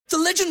The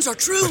legends are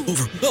true.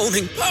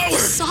 Overwhelming power!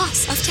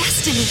 Sauce of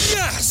destiny.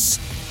 Yes!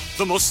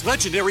 The most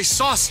legendary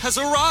sauce has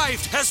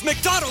arrived as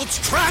McDonald's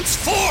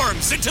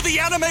transforms into the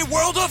anime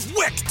world of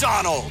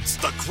WickDonald's.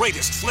 The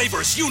greatest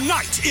flavors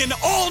unite in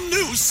all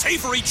new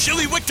savory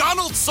chili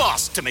McDonald's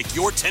sauce to make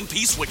your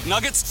 10-piece Wick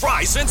Nuggets,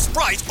 fries, and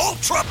Sprite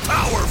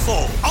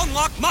ultra-powerful.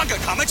 Unlock manga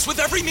comics with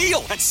every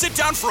meal and sit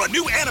down for a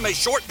new anime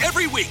short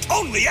every week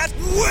only at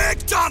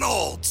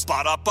WickDonald's.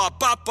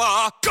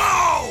 Ba-da-ba-ba-ba,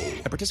 go!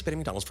 And participate in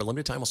McDonald's for a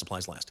limited time while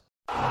supplies last.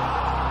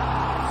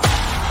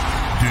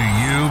 Do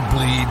you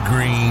bleed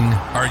green?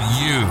 Are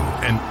you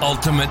an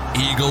ultimate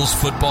Eagles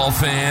football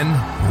fan?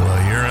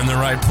 Well, you're in the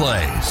right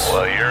place.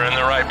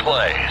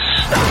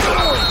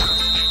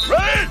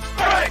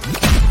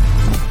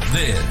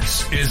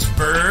 This is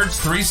Birds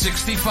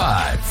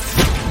 365,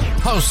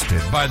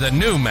 hosted by the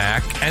new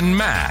Mac and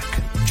Mac,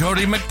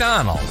 Jody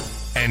McDonald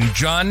and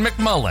John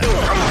McMullen.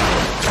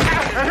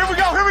 Here we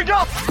go!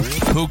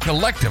 Who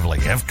collectively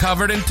have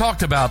covered and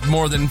talked about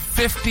more than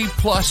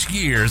 50-plus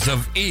years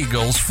of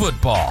Eagles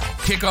football.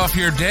 Kick off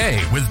your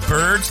day with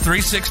Birds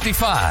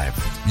 365.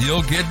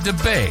 You'll get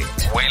debate.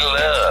 We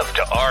love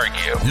to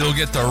argue. You'll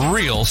get the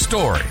real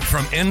story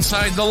from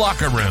inside the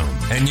locker room.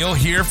 And you'll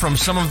hear from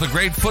some of the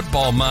great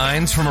football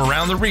minds from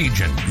around the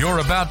region. You're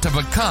about to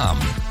become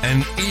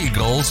an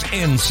Eagles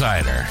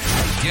insider.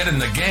 Get in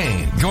the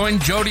game. Join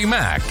Jody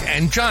Mack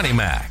and Johnny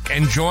Mack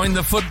and join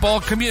the football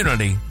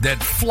community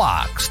that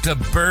flocks to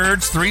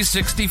Birds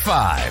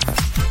 365.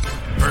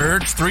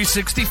 Birds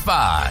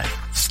 365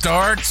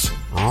 starts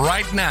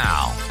right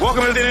now.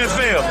 Welcome to the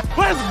NFL.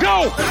 Let's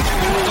go!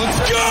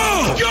 Let's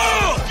go!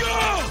 Go!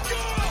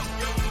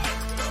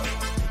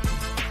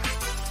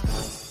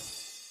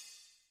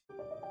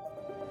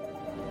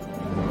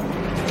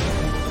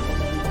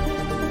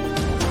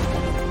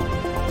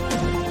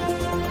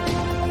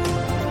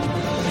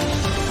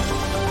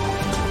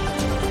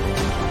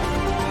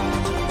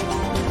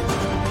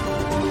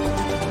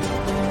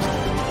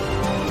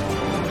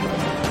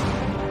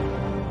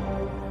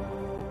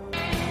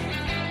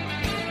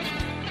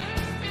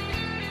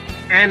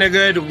 And a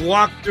good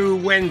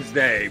walkthrough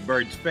Wednesday,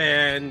 Birds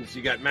fans.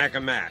 You got Mac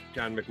and Mac,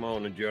 John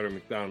McMullen and Jody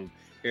McDonald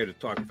here to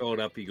talk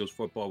Philadelphia Eagles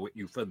football with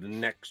you for the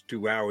next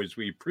 2 hours.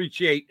 We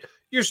appreciate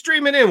you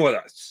streaming in with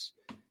us.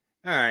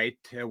 All right,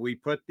 we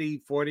put the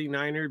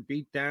 49er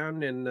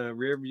beatdown in the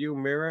rearview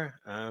mirror.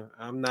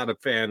 I'm not a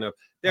fan of.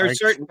 I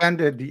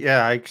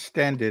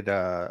extended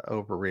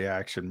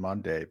overreaction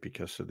Monday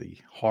because of the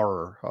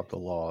horror of the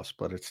loss,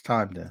 but it's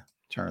time to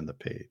turn the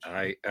page.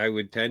 I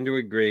would tend to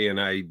agree,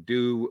 and I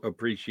do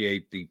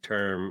appreciate the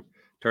term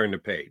 "turn the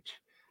page."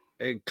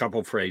 A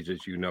couple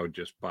phrases,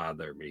 just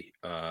bother me.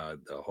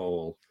 The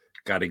whole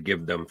 "got to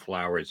give them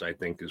flowers," I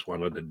think, is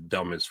one of the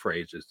dumbest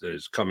phrases that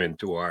has come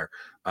into our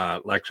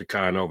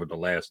lexicon over the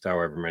last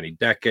however many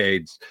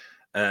decades.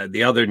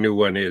 The other new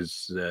one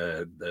is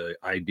the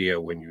idea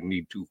when you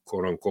need to,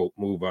 quote unquote,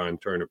 move on,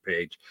 turn a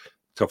page,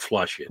 to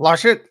flush it.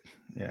 Flush it?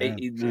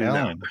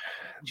 Yeah.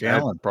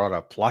 Jalen brought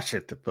up flush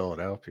it to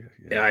Philadelphia.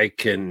 Yeah. I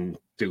can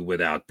do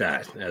without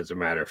that, as a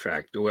matter of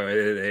fact.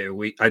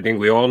 I think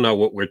we all know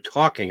what we're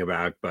talking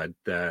about, but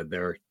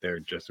they're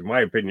just, in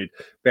my opinion,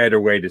 better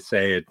way to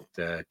say it.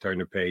 Turn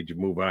the page and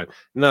move on.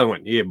 Another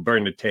one, you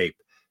burn the tape.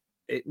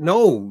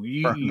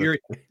 You're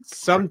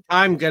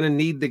sometime going to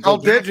need to go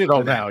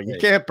digital now. You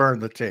can't burn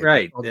the tape.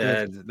 Right.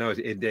 No,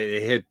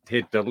 hit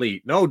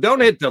delete. No,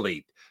 don't hit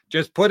delete.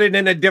 Just put it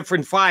in a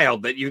different file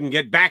that you can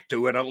get back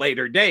to at a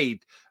later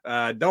date.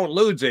 Don't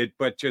lose it,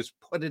 but just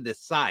put it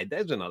aside.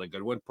 There's another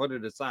good one. Put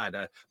it aside.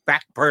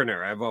 Back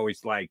burner. I've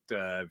always liked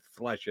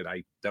flush it.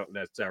 I don't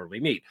necessarily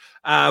need.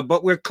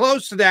 But we're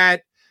close to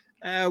that.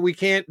 We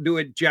can't do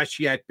it just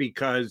yet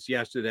because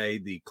yesterday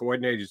the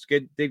coordinators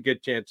did get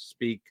a chance to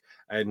speak.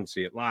 I didn't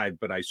see it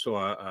live, but I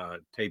saw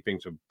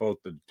tapings of both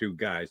of the two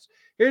guys.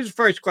 Here's the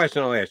first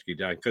question I'll ask you,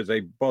 John, because they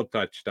both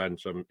touched on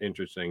some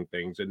interesting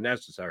things and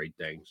necessary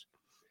things.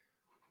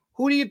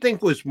 Who do you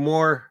think was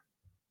more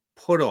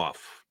put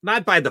off?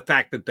 Not by the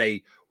fact that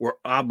they were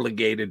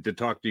obligated to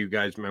talk to you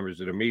guys, members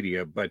of the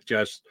media, but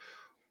just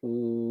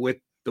with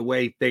the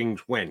way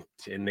things went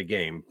in the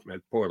game,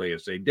 as poorly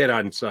as they did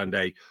on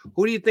Sunday.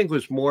 Who do you think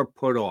was more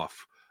put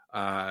off,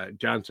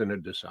 Johnson or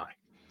Desai?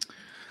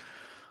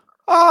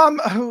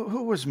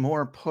 Who was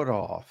more put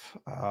off?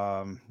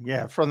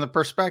 From the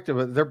perspective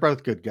of, they're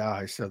both good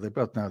guys, so they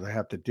both know they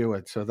have to do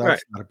it. So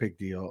that's not a big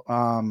deal.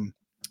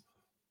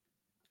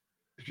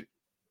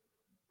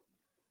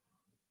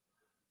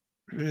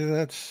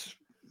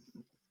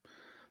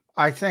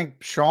 I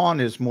think Sean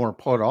is more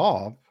put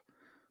off,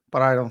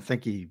 but I don't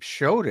think he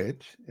showed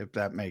it, if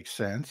that makes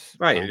sense.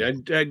 Right.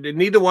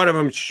 Neither one of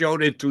them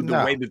showed it through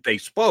the way that they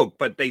spoke,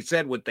 but they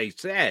said what they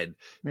said,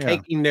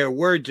 taking their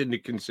words into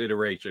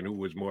consideration. Who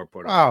was more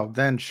put off? Oh,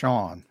 then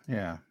Sean.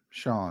 Yeah,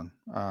 Sean.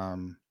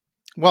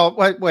 Well,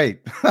 wait.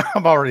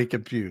 I'm already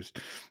confused.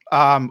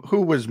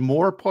 Who was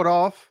more put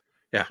off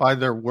by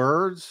their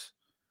words?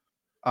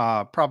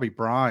 Probably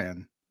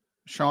Brian.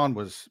 Sean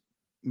was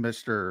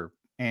Mr.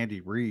 Andy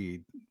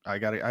Reid.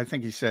 I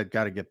think he said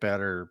got to get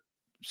better,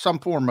 some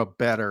form of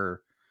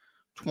better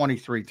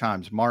 23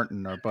 times.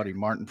 Martin, our buddy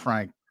Martin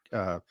Frank,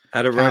 Out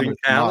of running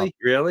tally,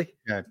 really?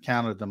 Yeah,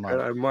 counted them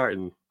up.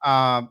 Martin.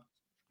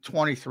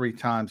 23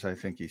 times, I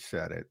think he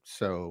said it.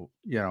 So,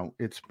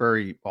 it's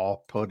very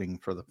off-putting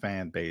for the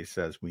fan base,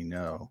 as we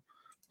know.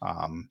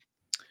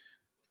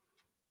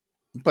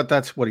 But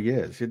that's what he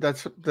is.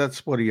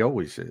 That's what he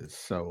always is.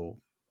 So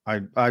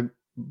I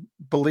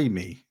believe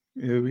me,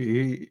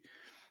 he,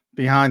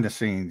 behind the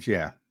scenes,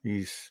 yeah,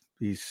 he's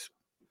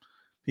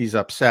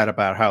upset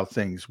about how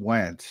things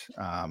went.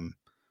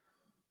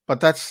 But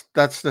that's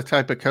the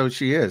type of coach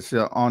he is.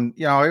 I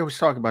always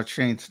talk about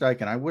Shane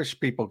Steichen. I wish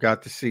people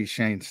got to see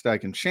Shane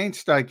Steichen. Shane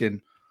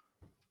Steichen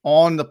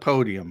on the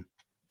podium,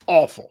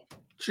 awful.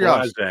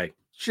 Just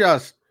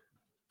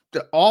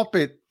off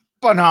it,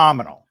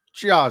 phenomenal.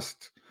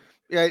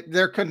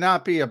 There could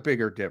not be a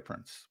bigger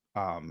difference.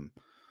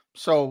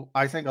 So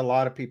I think a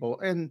lot of people,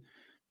 and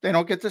they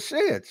don't get to see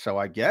it. So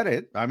I get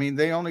it. I mean,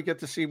 they only get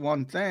to see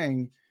one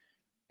thing.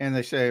 And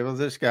they say, well,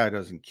 this guy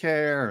doesn't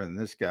care, and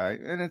this guy,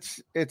 and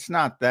it's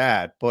not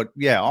that, but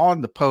yeah,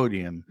 on the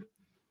podium,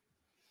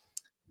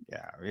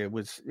 yeah, it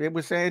was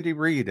Andy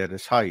Reid at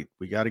his height.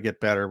 We got to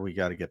get better. We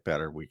got to get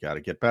better. We got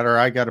to get better.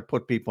 I got to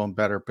put people in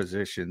better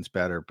positions.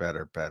 Better.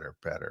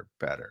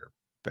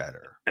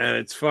 And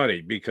it's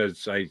funny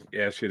because I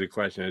asked you the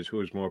question is who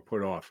was more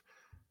put off.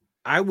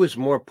 I was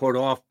more put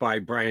off by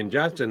Brian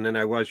Johnson than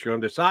I was Sean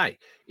Desai,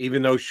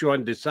 even though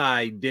Sean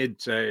Desai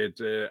did say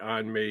it's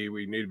on me.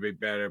 We need to be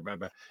better, blah,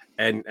 blah,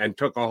 and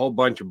took a whole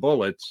bunch of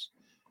bullets.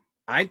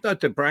 I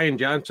thought that Brian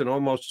Johnson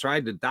almost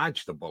tried to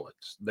dodge the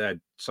bullets, that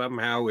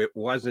somehow it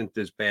wasn't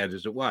as bad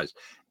as it was.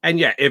 And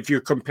yeah, if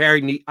you're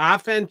comparing the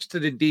offense to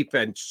the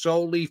defense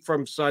solely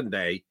from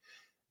Sunday,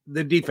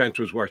 the defense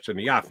was worse than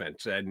the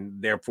offense, and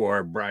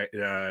therefore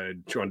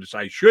Sean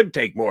Desai should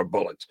take more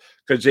bullets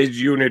because his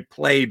unit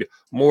played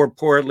more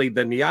poorly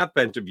than the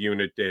offensive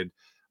unit did.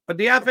 But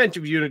the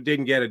offensive unit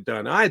didn't get it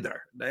done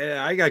either.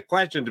 I got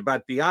questions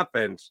about the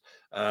offense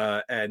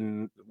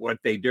and what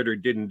they did or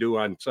didn't do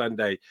on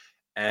Sunday.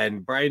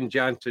 And Brian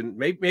Johnson,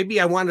 maybe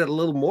I wanted a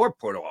little more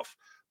put off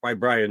by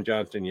Brian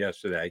Johnson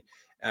yesterday.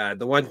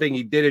 The one thing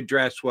he did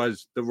address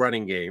was the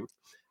running game.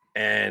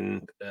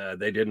 And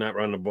they did not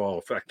run the ball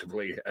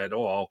effectively at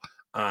all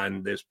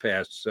on this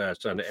past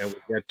Sunday. And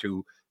we get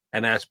to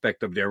an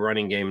aspect of their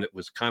running game that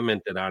was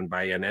commented on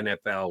by an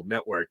NFL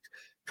Network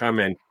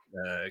commenter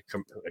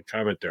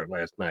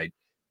last night.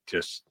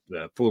 Just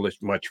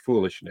much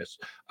foolishness.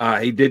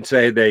 He did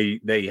say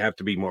they have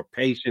to be more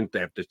patient. They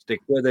have to stick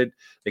with it.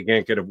 They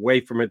can't get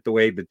away from it the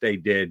way that they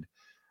did.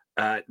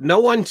 No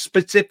one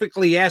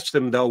specifically asked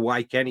him, though,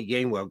 why Kenny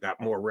Gainwell got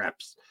more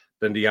reps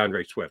than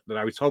DeAndre Swift. And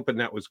I was hoping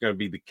that was going to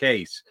be the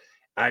case.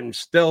 I'm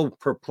still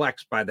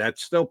perplexed by that,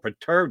 still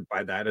perturbed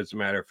by that, as a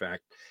matter of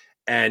fact.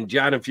 And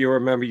John, if you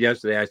remember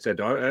yesterday, I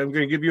said, I'm going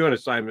to give you an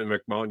assignment,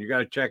 McMullen. You got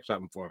to check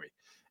something for me.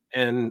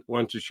 And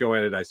once the show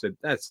ended, I said,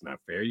 that's not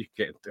fair. You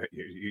can't,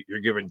 you're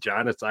giving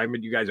John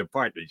assignment. You guys are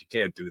partners. You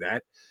can't do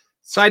that.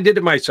 So I did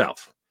it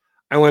myself.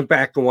 I went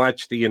back and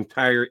watched the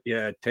entire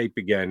tape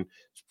again,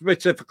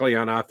 specifically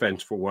on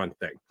offense for one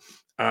thing.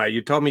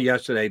 You told me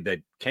yesterday that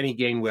Kenny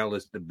Gainwell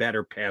is the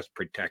better pass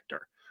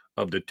protector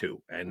of the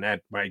two, and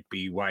that might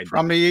be why.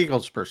 From the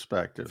Eagles'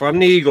 perspective. From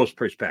the Eagles'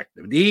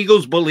 perspective. The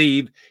Eagles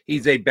believe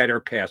he's a better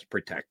pass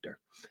protector.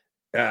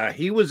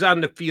 He was on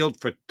the field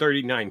for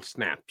 39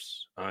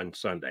 snaps on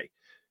Sunday.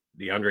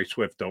 DeAndre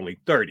Swift only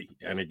 30.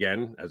 And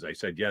again, as I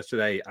said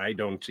yesterday, I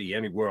don't see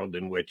any world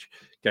in which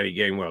Kenny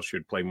Gainwell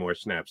should play more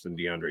snaps than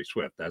DeAndre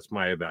Swift. That's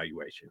my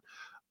evaluation.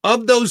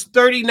 Of those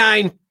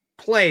 39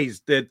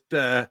 plays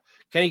that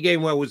Kenny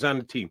Gainwell was on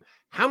the team,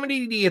 how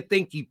many do you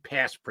think he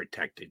pass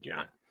protected,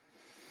 John?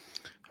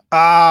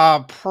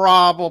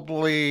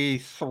 Probably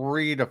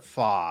 3 to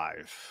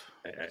 5.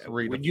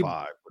 3 to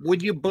 5.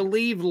 Would you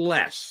believe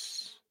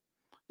less?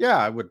 Yeah,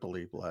 I would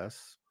believe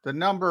less. The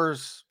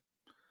numbers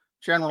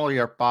generally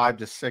are 5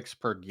 to 6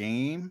 per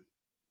game.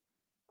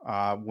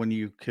 When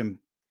you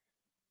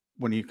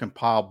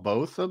compile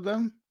both of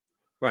them,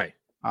 right?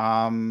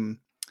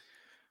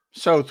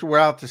 So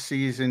throughout the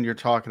season, you're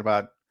talking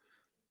about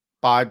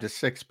 5 to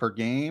 6 per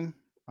game.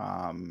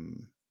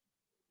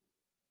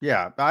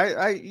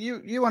 Yeah,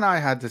 you and I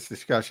had this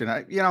discussion.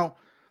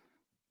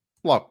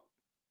 Look,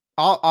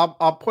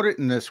 I'll put it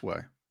in this way.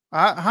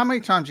 How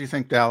many times do you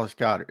think Dallas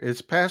got it?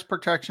 Is pass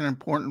protection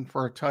important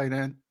for a tight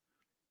end?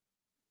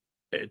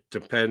 It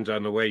depends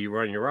on the way you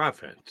run your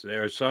offense.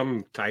 There are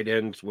some tight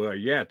ends where,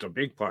 yeah, it's a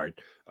big part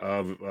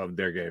of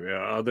their game.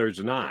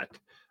 Others not.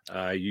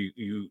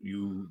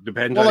 You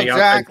depend on the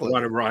offense you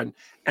want to run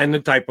and the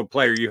type of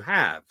player you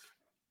have.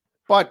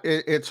 But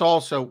it's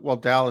also,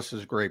 Dallas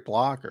is a great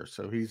blocker,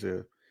 so he's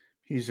a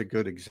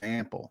good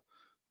example.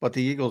 But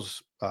the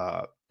Eagles,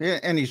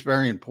 and he's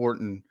very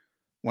important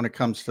when it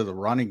comes to the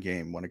running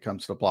game, when it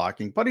comes to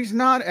blocking. But he's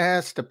not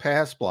asked to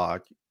pass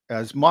block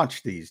as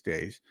much these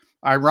days.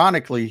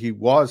 Ironically, he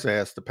was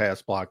asked to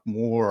pass block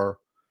more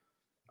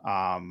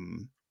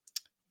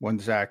when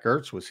Zach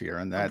Ertz was here,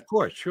 and that, of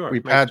course, sure,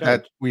 we've had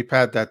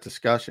that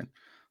discussion.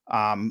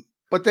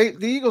 But the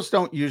Eagles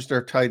don't use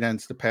their tight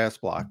ends to pass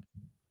block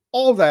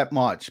all that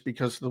much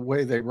because of the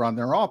way they run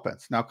their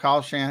offense. Now,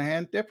 Kyle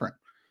Shanahan, different.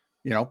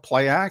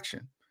 Play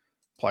action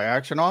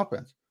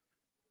offense.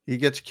 He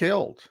gets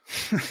killed,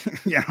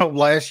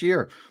 last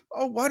year.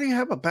 Oh, why do you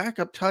have a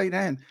backup tight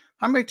end?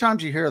 How many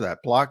times you hear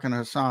that blocking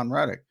Hassan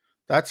Reddick?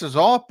 That's his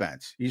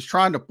offense. He's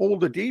trying to pull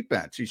the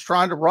defense. He's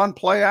trying to run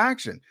play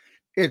action.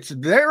 It's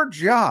their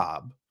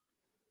job,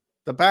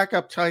 the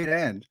backup tight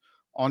end.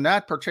 On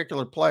that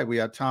particular play, we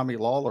had Tommy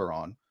Lawler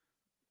on,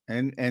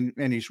 and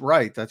he's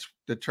right. That's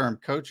the term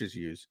coaches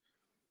use.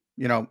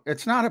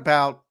 It's not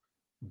about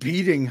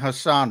beating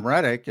Hassan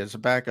Reddick as a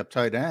backup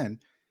tight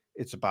end.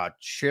 It's about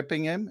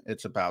chipping him.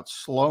 It's about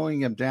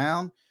slowing him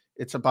down.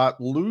 It's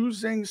about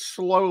losing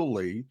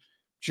slowly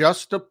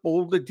just to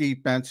pull the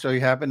defense so you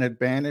have an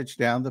advantage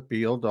down the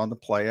field on the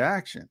play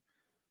action.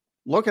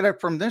 Look at it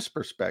from this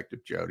perspective,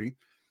 Jody.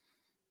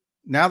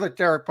 Now that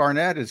Derek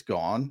Barnett is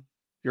gone,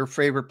 your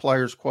favorite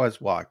player is Quez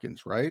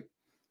Watkins, right?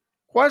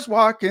 Quez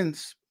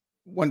Watkins,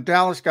 when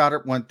Dallas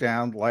Goedert went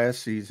down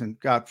last season,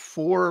 got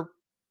 4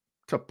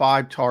 to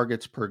 5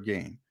 targets per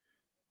game.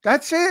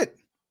 That's it.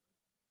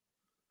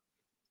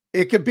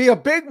 It could be a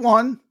big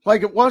one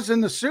like it was in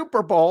the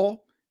Super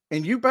Bowl,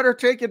 and you better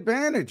take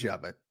advantage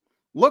of it.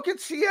 Look at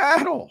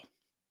Seattle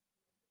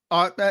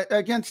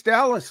against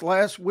Dallas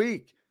last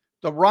week,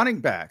 the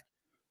running back.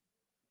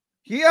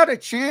 He had a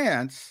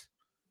chance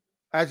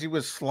as he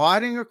was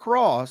sliding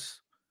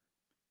across.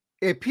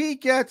 If he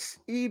gets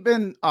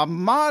even a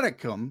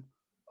modicum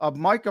of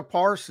Micah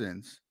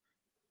Parsons,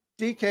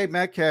 DK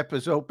Metcalf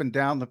is open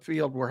down the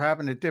field. We're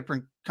having a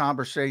different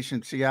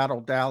conversation,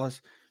 Seattle,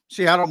 Dallas.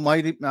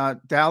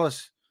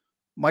 Dallas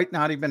might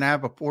not even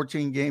have a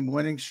 14-game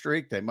winning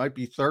streak. They might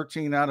be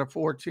 13 out of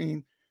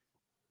 14.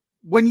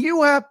 When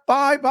you have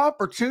 5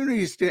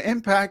 opportunities to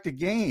impact a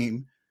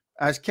game,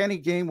 as Kenny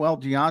Gainwell,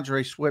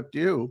 DeAndre Swift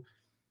do,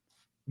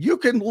 you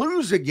can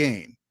lose a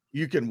game.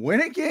 You can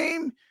win a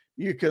game.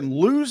 You can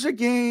lose a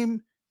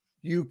game.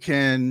 You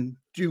can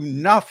do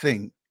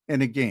nothing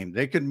in a game.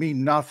 They could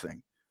mean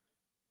nothing.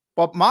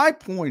 But my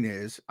point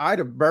is, I had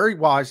a very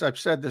wise, I've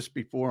said this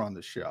before on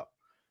the show,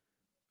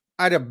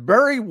 I had a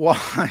very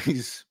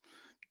wise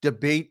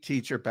debate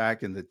teacher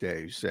back in the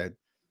day who said,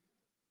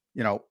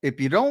 if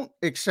you don't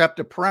accept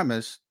a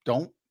premise,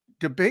 don't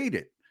debate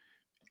it.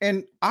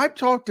 And I've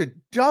talked to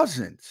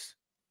dozens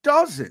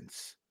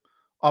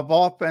of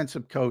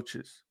offensive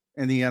coaches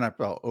in the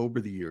NFL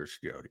over the years,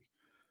 Jody.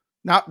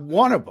 Not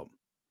one of them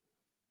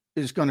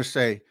is going to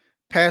say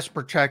pass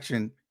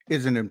protection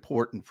isn't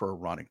important for a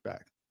running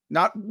back.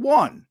 Not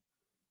one.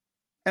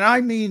 And I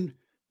mean,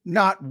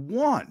 not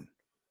one.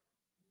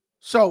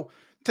 So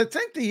to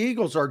think the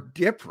Eagles are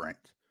different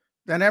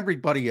than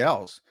everybody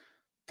else,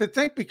 to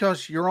think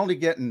because you're only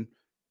getting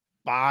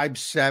 5,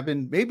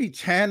 7, maybe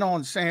 10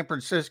 on San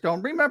Francisco.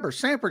 And remember,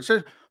 San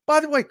Francisco,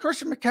 by the way,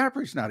 Christian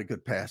McCaffrey's not a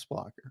good pass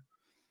blocker.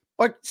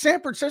 But San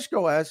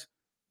Francisco has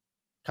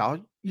Kyle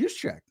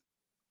Juszczyk.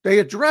 They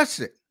address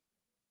it.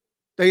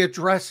 They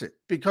address it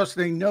because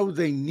they know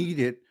they need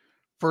it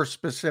for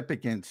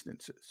specific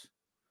instances.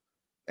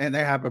 And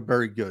they have a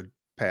very good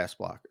pass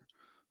blocker.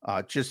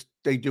 Just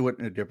they do it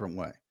in a different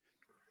way.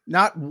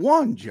 Not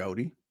one,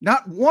 Jody,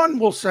 not one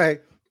will say,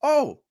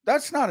 oh,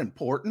 that's not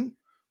important.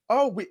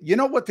 Oh, you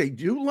know what they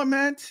do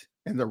lament?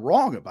 And they're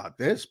wrong about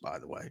this, by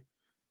the way.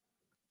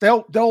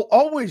 They'll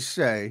always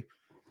say,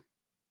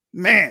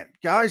 man,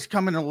 guys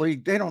come in the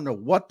league, they don't know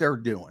what they're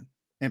doing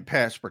in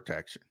pass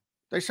protection.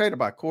 They say it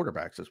about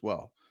quarterbacks as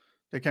well.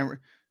 They can't.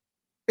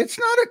 It's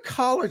not a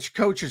college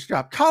coach's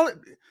job.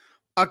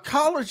 A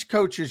college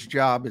coach's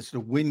job is to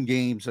win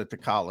games at the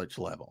college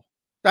level.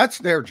 That's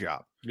their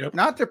job,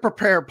 not to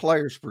prepare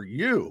players for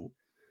you.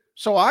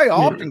 So I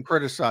often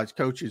criticize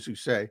coaches who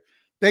say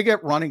they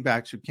get running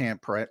backs who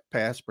can't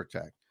pass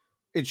protect.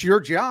 It's your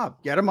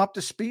job. Get them up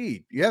to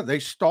speed. Yeah, they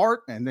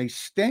start and they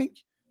stink,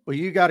 but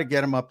you got to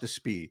get them up to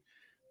speed.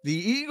 The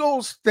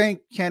Eagles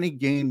think Kenny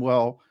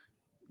Gainwell,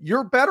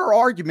 your better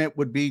argument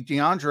would be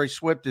DeAndre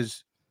Swift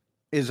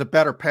is a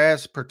better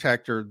pass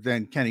protector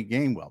than Kenny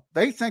Gainwell.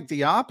 They think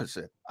the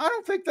opposite. I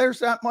don't think there's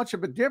that much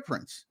of a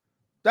difference.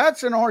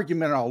 That's an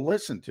argument I'll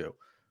listen to.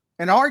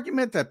 An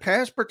argument that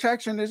pass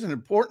protection isn't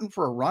important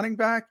for a running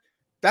back,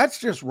 that's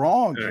just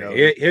wrong, Joe.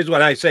 Here's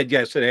what I said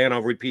yesterday, and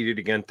I'll repeat it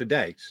again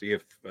today. See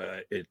if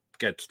it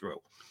gets through.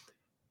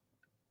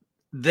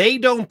 They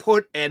don't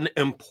put an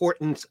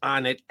importance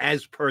on it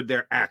as per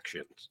their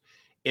actions.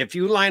 If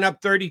you line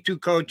up 32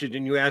 coaches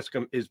and you ask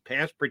them, is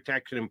pass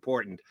protection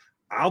important?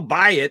 I'll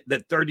buy it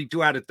that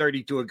 32 out of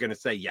 32 are going to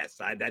say yes.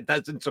 That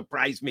doesn't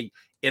surprise me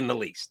in the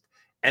least.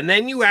 And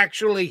then you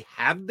actually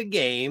have the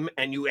game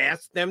and you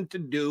ask them to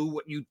do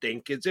what you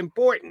think is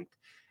important.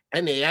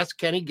 And they asked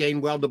Kenny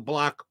Gainwell to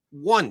block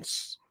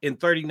once in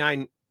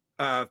 39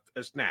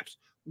 snaps.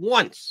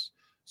 Once.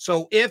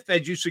 So if,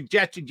 as you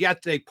suggested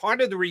yesterday,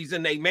 part of the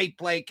reason they may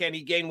play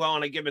Kenny Gainwell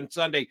on a given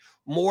Sunday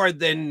more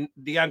than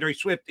DeAndre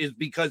Swift is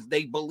because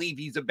they believe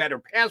he's a better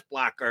pass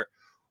blocker,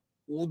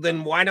 well,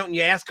 then why don't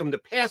you ask him to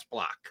pass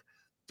block?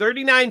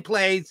 39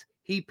 plays,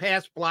 he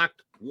pass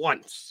blocked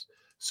once.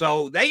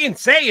 So they can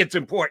say it's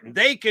important.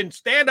 They can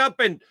stand up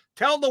and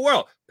tell the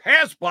world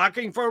pass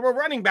blocking for a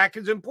running back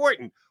is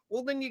important.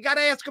 Well, then you got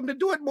to ask them to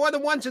do it more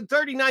than once in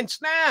 39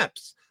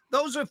 snaps.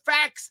 Those are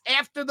facts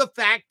after the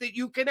fact that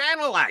you can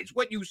analyze.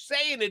 What you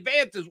say in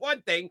advance is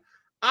one thing.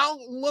 I'll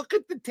look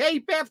at the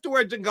tape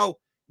afterwards and go,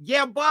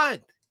 yeah,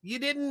 but you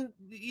didn't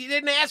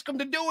ask him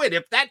to do it.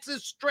 If that's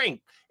his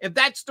strength, if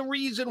that's the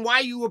reason why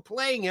you were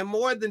playing him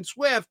more than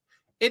Swift,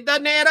 it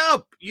doesn't add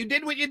up. You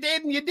did what you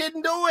did and you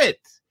didn't do it.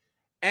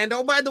 And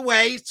oh, by the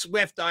way,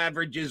 Swift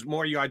averages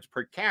more yards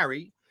per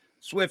carry.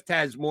 Swift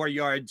has more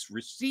yards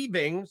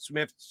receiving.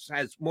 Swift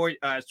has more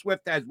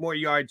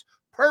yards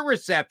per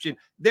reception.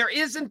 There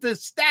isn't the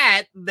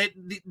stat that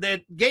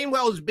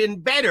Gainwell has been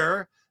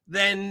better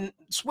than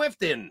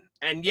Swift in.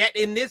 And yet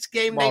in this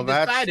game, they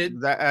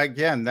decided that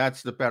again,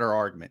 that's the better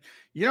argument.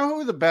 You know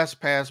who the best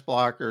pass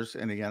blockers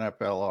in the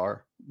NFL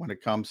are when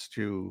it comes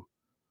to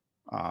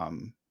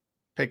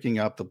picking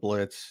up the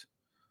blitz?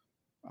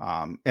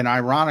 And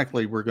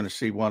ironically, we're going to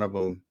see one of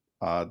them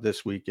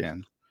this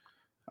weekend.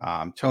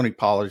 Tony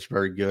Pollard's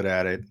very good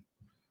at it.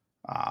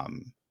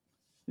 And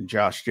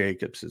Josh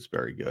Jacobs is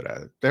very good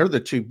at it. They're the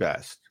two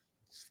best.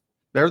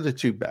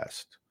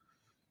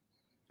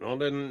 Well,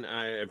 then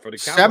for the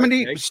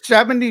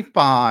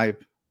 75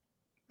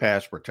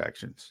 pass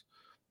protections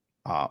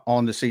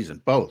on the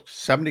season, both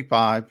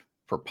 75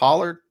 for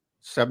Pollard,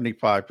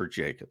 75 for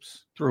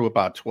Jacobs through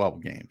about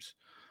 12 games.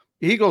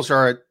 Eagles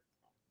are at,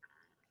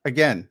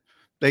 again,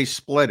 they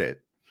split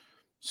it.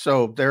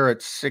 So they're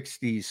at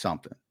 60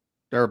 something.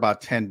 They're about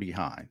 10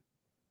 behind.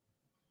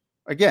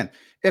 Again,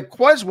 if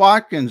Quez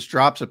Watkins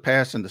drops a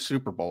pass in the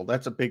Super Bowl,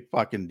 that's a big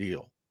fucking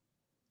deal.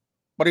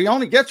 But he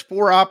only gets 5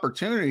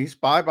 opportunities,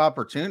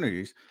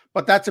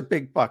 but that's a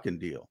big fucking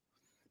deal.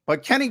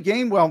 But Kenny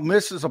Gainwell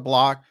misses a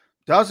block,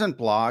 doesn't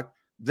block,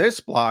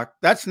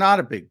 that's not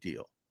a big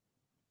deal.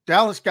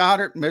 Dallas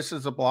Goedert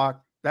misses a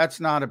block, that's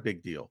not a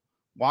big deal.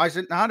 Why is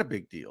it not a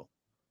big deal?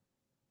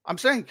 I'm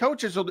saying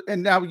coaches will,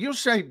 and now you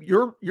say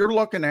you're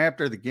looking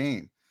after the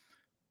game.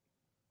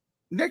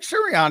 Nick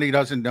Sirianni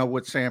doesn't know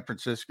what San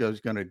Francisco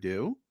is going to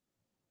do.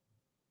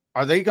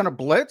 Are they going to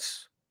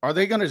blitz? Are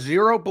they going to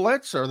zero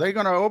blitz? Are they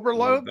going to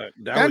overload? Well,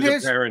 that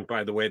was apparent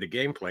by the way the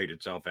game played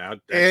itself out.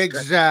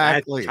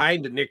 Exactly. That's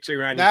kind of Nick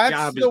Sirianni's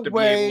job is to be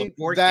able to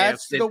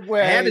forecast it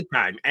ahead of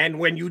time. And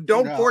when you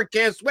don't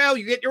forecast well,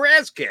 you get your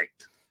ass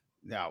kicked.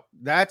 Now,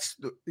 that's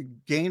the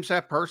games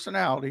have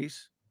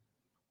personalities.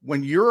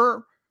 When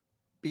you're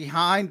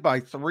behind by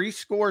 3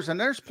 scores, and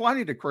there's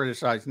plenty to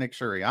criticize Nick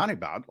Sirianni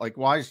about, like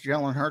why is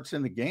Jalen Hurts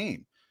in the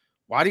game?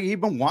 Why do you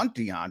even want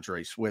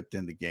DeAndre Swift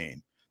in the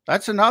game?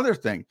 That's another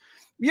thing.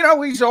 You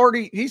know,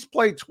 he's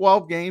played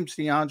 12 games,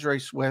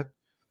 DeAndre Swift,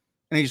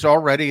 and he's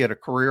already at a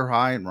career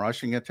high in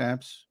rushing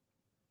attempts.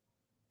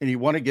 And you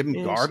want to give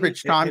him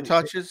garbage time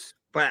touches?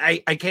 But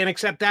I can't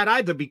accept that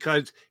either,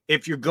 because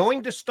if you're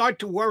going to start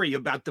to worry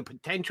about the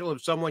potential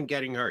of someone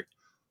getting hurt,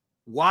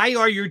 why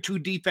are your 2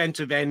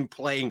 defensive end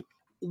playing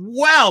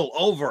well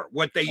over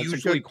what they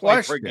usually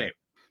play per game?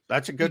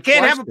 That's a good question.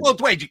 You can't have it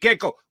both ways. You can't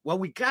go, well,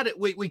 we got it.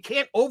 We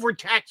can't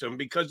overtax him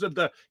because of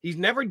he's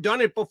never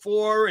done it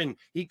before and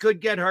he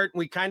could get hurt and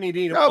we kind of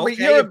need him. No,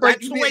 if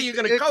that's the way you're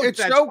going to coach,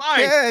 that's fine.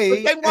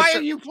 But then why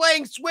are you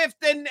playing Swift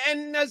and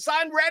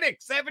Hassan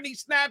Reddick 70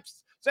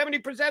 snaps,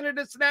 70% of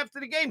the snaps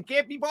of the game?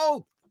 Can't be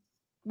both.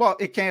 Well,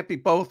 it can't be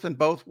both in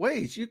both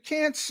ways. You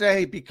can't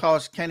say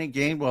because Kenny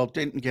Gainwell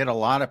didn't get a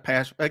lot of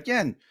pass.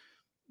 Again,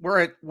 we're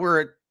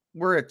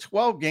at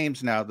 12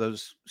 games now.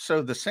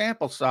 So the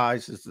sample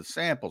size is the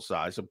sample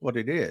size of what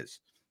it is.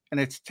 And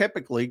it's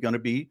typically going to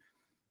be,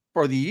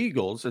 for the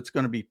Eagles, it's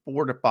going to be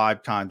 4 to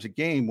 5 times a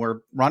game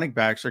where running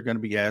backs are going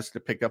to be asked to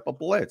pick up a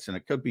blitz. And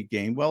it could be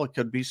Gainwell, it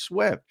could be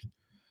Swift.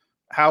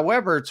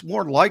 However, it's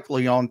more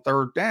likely on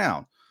third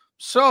down.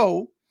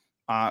 So,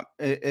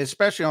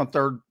 especially on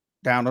third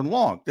down and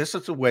long, this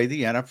is the way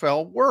the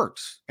NFL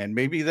works. And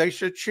maybe they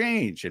should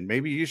change. And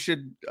maybe you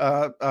should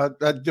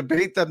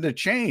debate them to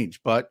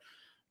change. But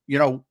you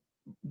know,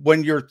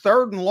 when you're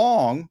third and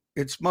long,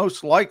 it's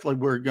most likely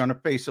we're going to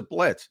face a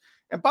blitz.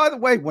 And by the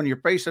way, when you're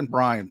facing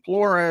Brian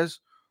Flores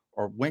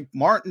or Wink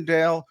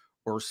Martindale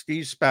or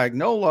Steve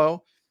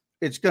Spagnuolo,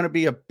 it's going to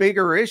be a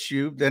bigger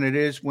issue than it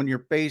is when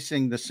you're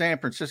facing the San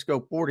Francisco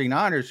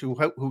 49ers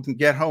who can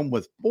get home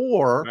with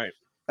 4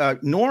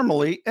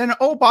 normally. And,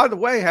 oh, by the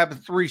way, have a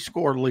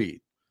 3-score lead.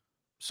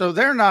 So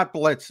they're not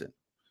blitzing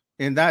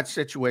in that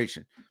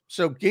situation.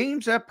 So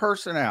games have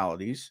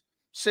personalities.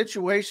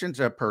 Situations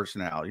have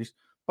personalities,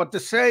 but to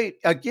say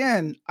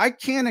again, I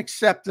can't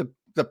accept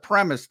the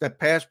premise that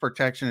pass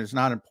protection is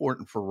not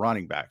important for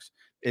running backs.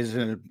 Is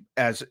it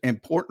as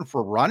important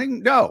for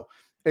running? No.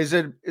 Is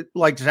it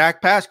like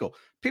Zach Pascal?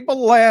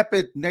 People laugh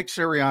at Nick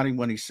Sirianni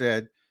when he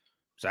said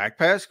Zach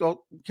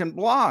Pascal can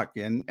block,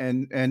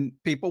 and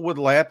people would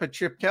laugh at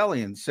Chip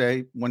Kelly and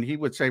say when he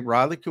would say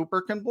Riley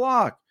Cooper can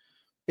block.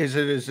 Is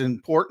it as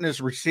important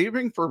as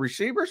receiving for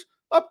receivers?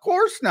 Of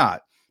course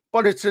not,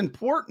 but it's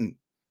important.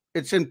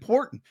 It's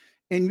important.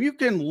 And you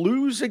can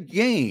lose a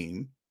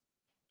game,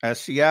 as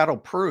Seattle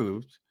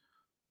proved,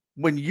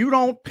 when you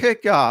don't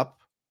pick up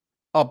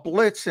a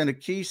blitz in a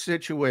key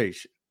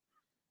situation,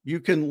 you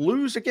can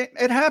lose a game.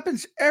 It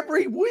happens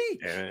every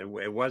week.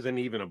 It wasn't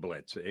even a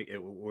blitz.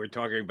 We're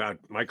talking about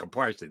Michael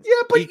Parsons.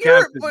 Yeah, but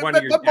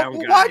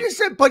why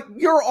does it? But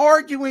you're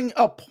arguing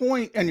a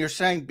point, and you're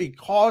saying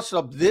because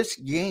of this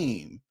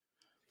game,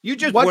 you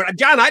just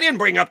John. I didn't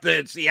bring up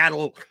the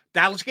Seattle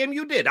Dallas game.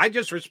 You did. I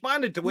just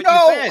responded to what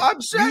you said.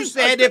 I'm saying you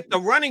said if the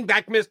running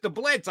back missed the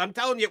blitz. I'm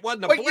telling you, it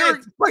wasn't a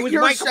blitz. It was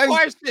Michael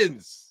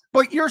Parsons.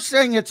 But you're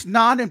saying it's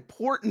not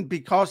important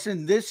because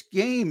in this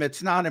game,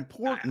 it's not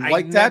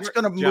important. That's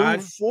going to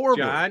move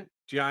forward.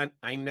 John,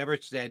 I never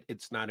said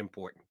it's not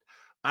important.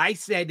 I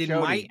said in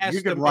my estimate.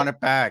 You can run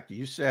it back.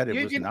 You said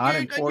it was not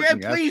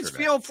important. Yeah, please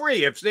feel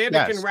free. If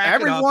Xander can rack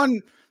everyone, it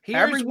up.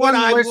 Here's what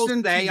I will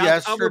say.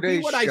 I'll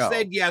repeat what I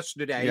said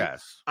yesterday.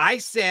 Yes. I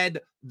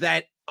said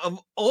that of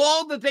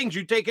all the things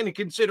you take into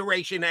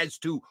consideration as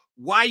to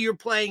why you're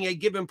playing a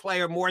given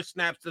player more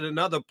snaps than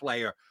another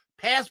player,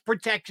 pass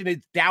protection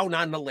is down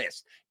on the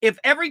list. If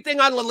everything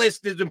on the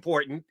list is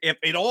important, if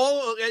it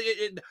all,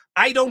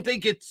 I don't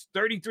think it's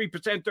 33%,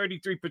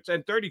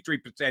 33%,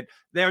 33%.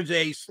 There's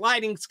a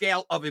sliding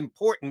scale of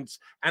importance,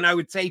 and I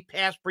would say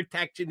pass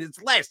protection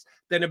is less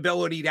than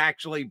ability to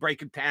actually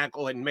break a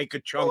tackle and make a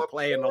chunk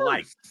play and the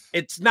like.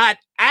 It's not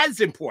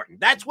as important.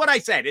 That's what I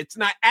said. It's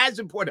not as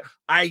important.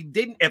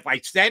 If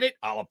I said it,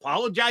 I'll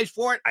apologize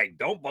for it. I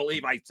don't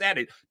believe I said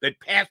it, that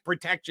pass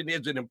protection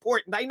isn't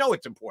important. I know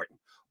it's important,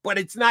 but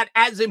it's not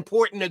as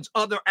important as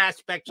other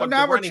aspects of the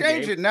running game. Now we're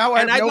changing. Now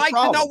I'd like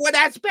to know what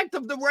aspect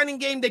of the running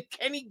game that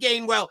Kenny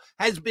Gainwell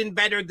has been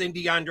better than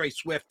DeAndre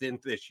Swift in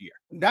this year.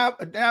 Now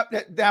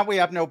we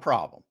have no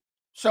problem.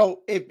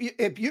 So if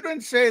you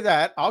didn't say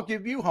that, I'll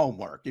give you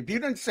homework. If you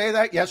didn't say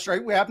that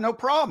yesterday, we have no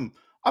problem.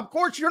 Of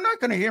course, you're not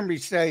going to hear me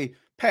say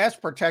pass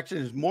protection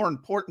is more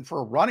important for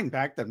a running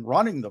back than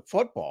running the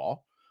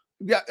football.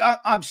 Yeah,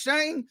 I'm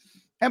saying,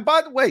 and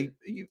by the way,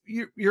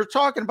 you're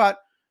talking about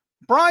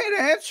Brian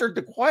answered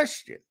the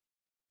question.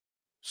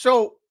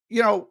 So,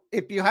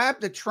 if you have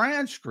the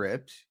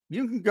transcript,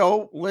 you can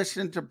go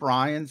listen to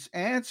Brian's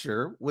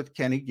answer with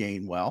Kenny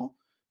Gainwell.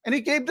 And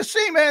he gave the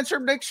same answer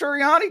Nick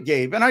Sirianni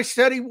gave. And I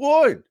said he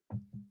would.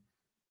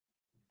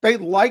 They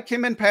like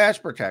him in pass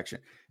protection.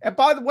 And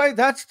by the way,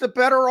 that's the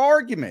better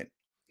argument.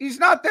 He's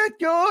not that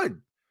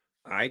good.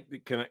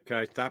 Can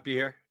I stop you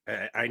here?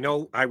 I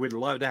know I would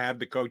love to have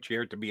the coach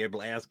here to be able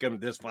to ask him.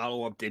 This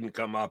follow-up didn't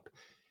come up.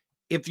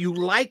 If you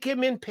like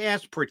him in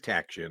pass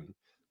protection,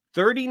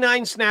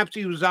 39 snaps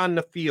he was on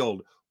the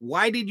field,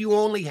 why did you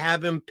only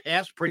have him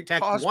pass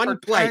protect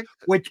play?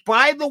 Which,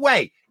 by the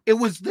way, it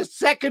was the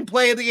second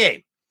play of the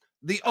game.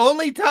 The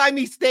only time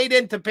he stayed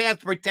in to pass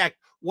protect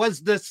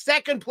was the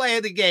second play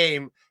of the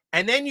game.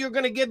 And then you're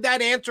going to give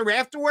that answer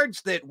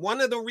afterwards that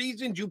one of the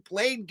reasons you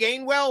played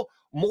Gainwell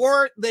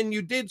more than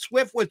you did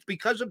Swift was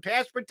because of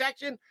pass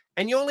protection.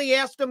 And you only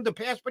asked him to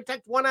pass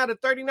protect 1 out of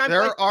 39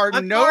 plays. Sorry,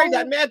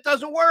 that math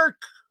doesn't work.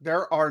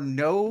 There are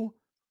no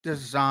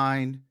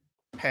designed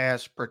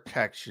pass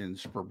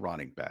protections for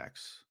running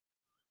backs.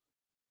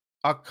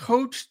 A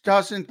coach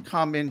doesn't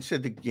come into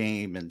the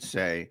game and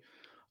say,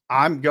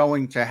 I'm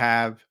going to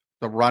have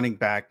the running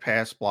back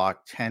pass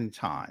block 10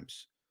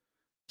 times.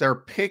 They're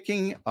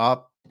picking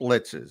up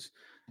blitzes.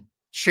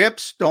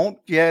 Chips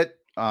don't get,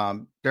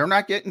 they're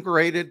not getting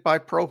graded by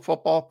Pro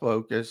Football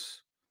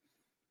Focus.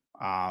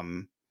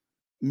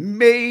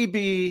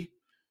 Maybe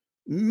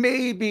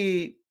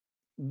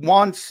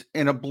once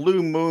in a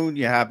blue moon,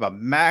 you have a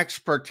max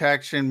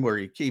protection where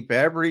you keep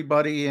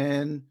everybody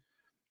in.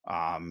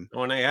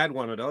 When I had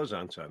one of those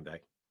on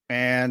Sunday.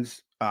 And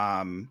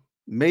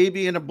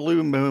maybe in a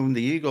blue moon,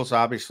 the Eagles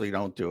obviously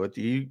don't do it.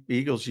 The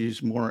Eagles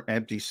use more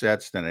empty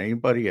sets than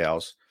anybody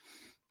else.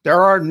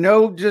 There are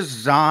no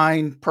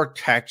design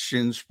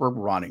protections for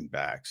running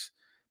backs.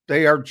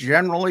 They are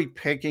generally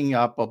picking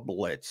up a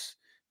blitz.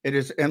 It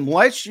is,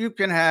 unless you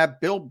can have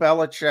Bill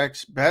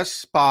Belichick's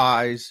best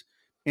spies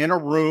in a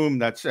room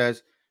that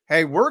says,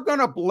 hey, we're going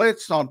to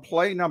blitz on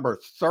play number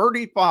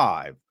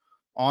 35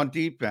 on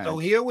defense. So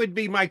here would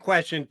be my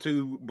question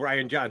to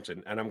Brian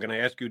Johnson, and I'm going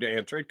to ask you to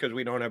answer it because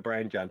we don't have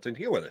Brian Johnson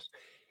here with us.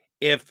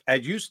 If,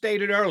 as you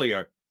stated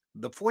earlier,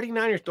 the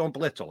 49ers don't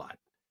blitz a lot.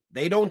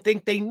 They don't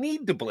think they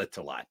need to blitz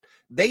a lot.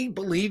 They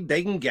believe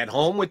they can get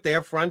home with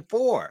their front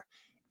four.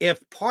 If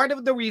part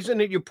of the reason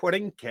that you're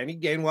putting Kenny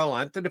Gainwell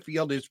onto the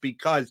field is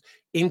because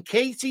in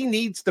case he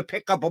needs to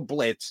pick up a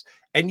blitz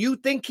and you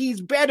think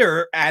he's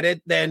better at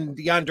it than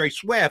DeAndre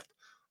Swift,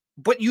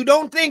 but you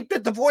don't think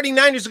that the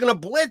 49ers are going to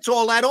blitz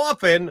all that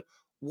often,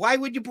 why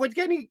would you put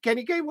Kenny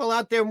Gainwell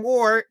out there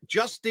more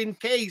just in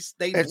case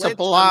they blitz? It's a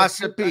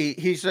philosophy.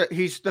 He's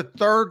the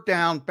third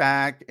down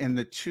back and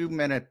the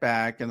 2-minute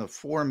back and the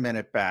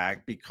 4-minute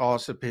back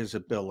because of his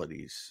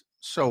abilities.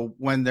 So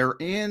when they're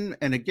in,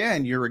 and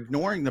again, you're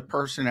ignoring the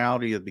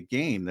personality of the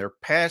game. They're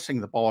passing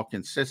the ball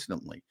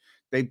consistently.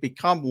 They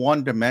become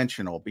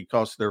one-dimensional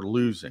because they're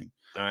losing.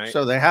 All right.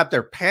 So they have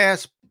their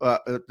pass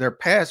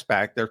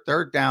back, their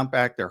third down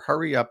back, their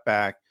hurry up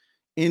back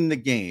in the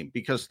game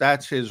because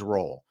that's his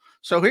role.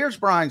 So here's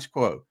Brian's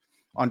quote.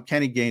 on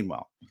Kenny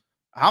Gainwell.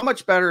 How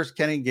much better has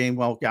Kenny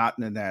Gainwell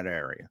gotten in that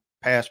area?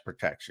 Pass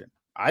protection.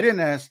 I didn't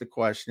ask the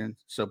question,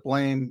 so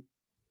blame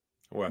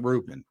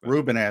Ruben.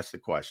 Ruben asked the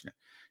question.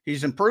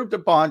 He's improved a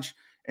bunch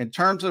in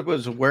terms of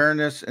his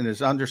awareness and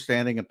his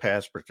understanding of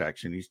pass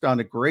protection. He's done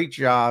a great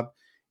job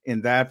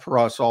in that for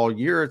us all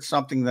year. It's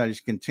something that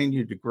he's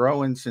continued to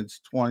grow in since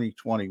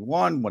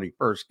 2021 when he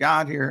first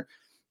got here.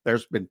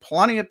 There's been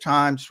plenty of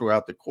times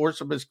throughout the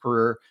course of his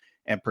career,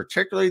 and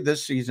particularly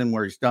this season,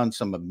 where he's done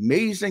some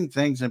amazing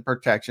things in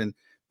protection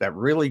that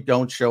really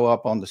don't show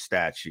up on the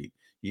stat sheet.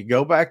 You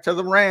go back to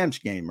the Rams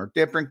game or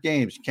different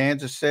games,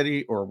 Kansas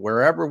City or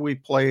wherever we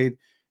played,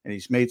 and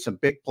he's made some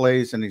big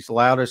plays, and he's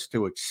allowed us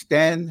to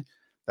extend,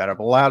 that have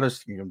allowed us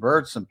to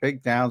convert some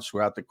big downs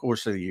throughout the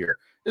course of the year.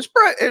 It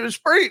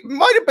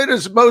might have been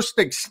his most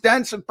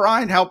extensive,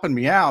 Brian helping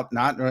me out,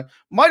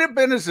 might have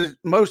been his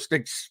most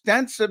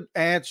extensive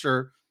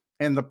answer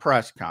in the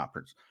press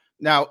conference.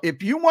 Now,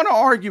 if you want to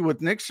argue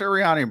with Nick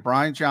Sirianni and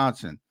Brian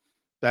Johnson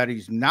that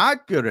he's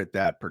not good at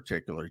that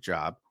particular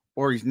job,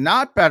 or he's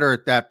not better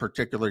at that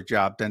particular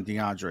job than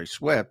DeAndre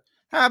Swift,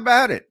 how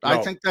about it? No. I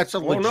think that's a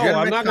legitimate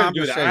I'm not going to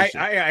do conversation.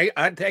 that.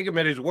 I take him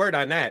at his word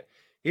on that.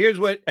 Here's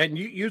what, and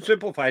you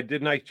simplified,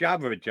 did a nice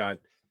job of it, John.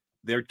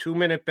 They're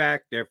 2-minute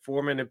back, they're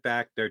 4-minute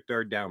back, they're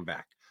third down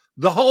back.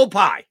 The whole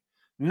pie,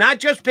 not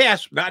just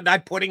pass,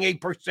 not putting a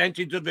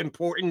percentage of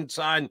importance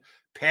on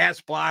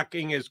pass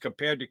blocking as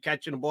compared to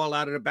catching the ball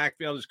out of the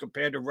backfield, as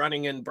compared to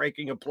running and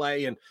breaking a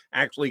play and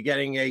actually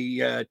getting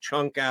a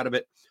chunk out of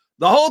it.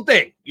 The whole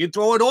thing, you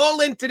throw it all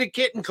into the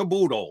kit and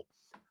caboodle.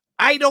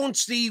 I don't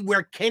see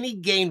where Kenny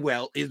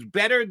Gainwell is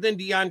better than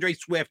DeAndre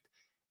Swift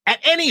at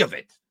any of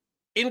it.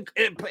 Even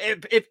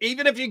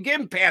if you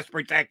give him pass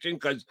protection,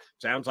 because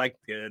sounds like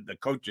the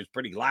coach is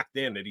pretty locked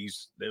in that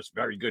he's this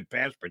very good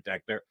pass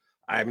protector.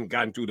 I haven't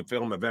gone through the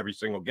film of every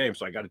single game,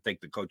 so I got to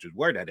take the coach's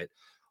word at it.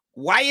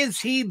 Why is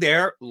he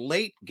there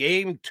late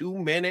game,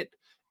 2-minute?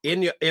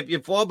 If you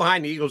fall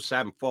behind, the Eagles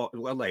haven't fallen.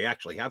 Well, they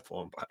actually have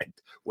fallen behind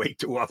way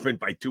too often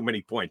by too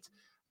many points.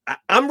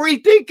 I'm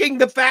rethinking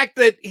the fact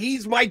that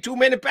he's my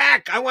 2-minute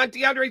back. I want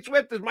DeAndre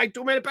Swift as my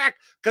 2-minute back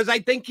because I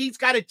think he's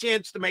got a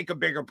chance to make a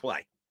bigger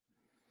play.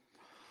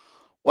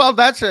 Well,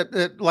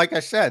 like I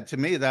said, to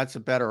me, that's a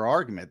better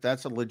argument.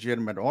 That's a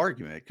legitimate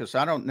argument because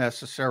I don't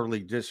necessarily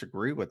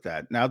disagree with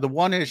that. Now, the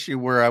one issue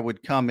where I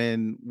would come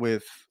in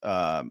with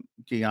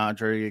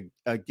DeAndre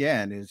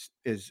again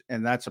is,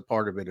 and that's a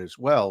part of it as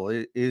well,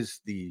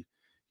 is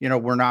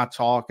we're not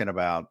talking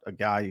about a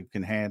guy who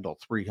can handle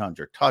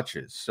 300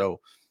 touches.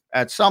 So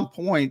at some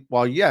point,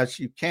 while yes,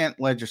 you can't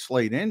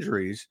legislate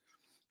injuries,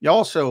 you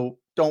also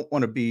don't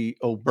want to be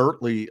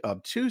overtly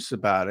obtuse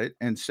about it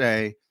and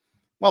say,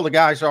 well, the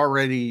guy's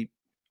already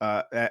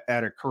at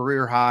a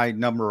career high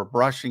number of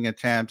rushing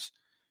attempts.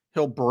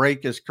 He'll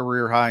break his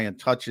career high in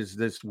touches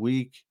this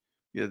week.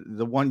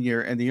 The 1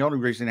 year, and the only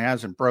reason he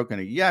hasn't broken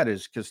it yet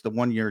is because the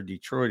 1 year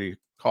Detroit, he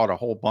caught a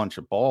whole bunch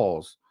of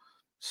balls,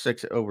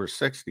 over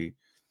 60.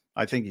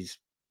 I think he's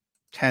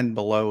 10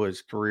 below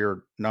his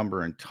career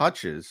number in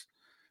touches.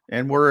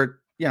 And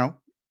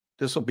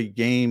this will be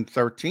game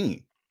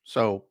 13.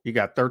 So you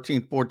got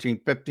 13,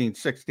 14, 15,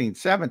 16,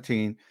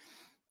 17.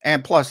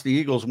 And plus, the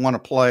Eagles want to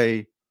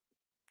play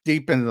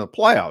deep into the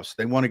playoffs.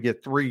 They want to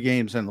get 3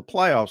 games in the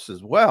playoffs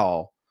as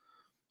well.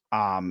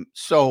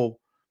 So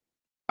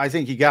I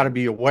think you got to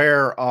be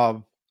aware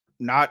of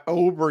not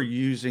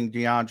overusing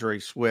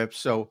DeAndre Swift.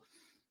 So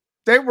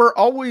they were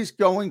always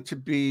going to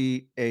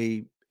be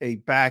a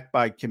back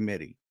by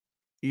committee.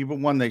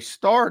 Even when they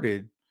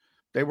started,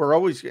 they were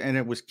always, and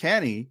it was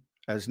Kenny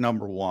as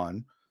number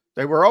 1.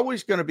 They were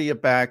always going to be a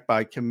back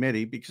by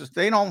committee because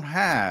they don't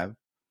have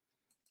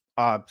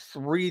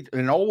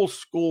an old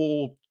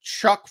school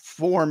Chuck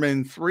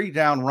Foreman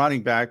 3-down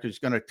running back who's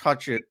going to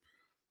touch it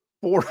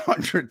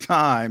 400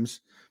 times.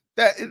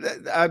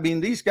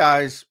 These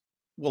guys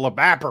will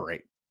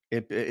evaporate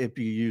if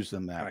you use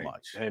them that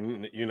much.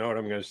 And you know what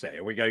I'm going to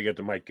say. We got to get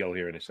to Mike Gill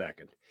here in a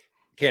second.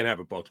 Can't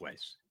have it both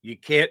ways. You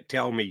can't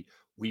tell me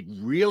we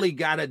really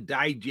got to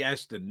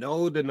digest and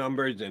know the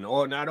numbers and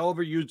not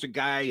overuse the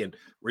guy and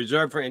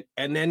reserve for it,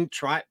 and then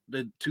try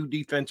the 2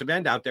 defensive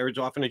end out there as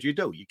often as you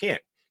do. You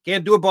can't.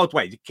 Can't do it both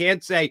ways. You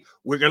can't say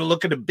we're going to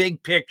look at the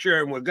big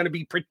picture and we're going to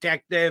be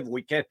protective.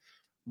 We can't,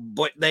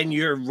 but then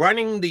you're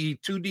running the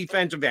 2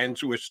 defensive ends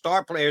who are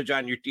star players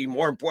on your team,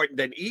 more important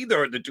than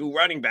either of the 2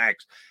 running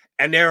backs.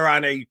 And they're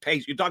on a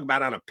pace. You talk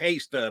about on a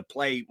pace to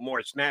play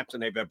more snaps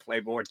and they've ever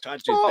played more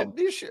touches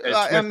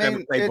than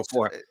ever played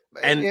before.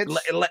 And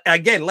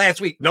again,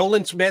 last week,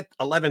 Nolan Smith,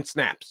 11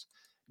 snaps.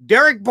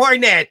 Derek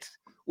Barnett,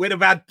 with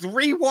about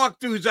 3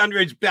 walkthroughs under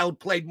his belt,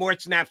 played more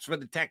snaps for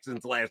the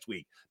Texans last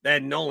week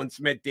than Nolan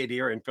Smith did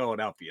here in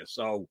Philadelphia.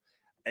 So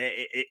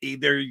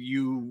either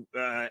you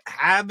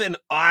have an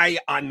eye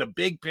on the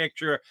big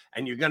picture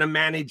and you're going to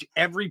manage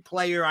every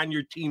player on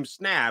your team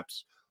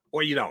snaps,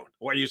 or you don't,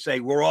 or you say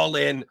we're all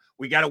in.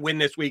 We got to win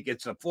this week.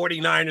 It's the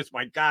 49ers.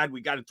 My God, we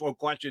got to throw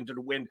caution to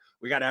the wind.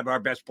 We got to have our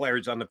best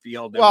players on the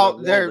field. Well,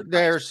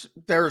 there's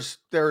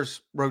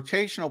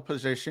rotational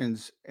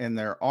positions and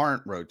there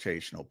aren't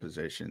rotational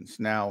positions.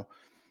 Now,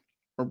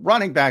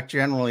 running back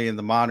generally in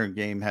the modern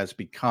game has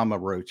become a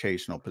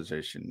rotational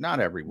position.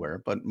 Not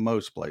everywhere, but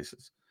most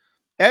places.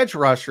 Edge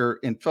rusher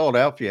in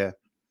Philadelphia,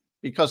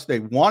 because they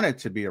want it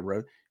to be a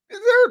road.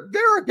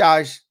 There are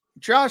guys.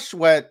 Josh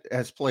Sweat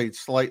has played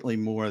slightly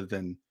more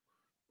than,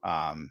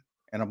 and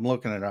I'm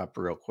looking it up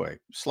real quick,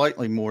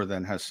 slightly more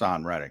than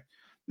Hassan Reddick.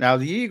 Now,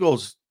 the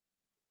Eagles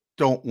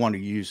don't want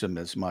to use him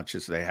as much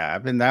as they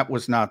have, and that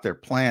was not their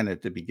plan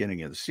at the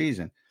beginning of the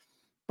season.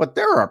 But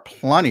there are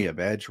plenty of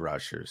edge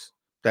rushers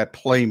that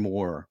play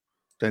more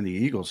than the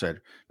Eagles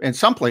had. And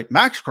some play,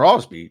 Max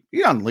Crosby,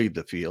 he doesn't leave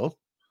the field.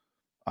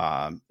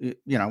 And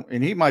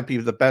he might be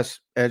the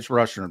best edge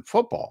rusher in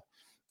football.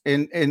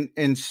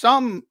 In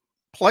some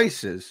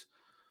places,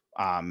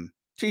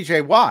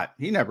 TJ Watt,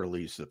 he never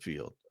leaves the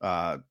field.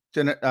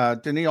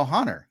 Daniil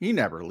Hunter, he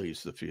never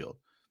leaves the field.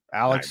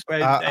 Alex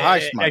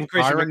Highsmith, and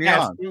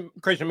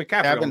Christian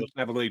McCaffrey almost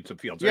never leaves the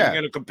field. So you're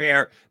going to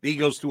compare the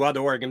Eagles to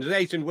other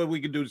organizations. Well,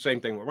 we could do the same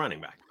thing with running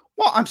back.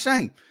 Well, I'm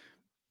saying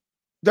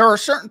there are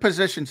certain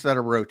positions that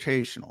are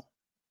rotational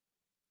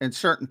and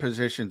certain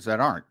positions that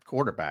aren't,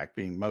 quarterback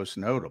being most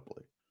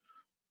notably.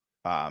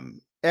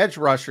 Edge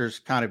rushers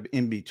kind of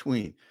in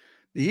between.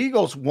 The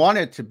Eagles want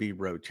it to be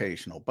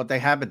rotational, but they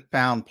haven't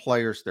found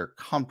players they're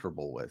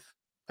comfortable with.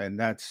 And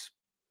that's,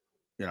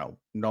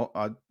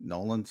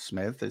 Nolan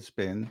Smith has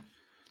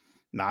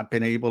not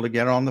been able to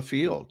get on the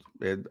field.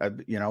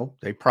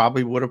 They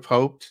probably would have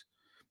hoped,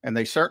 and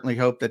they certainly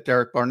hoped that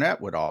Derek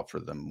Barnett would offer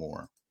them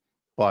more.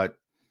 But,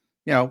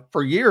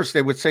 for years,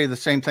 they would say the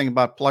same thing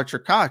about Fletcher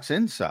Cox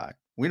inside.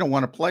 We don't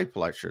want to play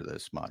Fletcher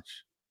this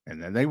much.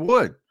 And then they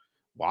would.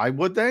 Why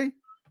would they?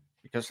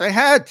 Because they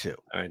had to.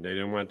 And they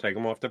didn't want to take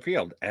him off the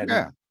field. And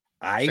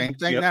same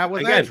thing now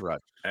with edge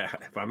rush.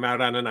 If I'm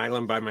out on an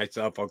island by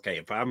myself, okay.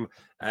 If I'm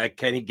a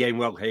Kenny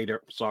Gainwell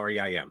hater, sorry,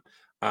 I am.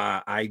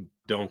 I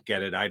don't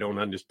get it. I don't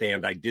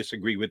understand. I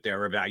disagree with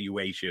their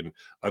evaluation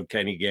of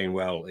Kenny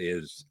Gainwell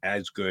is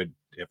as good,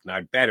 if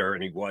not better,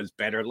 and he was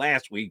better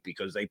last week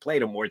because they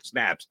played him more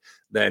snaps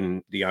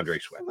than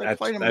DeAndre Swift. They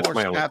played him more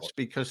snaps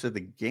because of the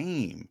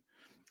game.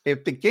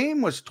 If the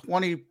game was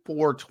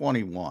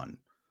 24-21,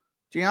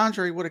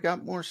 DeAndre would have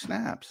got more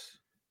snaps.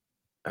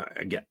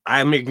 Again,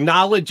 I'm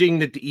acknowledging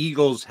that the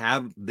Eagles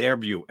have their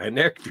view, and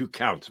their view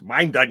counts.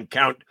 Mine doesn't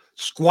count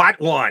squat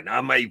one.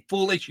 I'm a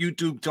foolish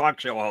YouTube talk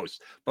show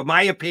host. But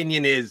my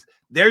opinion is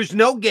there's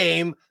no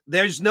game,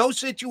 there's no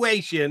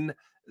situation,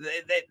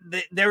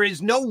 there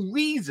is no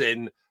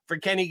reason for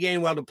Kenny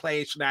Gainwell to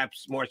play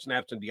more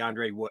snaps than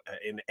DeAndre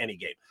in any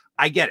game.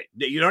 I get it.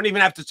 You don't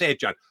even have to say it,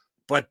 John.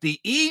 But the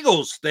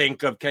Eagles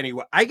think of Kenny.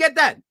 I get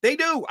that. They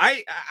do.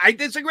 I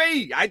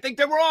disagree. I think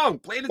they're wrong.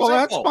 Plain and simple.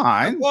 That's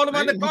fine. Call them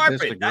on the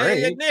carpet.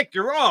 Nick,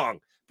 you're wrong.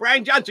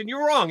 Brian Johnson,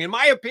 you're wrong. In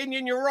my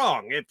opinion, you're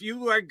wrong. If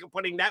you are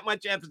putting that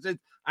much emphasis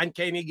on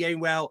Kenny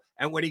Gainwell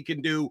and what he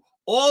can do,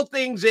 all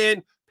things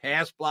in,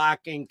 pass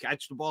blocking,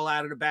 catch the ball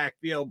out of the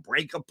backfield,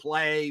 break a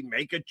play,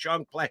 make a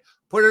chunk play,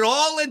 put it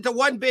all into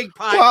one big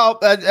pot. Well,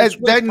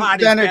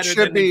 then it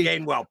should be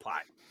Gainwell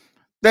pot.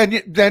 Then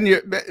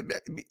you,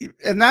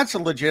 and that's a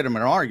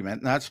legitimate argument,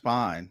 and that's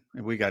fine.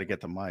 And we got to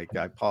get the mic.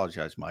 I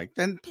apologize, Mike.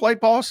 Then play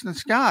Boston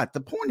Scott.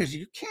 The point is,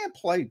 you can't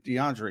play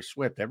DeAndre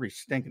Swift every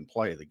stinking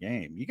play of the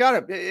game.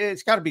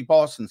 It's got to be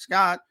Boston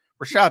Scott.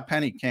 Rashad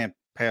Penny can't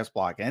pass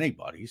block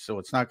anybody, so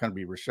it's not going to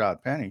be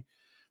Rashad Penny.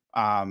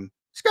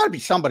 It's got to be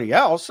somebody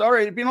else. All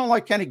right, if you don't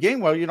like Kenny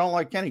Gainwell, you don't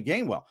like Kenny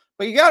Gainwell,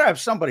 but you got to have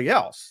somebody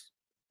else.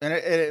 And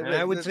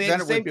I would say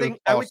the same thing.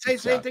 I would say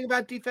the same thing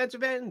about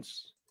defensive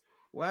ends.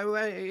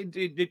 Why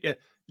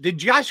did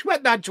Josh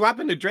Sweat not drop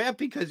in the draft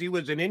because he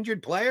was an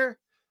injured player?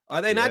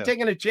 Are they not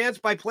taking a chance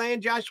by playing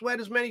Josh Sweat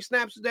as many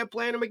snaps as they're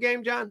playing him a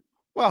game, John?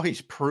 Well,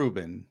 he's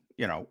proven,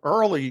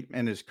 early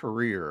in his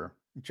career,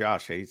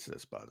 Josh hates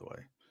this, by the way.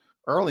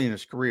 Early in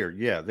his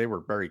career, they were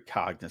very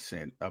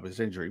cognizant of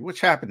his injury,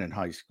 which happened in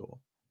high school.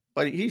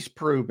 But he's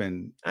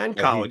proven. And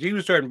college. He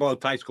was hurt in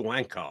both high school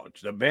and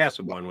college. The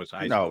massive one was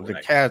high school. No,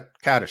 the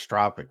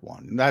catastrophic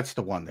one. And that's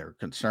the one they're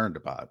concerned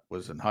about,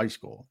 was in high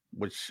school,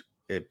 which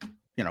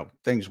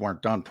things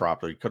weren't done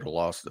properly. He could have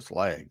lost his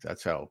leg.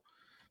 That's how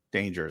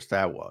dangerous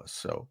that was.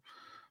 So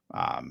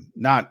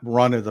not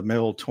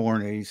run-of-the-mill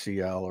torn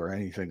ACL or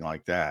anything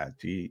like that.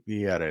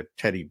 He had a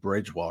Teddy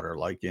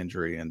Bridgewater-like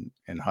injury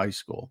in high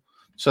school.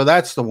 So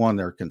that's the one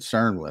they're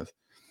concerned with.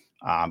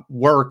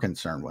 Were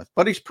concerned with,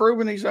 but he's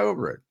proven he's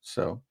over it.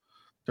 So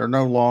they're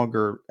no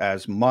longer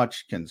as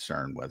much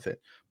concerned with it.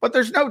 But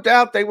there's no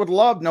doubt they would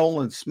love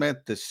Nolan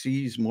Smith to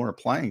seize more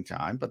playing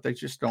time, but they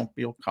just don't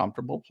feel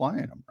comfortable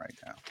playing him right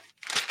now.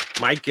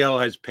 Mike Gill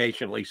has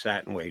patiently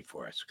sat and waited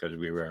for us because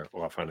we were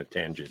off on a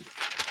tangent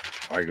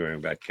arguing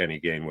about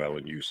Kenny Gainwell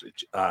and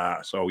usage.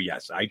 So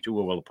yes, I too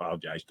will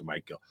apologize to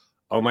Mike Gill.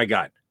 Oh my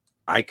God,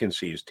 I can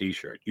see his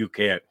T-shirt. You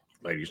can't.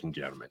 ladies and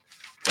gentlemen.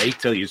 Wait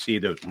till you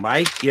see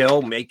Mike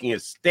Gill making a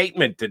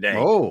statement today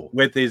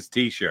with his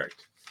T-shirt.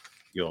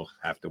 You'll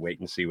have to wait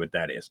and see what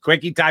that is.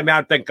 Quickie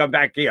timeout, then come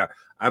back here.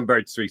 I'm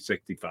Barrett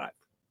 365.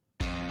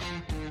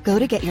 Go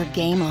to get your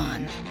game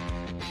on.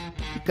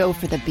 Go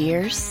for the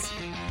beers.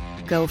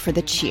 Go for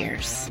the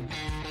cheers.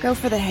 Go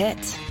for the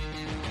hit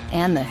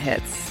and the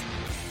hits.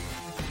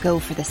 Go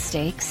for the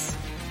stakes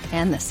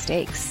and the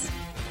stakes.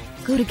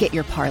 Go to get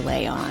your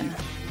parlay on.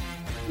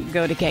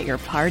 Go to get your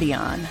party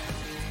on.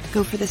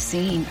 Go for the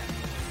scene.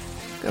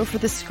 Go for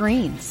the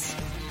screens.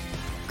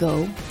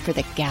 Go for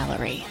the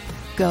gallery.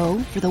 Go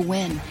for the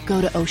win.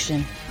 Go to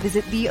Ocean.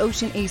 Visit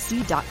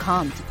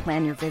theoceanac.com to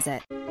plan your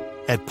visit.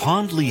 At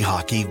Pond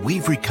Lehocky,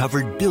 we've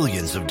recovered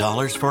billions of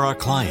dollars for our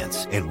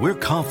clients, and we're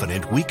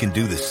confident we can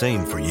do the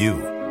same for you.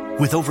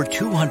 With over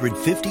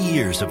 250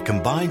 years of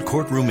combined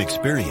courtroom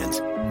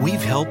experience,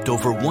 we've helped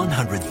over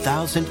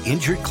 100,000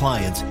 injured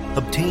clients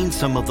obtain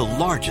some of the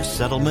largest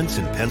settlements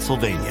in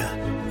Pennsylvania.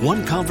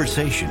 One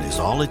conversation is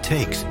all it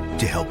takes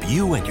to help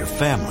you and your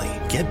family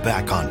get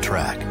back on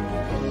track.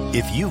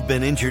 If you've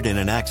been injured in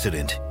an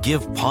accident,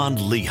 give Pond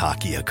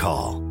Lehocky a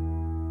call.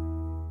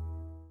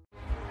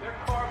 They're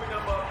carving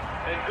them up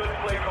and good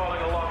play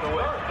calling along the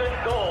way. First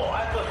and goal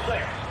at the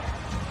 6.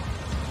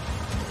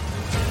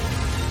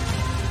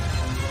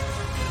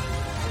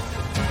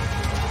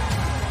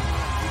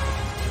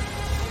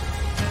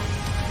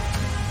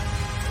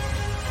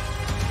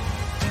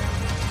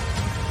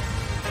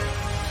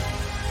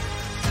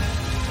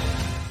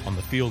 On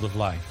the field of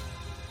life,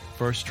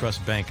 First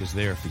Trust Bank is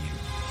there for you.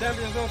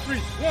 Champions on 3.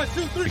 1,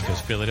 2, 3.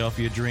 Because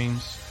Philadelphia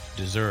dreams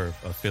deserve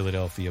a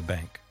Philadelphia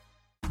bank.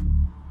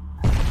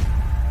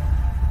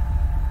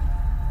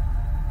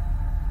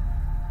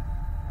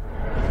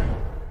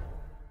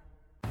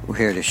 We're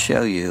here to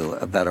show you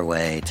a better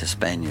way to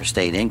spend your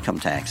state income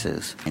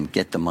taxes and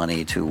get the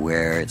money to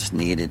where it's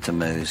needed to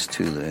most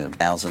to the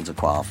thousands of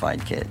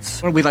qualified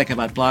kids. What we like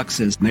about Blocks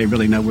is they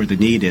really know where the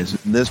need is.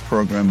 This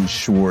program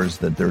ensures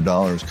that their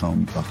dollars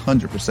come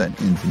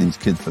 100% into these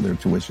kids for their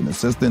tuition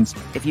assistance.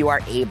 If you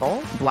are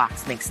able,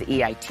 Blocks makes the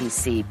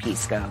EITC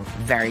piece go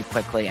very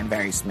quickly and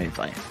very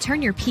smoothly.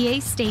 Turn your PA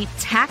state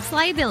tax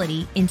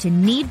liability into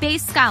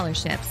need-based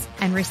scholarships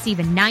and receive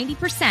a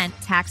 90%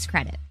 tax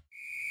credit.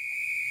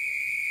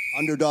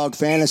 Underdog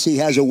Fantasy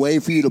has a way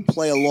for you to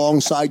play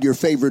alongside your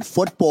favorite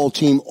football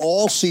team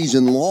all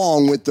season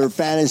long with their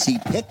Fantasy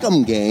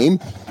Pick'em game.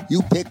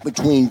 You pick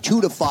between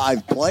 2 to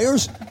 5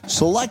 players,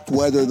 select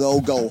whether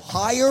they'll go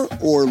higher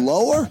or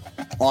lower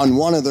on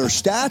one of their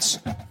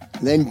stats,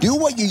 then do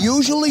what you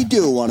usually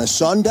do on a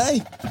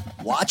Sunday,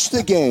 watch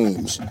the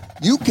games.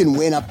 You can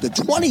win up to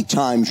 20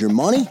 times your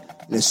money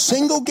in a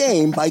single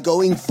game by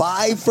going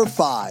 5 for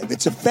 5.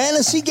 It's a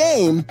fantasy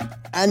game,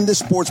 and the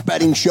Sports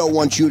Betting Show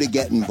wants you to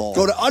get involved.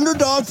 Go to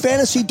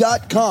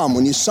UnderdogFantasy.com.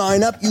 When you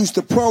sign up, use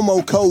the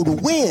promo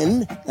code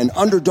WIN, and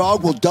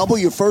Underdog will double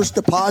your first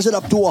deposit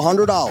up to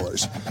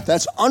 $100.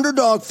 That's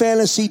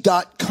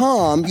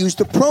UnderdogFantasy.com. Use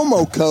the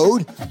promo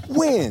code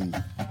WIN.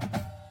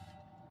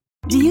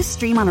 Do you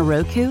stream on a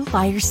Roku,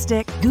 Fire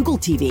Stick, Google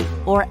TV,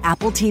 or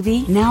Apple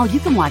TV? Now you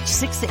can watch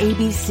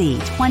 6ABC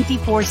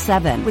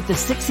 24/7 with the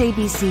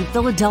 6ABC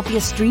Philadelphia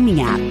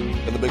streaming app.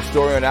 For the big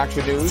story on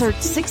Action News, search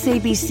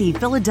 6ABC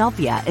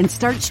Philadelphia and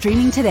start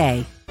streaming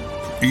today.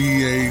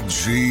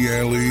 EAGLES,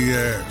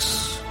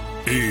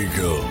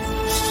 Eagles.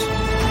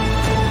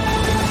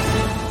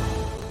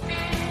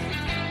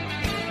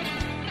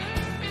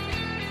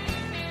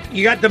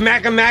 You got the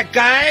Mac and Mac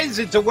guys.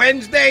 It's a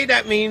Wednesday.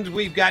 That means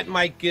we've got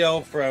Mike Gill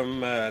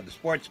from the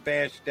Sports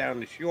Bash down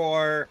the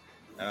shore.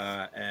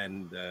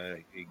 And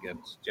he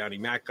gets Johnny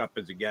Mac up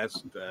as a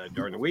guest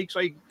during the week. So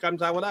he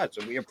comes out with us.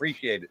 And we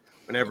appreciate it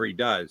whenever he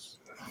does.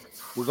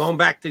 We're going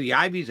back to the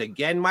Ivies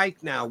again,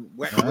 Mike. Now,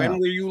 when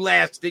were you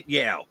last at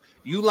Yale?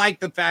 You like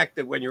the fact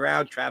that when you're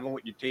out traveling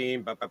with your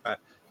team,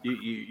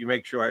 you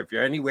make sure if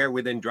you're anywhere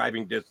within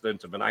driving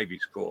distance of an Ivy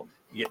school,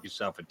 you get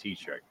yourself a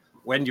T-shirt.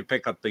 When did you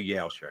pick up the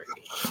Yale shirt?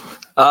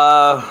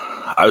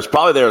 I was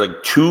probably there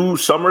like 2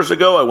 summers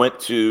ago. I went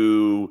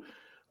to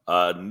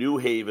New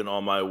Haven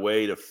on my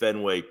way to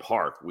Fenway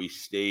Park. We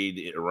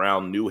stayed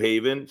around New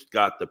Haven,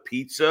 got the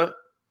pizza,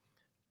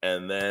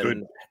 and then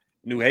Good.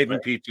 New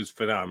Haven pizza is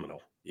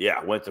phenomenal.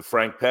 Yeah, went to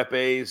Frank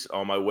Pepe's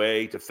on my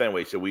way to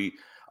Fenway. So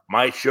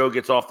my show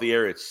gets off the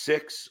air at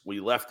 6. We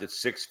left at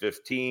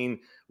 6:15.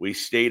 We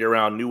stayed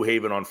around New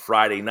Haven on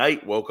Friday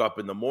night. Woke up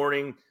in the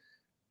morning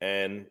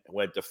and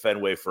went to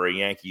Fenway for a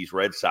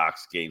Yankees-Red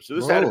Sox game. So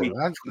this had to be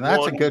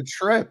that's a good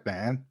trip,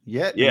 man.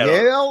 Yeah,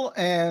 Yale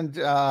and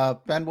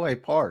Fenway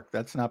Park.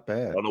 That's not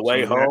bad. On the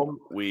way home,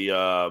 we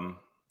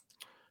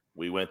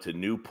went to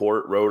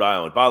Newport, Rhode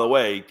Island. By the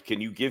way,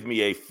 can you give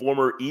me a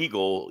former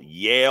Eagle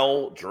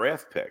Yale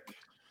draft pick?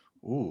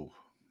 Ooh.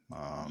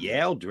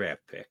 Yale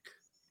draft pick.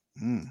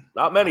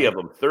 Not many of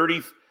them.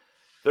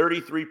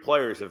 33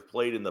 players have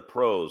played in the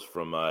pros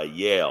from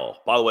Yale.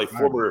 By the way,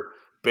 former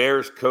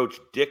Bears coach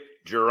Dick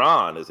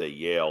Duran is a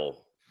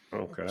Yale.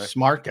 Okay.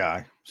 Smart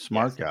guy.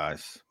 Smart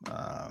guys.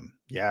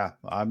 Yeah,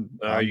 I'm.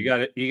 You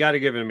got to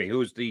give it to me.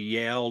 Who's the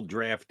Yale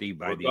draftee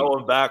by We're the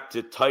going back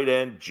to tight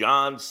end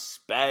John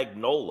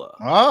Spagnuolo.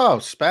 Oh,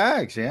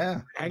 Spags,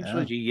 yeah.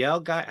 Actually, the Yale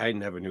guy. I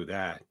never knew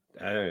that.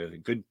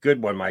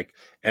 Good one, Mike.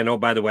 And oh,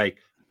 by the way,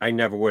 I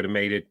never would have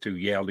made it to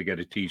Yale to get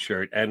a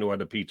T-shirt and or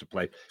the pizza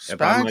place.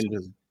 Spags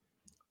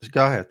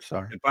go ahead.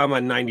 Sorry. If I'm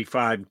on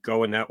 95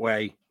 going that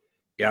way,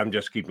 yeah, I'm going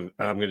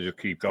to just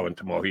keep going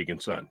to Mohegan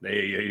Sun.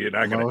 You're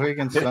not going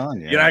Mohegan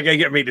Sun. Yeah. You're not going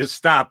to get me to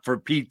stop for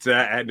pizza.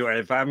 And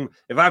if I'm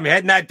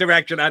heading that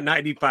direction on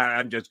 95,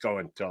 I'm just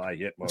going until I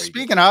hit Mohegan.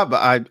 Speaking of,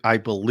 I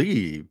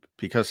believe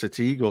because it's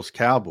Eagles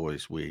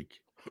Cowboys week.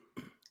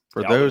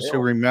 For Calvin those Hill. who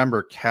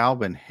remember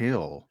Calvin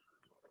Hill,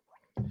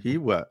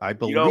 I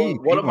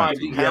believe one of my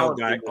Yale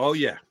guy. Oh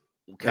yeah,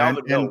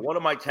 Calvin Hill. One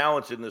of my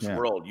talents in this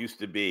world used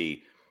to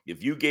be,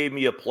 if you gave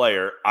me a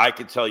player, I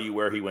could tell you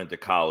where he went to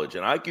college,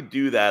 and I could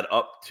do that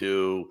up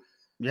to.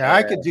 Yeah,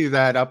 I could do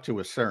that up to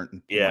a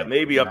certain. Yeah,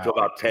 maybe up to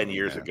about 10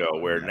 years ago.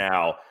 Where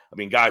now, I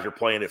mean, guys are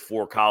playing at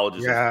 4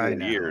 colleges in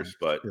 4 years,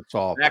 but it's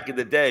all back in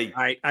the day.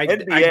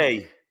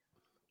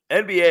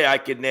 NBA, I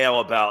could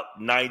nail about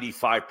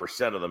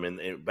 95% of them.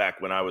 In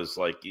back when I was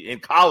like in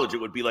college,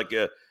 it would be like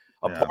a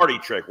party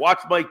trick. Watch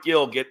Mike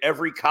Gill get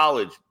every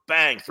college,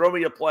 bang, throw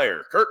me a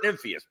player. Kurt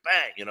Nymphius,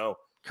 bang,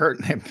 Kurt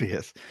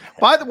Nymphius.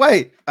 By the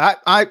way,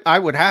 I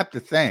would have to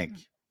think,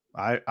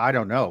 I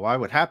don't know. I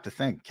would have to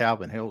think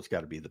Calvin Hill's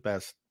got to be the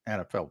best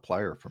NFL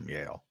player from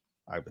Yale.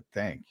 I would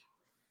think.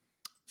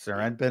 Has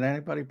there been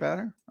anybody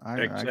better?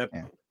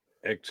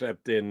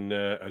 Except in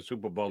a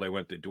Super Bowl, they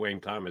went to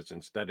Dwayne Thomas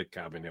instead of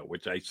Calvin Hill,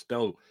 which I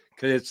still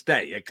could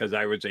stay because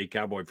I was a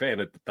Cowboy fan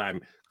at the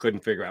time.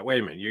 Couldn't figure out. Wait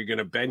a minute, you're going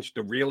to bench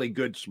the really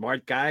good,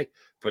 smart guy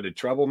for the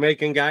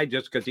troublemaking guy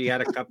just because he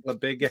had a couple of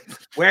big.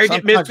 Where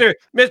did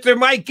Mr.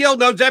 Mike Gill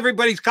knows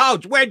everybody's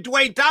college? Where did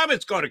Dwayne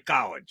Thomas go to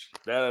college?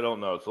 That I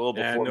don't know. It's a little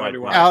before my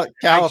time.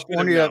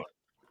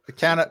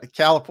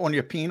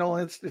 California Penal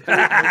Institute.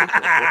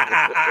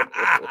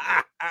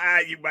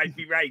 You might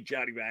be right,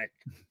 Johnny Mac.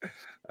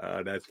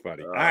 Oh, that's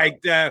funny. All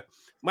right,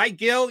 Mike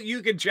Gill,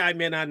 you can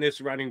chime in on this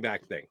running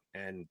back thing.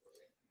 And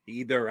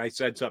either I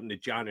said something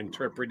that John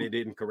interpreted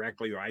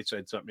incorrectly or I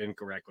said something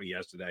incorrectly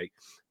yesterday.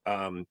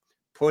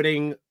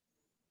 Putting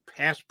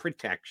pass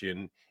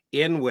protection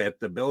in with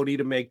the ability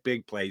to make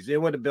big plays,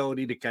 in with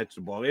ability to catch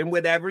the ball, in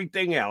with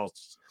everything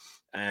else.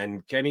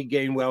 And Kenny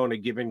Gainwell in a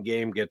given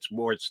game gets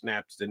more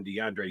snaps than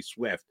DeAndre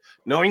Swift.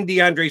 Knowing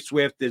DeAndre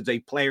Swift is a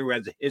player who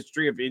has a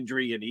history of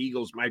injury and the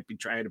Eagles might be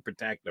trying to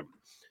protect him.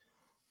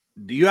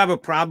 Do you have a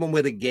problem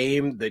with a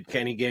game that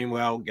Kenny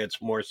Gainwell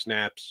gets more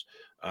snaps,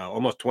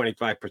 almost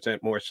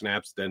 25% more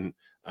snaps than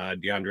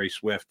DeAndre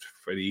Swift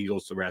for the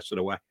Eagles the rest of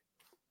the way?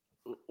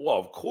 Well,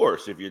 of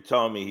course, if you're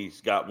telling me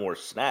he's got more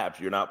snaps,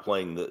 you're not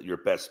playing your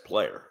best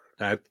player.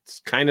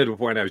 That's kind of the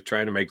point I was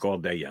trying to make all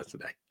day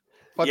yesterday.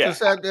 But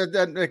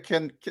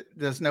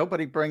does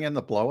nobody bring in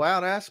the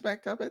blowout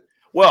aspect of it?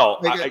 Well,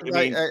 I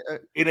mean,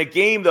 in a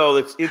game, though,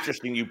 that's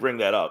interesting you bring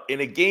that up.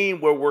 In a game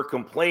where we're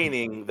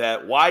complaining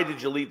that why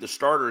did you leave the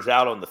starters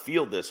out on the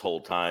field this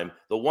whole time?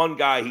 The one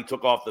guy he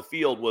took off the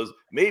field was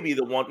maybe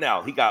the one.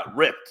 Now, he got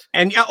ripped.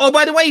 And,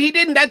 by the way, he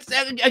didn't. That's,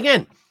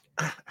 again,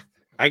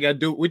 I got to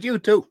do it with you,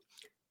 too.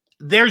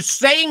 They're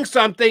saying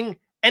something,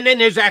 and then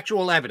there's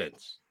actual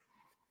evidence.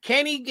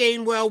 Kenny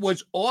Gainwell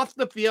was off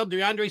the field.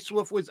 DeAndre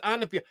Swift was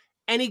on the field.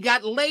 And he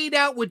got laid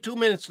out with 2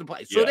 minutes to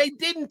play. So they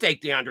didn't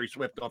take DeAndre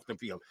Swift off the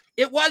field.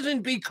 It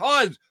wasn't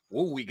because,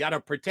 we got to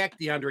protect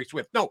DeAndre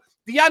Swift. No,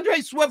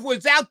 DeAndre Swift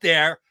was out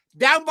there,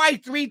 down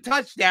by 3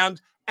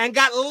 touchdowns, and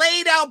got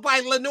laid out by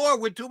Lenore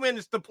with 2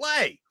 minutes to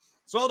play.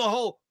 So the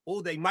whole,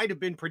 they might have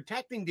been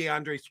protecting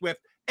DeAndre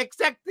Swift,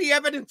 except the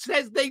evidence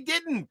says they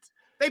didn't.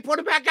 They put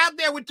him back out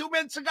there with 2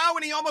 minutes to go,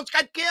 and he almost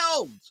got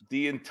killed.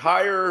 The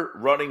entire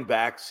running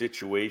back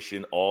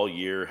situation all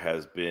year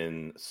has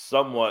been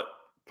somewhat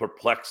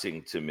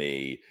perplexing to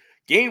me.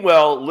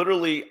 Gainwell,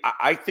 literally,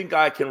 I think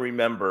I can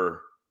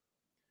remember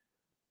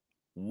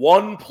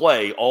one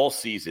play all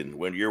season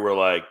when you were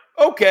like,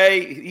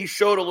 okay, he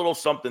showed a little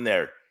something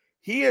there.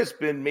 He has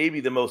been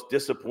maybe the most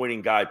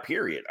disappointing guy,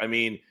 period. I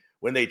mean,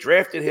 when they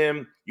drafted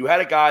him, you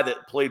had a guy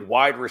that played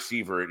wide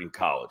receiver in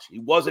college. He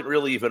wasn't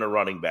really even a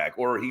running back,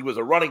 or he was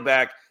a running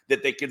back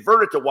that they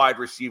converted to wide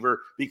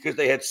receiver because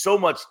they had so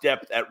much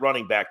depth at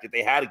running back that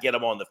they had to get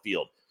him on the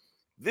field.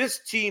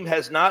 This team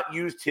has not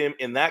used him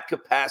in that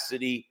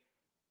capacity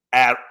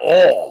at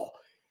all.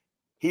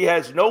 He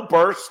has no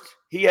burst.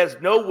 He has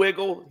no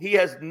wiggle. He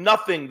has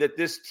nothing that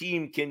this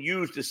team can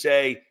use to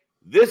say,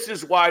 this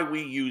is why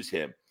we use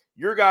him.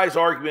 Your guys'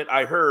 argument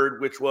I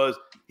heard, which was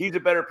he's a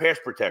better pass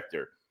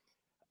protector.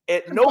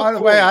 By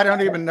the way, I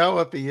don't even know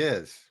if he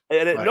is.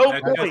 And at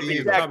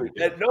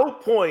no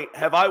point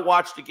have I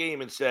watched a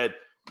game and said,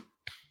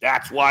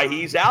 that's why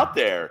he's out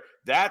there.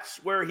 That's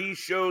where he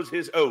shows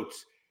his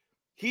oats.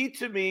 He,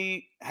 to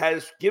me,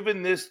 has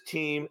given this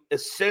team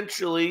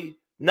essentially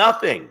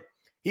nothing.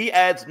 He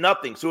adds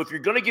nothing. So if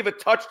you're going to give a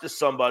touch to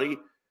somebody,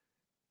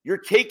 you're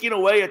taking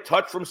away a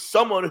touch from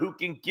someone who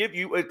can give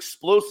you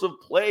explosive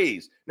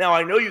plays. Now,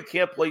 I know you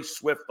can't play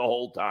Swift the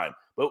whole time,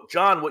 but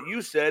John, what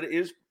you said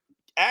is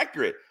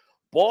accurate.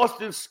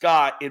 Boston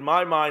Scott, in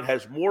my mind,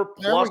 has more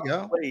plus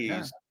plays.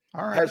 Yeah.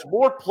 All right. Has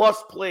more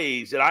plus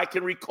plays that I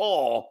can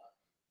recall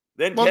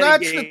than well,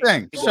 Kenny that's the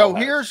thing. So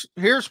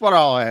here's what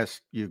I'll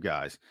ask you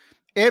guys.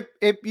 If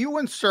you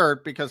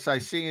insert, because I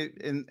see it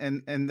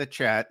in the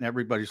chat and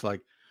everybody's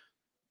like,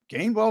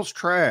 Gainwell's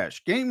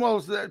trash.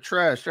 Gainwell's that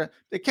trash.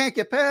 They can't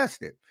get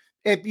past it.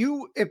 If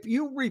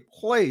you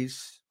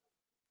replace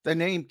the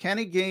name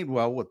Kenny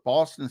Gainwell with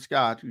Boston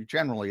Scott, who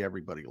generally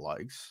everybody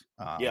likes,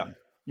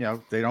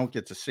 they don't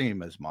get to see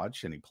him as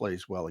much, and he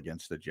plays well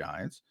against the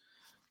Giants.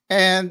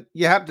 And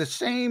you have the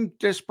same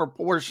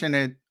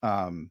disproportionate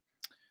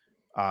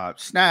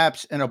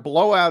snaps in a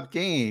blowout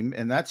game,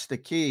 and that's the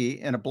key.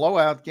 In a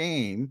blowout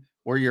game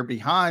where you're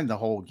behind the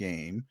whole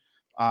game,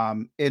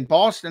 and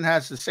Boston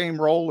has the same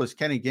role as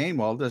Kenny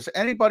Gainwell. Does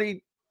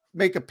anybody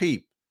make a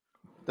peep?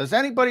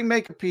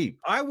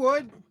 I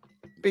would.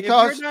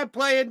 Because if you're not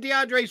playing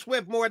DeAndre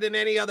Swift more than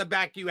any other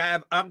back you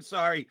have, I'm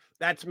sorry,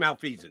 that's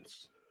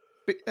malfeasance.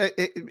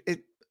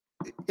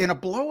 In a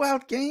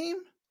blowout game?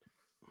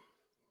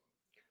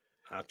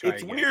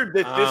 It's weird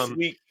that this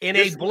week in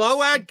a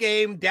blowout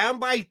game, down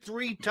by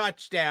 3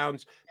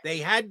 touchdowns, they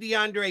had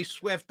DeAndre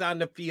Swift on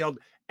the field,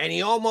 and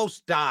he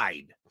almost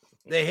died.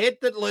 The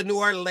hit that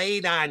Lenoir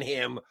laid on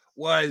him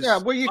was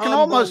you can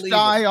almost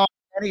die on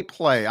any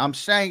play. I'm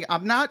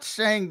not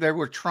saying they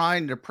were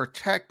trying to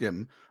protect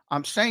him.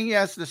 I'm saying he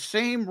has the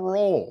same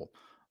role.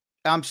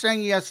 I'm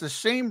saying he has the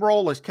same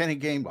role as Kenny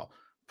Gainwell.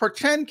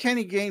 Pretend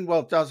Kenny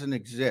Gainwell doesn't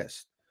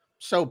exist.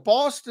 So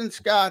Boston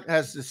Scott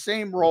has the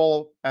same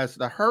role as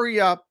the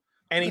hurry up,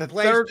 and he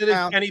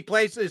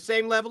plays to the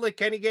same level that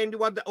Kenny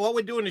Gainwell. All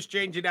we're doing is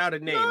changing out a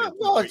name.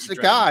 Well, it's the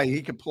guy.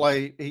 He can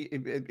play.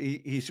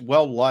 He's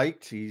well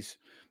liked. He's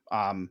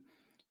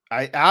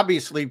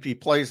obviously if he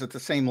plays at the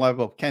same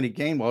level of Kenny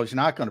Gainwell, he's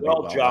not going to be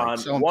well John.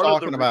 liked. So I'm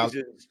talking about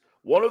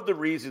one of the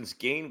reasons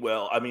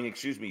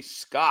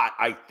Scott,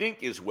 I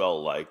think is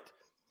well liked,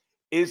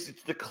 is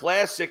it's the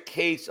classic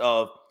case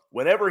of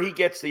whenever he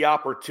gets the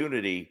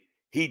opportunity,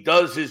 he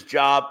does his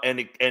job and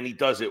he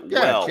does it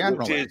well, generally.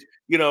 which is,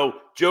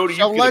 Jody,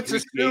 so let's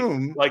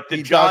assume like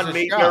the John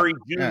Mayberry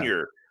Jr.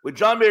 Yeah. When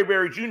John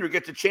Mayberry Jr.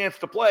 gets a chance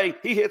to play,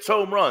 he hits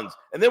home runs.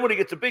 And then when he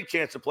gets a big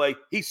chance to play,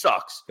 he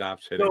sucks.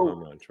 Stops hitting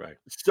home runs, right?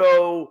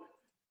 So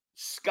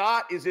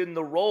Scott is in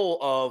the role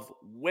of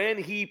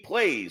when he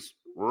plays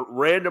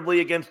randomly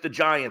against the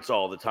Giants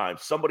all the time.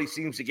 Somebody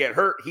seems to get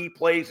hurt. He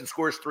plays and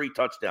scores 3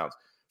 touchdowns.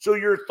 So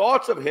your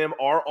thoughts of him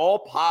are all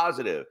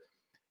positive.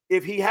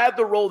 If he had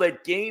the role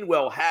that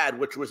Gainwell had,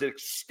 which was an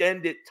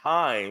extended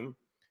time,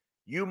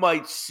 you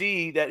might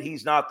see that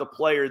he's not the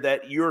player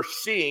that you're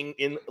seeing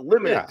in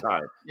limited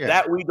time. Yeah.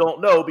 That we don't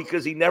know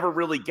because he never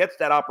really gets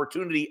that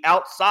opportunity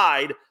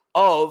outside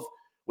of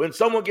when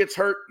someone gets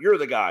hurt, you're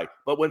the guy.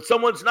 But when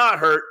someone's not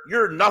hurt,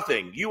 you're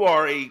nothing. You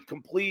are a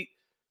complete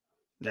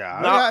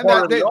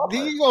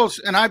the Eagles,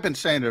 and I've been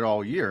saying it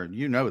all year, and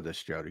you know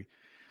this, Jody.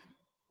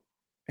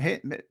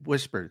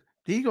 Whisper,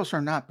 the Eagles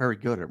are not very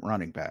good at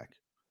running back.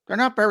 They're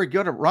not very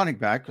good at running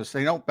back because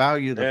they don't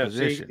value the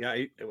position.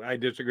 I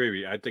disagree with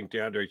you. I think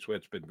DeAndre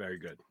Swift's been very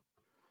good.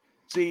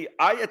 See,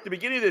 at the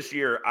beginning of this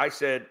year, I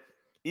said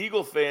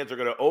Eagle fans are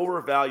going to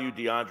overvalue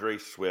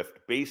DeAndre Swift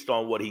based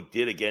on what he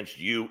did against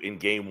you in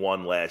game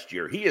 1 last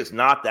year. He is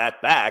not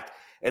that back,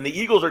 and the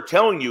Eagles are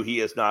telling you he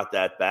is not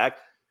that back.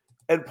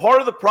 And part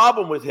of the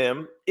problem with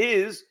him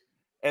is,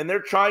 and they're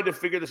trying to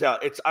figure this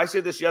out. I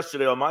said this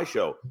yesterday on my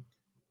show.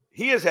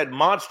 He has had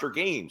monster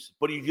games,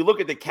 but if you look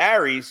at the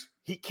carries,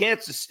 he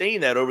can't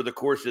sustain that over the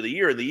course of the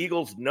year. The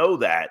Eagles know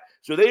that.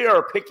 So they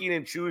are picking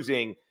and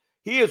choosing.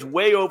 He is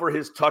way over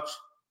his touch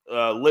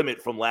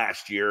limit from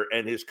last year,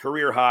 and his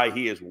career high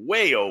he is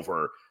way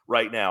over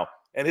right now.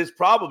 And his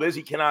problem is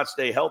he cannot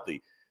stay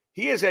healthy.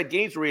 He has had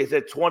games where he has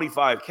had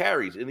 25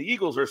 carries, and the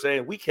Eagles are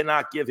saying we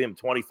cannot give him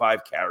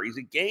 25 carries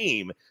a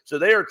game. So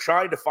they are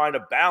trying to find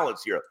a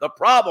balance here. The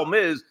problem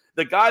is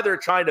the guy they're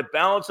trying to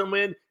balance him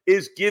in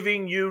is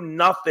giving you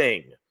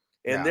nothing.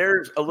 And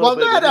there's a little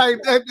bit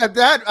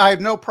that I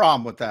have no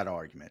problem with that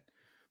argument.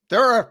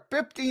 There are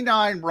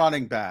 59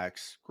 running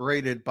backs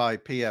graded by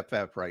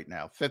PFF right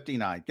now.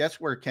 59. Guess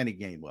where Kenny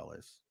Gainwell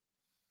is?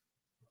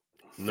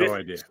 No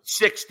idea.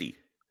 60.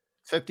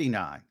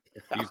 59.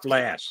 He's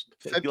last.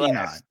 59.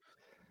 Last.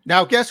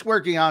 Now, guess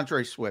where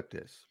DeAndre Swift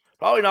is?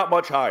 Probably not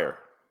much higher.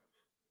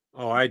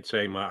 Oh, I'd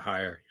say much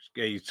higher.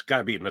 He's got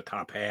to be in the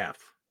top half.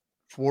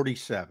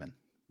 47.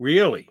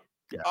 Really?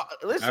 Yeah.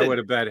 Listen, I would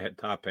have bet at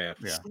top half.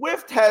 Yeah.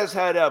 Swift has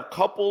had a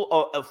couple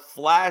of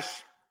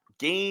flash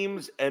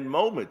games and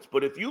moments,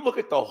 but if you look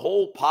at the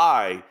whole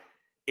pie,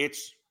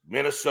 it's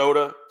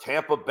Minnesota,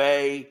 Tampa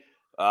Bay.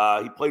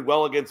 He played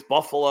well against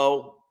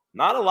Buffalo.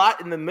 Not a lot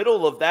in the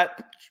middle of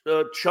that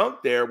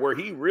chunk there where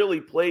he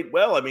really played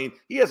well. I mean,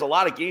 he has a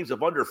lot of games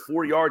of under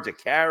 4 yards a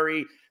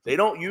carry. They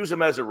don't use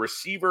him as a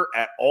receiver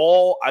at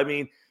all. I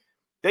mean,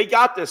 they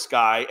got this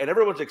guy, and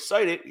everyone's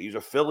excited. He's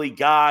a Philly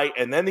guy,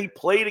 and then he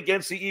played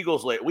against the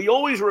Eagles late. We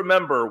always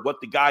remember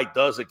what the guy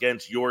does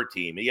against your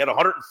team. He had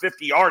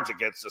 150 yards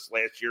against us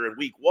last year in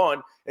week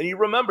 1, and you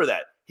remember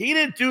that. He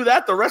didn't do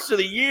that the rest of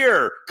the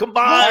year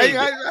combined.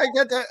 I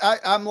get that.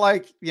 I'm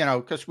like,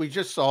 because we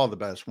just saw the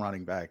best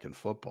running back in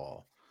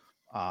football.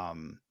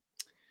 And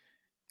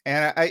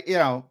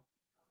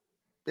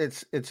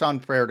it's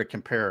unfair to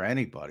compare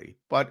anybody,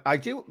 but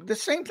the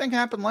same thing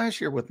happened last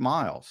year with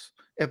Miles.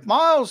 If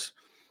Miles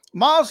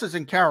is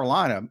in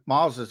Carolina,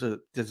 Miles is a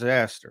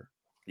disaster.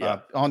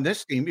 On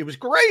this team, he was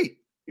great.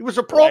 He was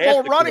a Pro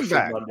Bowl running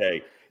back.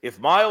 Monday, if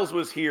Miles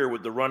was here,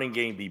 would the running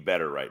game be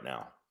better right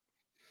now?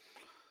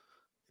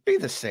 Be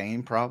the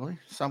same, probably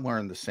somewhere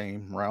in the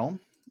same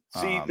realm.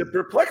 See, the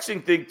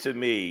perplexing thing to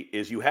me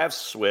is you have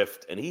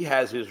Swift, and he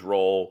has his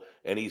role,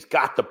 and he's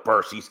got the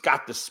burst, he's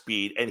got the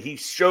speed, and he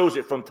shows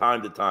it from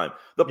time to time.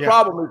 The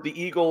problem is the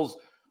Eagles,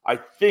 I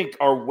think,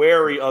 are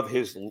wary of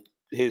his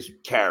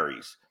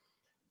carries.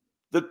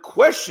 The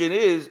question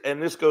is,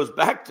 and this goes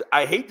back to,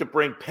 I hate to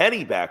bring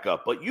Penny back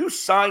up, but you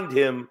signed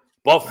him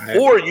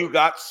before you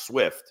got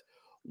Swift.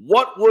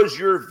 What was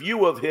your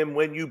view of him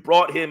when you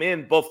brought him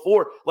in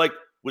before? Like,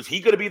 was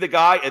he going to be the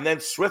guy, and then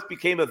Swift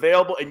became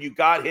available and you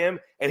got him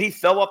and he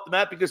fell off the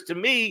map? Because to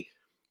me,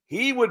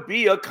 he would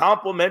be a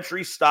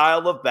complementary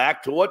style of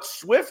back to what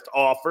Swift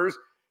offers.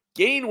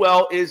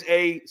 Gainwell is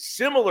a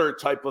similar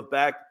type of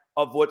back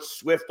of what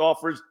Swift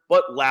offers,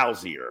 but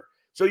lousier.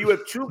 So you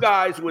have two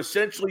guys who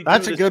essentially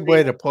That's a good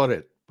way to put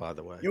it, by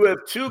the way. You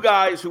have two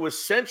guys who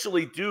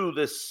essentially do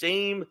the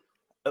same,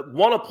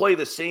 want to play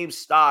the same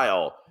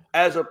style,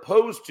 as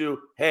opposed to,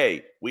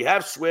 hey, we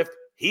have Swift.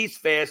 He's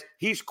fast.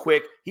 He's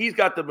quick. He's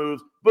got the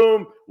moves.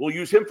 Boom. We'll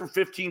use him for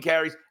 15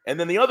 carries. And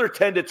then the other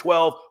 10 to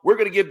 12, we're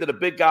going to give to the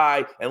big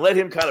guy and let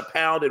him kind of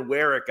pound and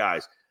wear it,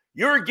 guys.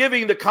 You're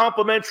giving the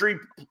complimentary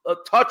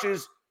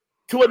touches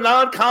to a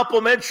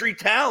non-complimentary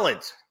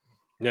talent.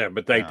 Yeah,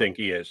 but they think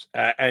he is.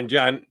 And,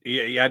 John,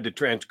 you had the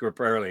transcript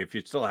early. If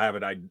you still have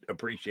it, I'd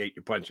appreciate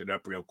you punching it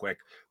up real quick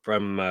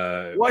from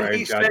what Brian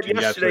he Johnson said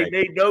yesterday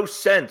made no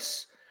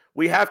sense.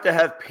 We have to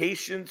have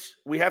patience.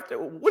 What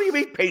do you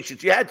mean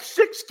patience? You had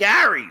 6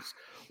 carries.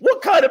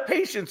 What kind of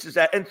patience is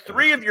that? And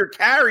 3 of your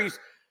carries,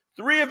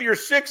 3 of your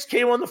 6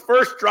 came on the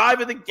first drive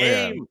of the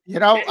game.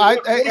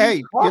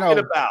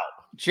 About?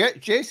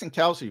 Jason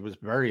Kelce was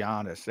very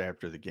honest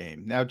after the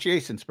game. Now,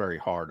 Jason's very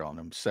hard on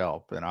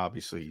himself and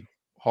obviously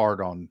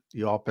hard on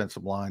the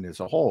offensive line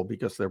as a whole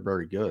because they're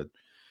very good.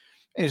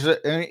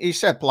 And he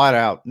said flat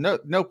out,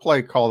 no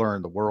play caller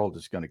in the world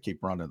is going to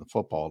keep running the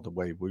football the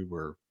way we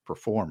were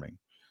performing.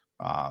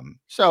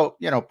 So,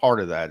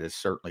 part of that is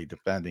certainly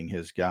defending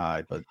his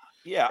guy, but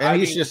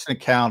he's just an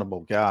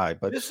accountable guy.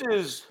 But this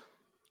is,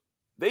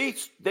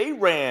 they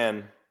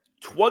ran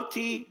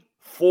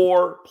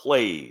 24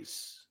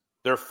 plays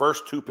their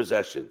first 2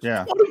 possessions.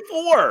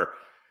 24.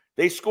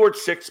 They scored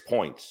 6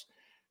 points.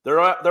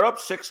 They're up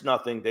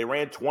 6-0. They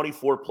ran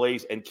 24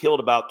 plays and killed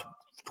about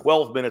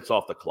 12 minutes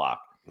off the clock.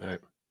 Right.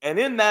 And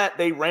in that,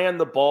 they ran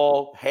the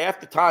ball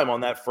half the time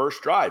on that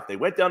first drive. They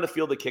went down the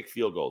field to kick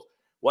field goals.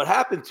 What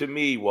happened to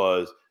me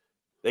was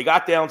they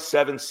got down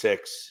 7-6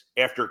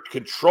 after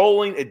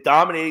controlling and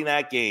dominating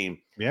that game.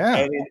 Yeah.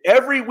 And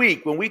every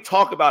week when we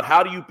talk about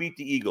how do you beat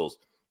the Eagles,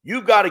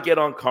 you've got to get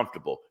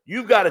uncomfortable.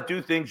 You've got to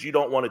do things you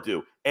don't want to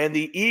do. And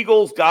the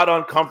Eagles got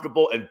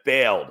uncomfortable and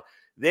bailed.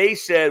 They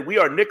said, we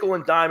are nickel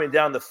and diming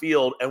down the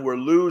field and we're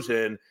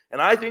losing.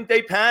 And I think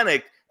they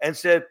panicked and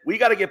said, we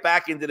got to get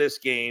back into this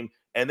game.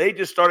 And they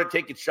just started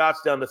taking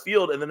shots down the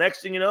field. And the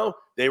next thing you know,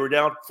 they were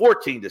down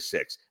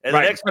 14-6. And the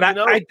next thing you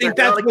know, I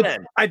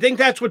think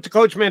that's what the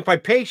coach meant by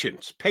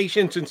patience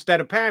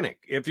instead of panic.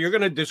 If you're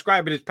going to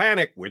describe it as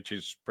panic, which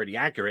is pretty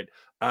accurate,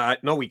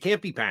 no, we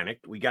can't be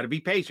panicked. We got to be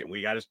patient.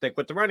 We got to stick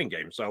with the running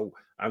game. So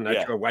I'm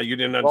not sure why you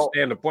didn't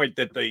understand the point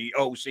that the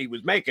OC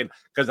was making,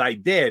 because I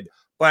did.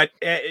 But,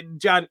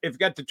 John, if you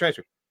got the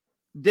transfer,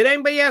 did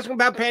anybody ask him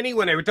about Penny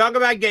when they were talking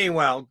about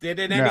Gainwell? Did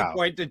at any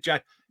point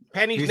that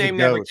Penny's name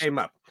never came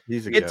up?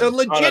 It's a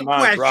legit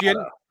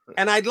question,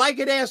 and I'd like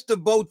it asked to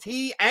both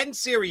he and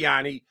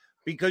Sirianni,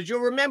 because you'll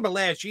remember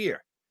last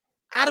year,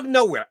 out of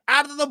nowhere,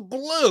 out of the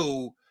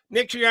blue,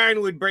 Nick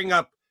Sirianni would bring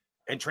up,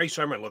 and Trey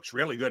Sermon looks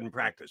really good in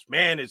practice.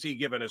 Man, is he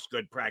giving us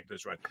good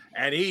practice run.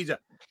 And he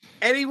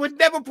would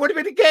never put him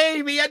in a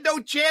game. He had no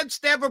chance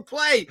to ever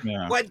play.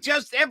 Yeah. But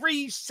just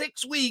every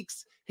 6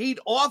 weeks, he'd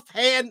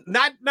offhand,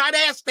 not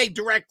ask a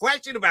direct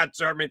question about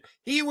Sermon.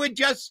 He would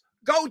just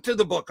go to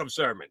the book of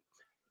Sermon.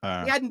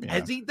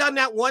 Has he done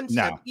that once?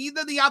 No.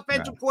 Either the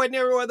offensive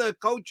coordinator or the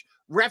coach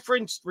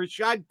referenced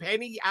Rashad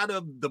Penny out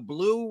of the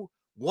blue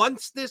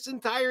once this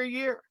entire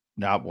year?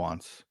 Not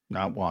once.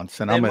 And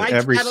then I'm at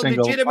every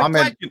single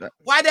question.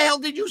 Why the hell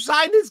did you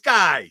sign this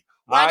guy?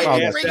 Why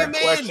did you bring him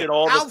in?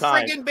 How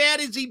friggin' bad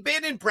has he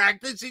been in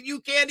practice and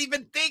you can't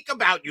even think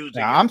about using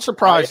him? I'm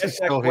surprised he's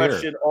still here. I ask that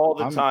question all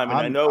the time. And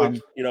I know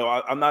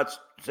I'm not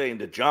saying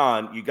to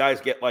John, you guys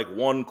get like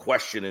one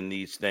question in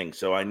these things.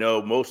 So I know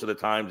most of the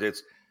times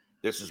it's,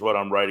 this is what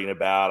I'm writing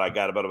about. I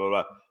got blah, blah,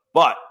 blah.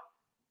 But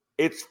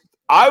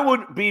I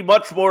would be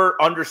much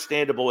more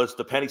understandable as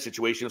the Penny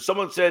situation if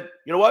someone said,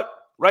 you know what,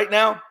 right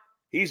now,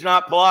 he's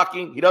not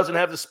blocking. He doesn't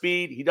have the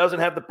speed. He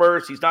doesn't have the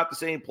burst. He's not the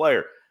same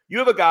player. You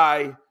have a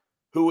guy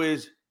who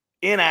is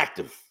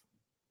inactive,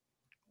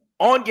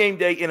 on game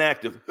day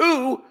inactive,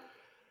 who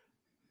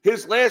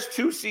his last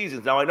 2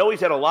 seasons, now I know he's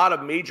had a lot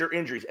of major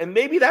injuries, and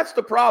maybe that's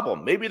the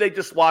problem. Maybe they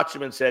just watched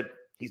him and said,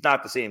 he's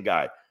not the same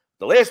guy.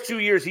 The last 2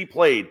 years he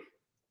played,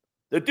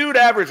 the dude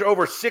averaged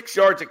over 6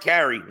 yards a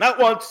carry, not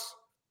once,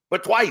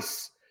 but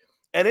twice.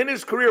 And in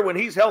his career, when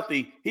he's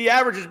healthy, he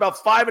averages about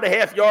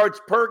 5.5 yards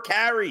per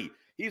carry.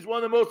 He's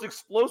one of the most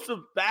explosive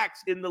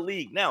backs in the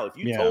league. Now, if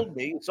you told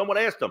me, someone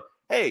asked him,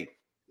 hey,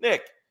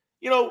 Nick,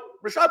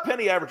 Rashad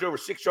Penny averaged over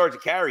 6 yards a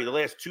carry the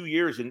last 2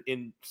 years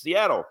in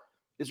Seattle.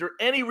 Is there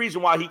any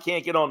reason why he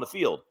can't get on the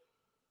field?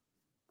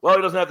 Well,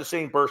 he doesn't have the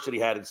same burst that he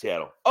had in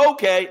Seattle.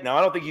 Okay, now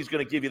I don't think he's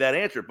going to give you that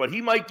answer, but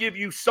he might give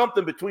you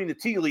something between the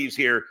tea leaves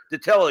here to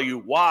tell you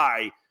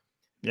why.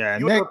 Yeah,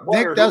 Nick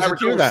doesn't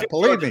do that,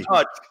 believe me.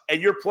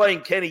 And you're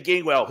playing Kenny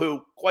Gainwell,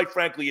 who, quite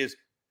frankly, is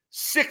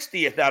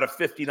 60th out of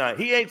 59.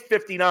 He ain't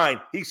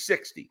 59, he's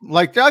 60.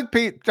 Like Doug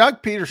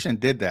Peterson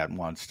did that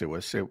once to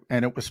us,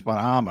 and it was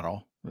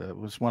phenomenal. It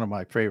was one of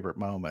my favorite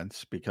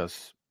moments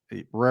because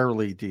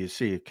rarely do you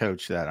see a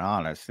coach that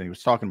honest. And he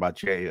was talking about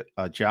Jay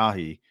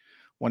Ajayi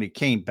when he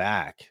came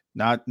back,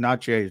 not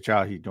Jay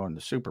Ajayi during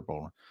the Super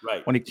Bowl.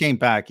 Right. When he came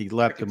back, he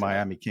left to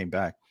Miami, came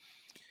back.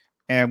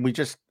 And we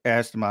just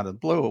asked him out of the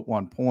blue at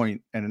one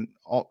point, and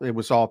it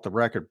was off the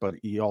record, but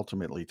he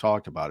ultimately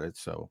talked about it,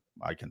 so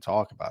I can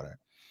talk about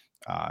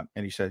it.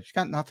 And he said, "He's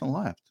got nothing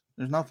left.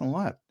 There's nothing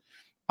left."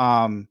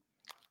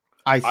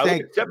 I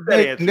think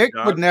Nick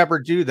would never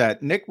do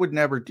that. Nick would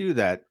never do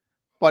that.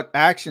 But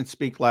actions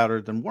speak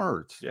louder than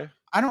words. Yeah.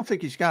 I don't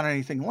think he's got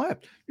anything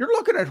left. You're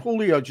looking at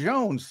Julio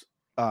Jones.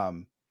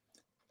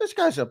 This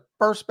guy's a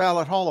first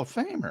ballot Hall of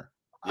Famer.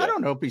 Yeah. I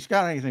don't know if he's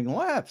got anything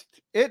left.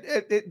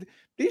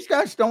 These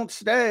guys don't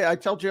stay. I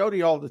tell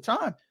Jody all the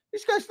time,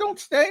 these guys don't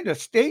stay in a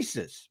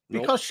stasis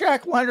because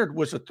Shaq Leonard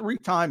was a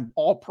 3-time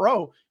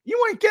All-Pro.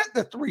 You ain't getting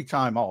the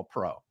 3-time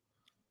All-Pro.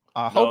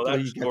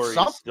 Hopefully you get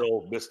something.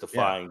 Still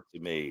mystifying to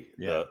me.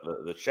 Yeah.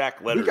 The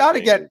Shaq Leonard. We got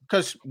to get,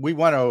 because we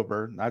went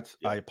over.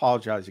 I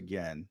apologize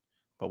again,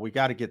 but we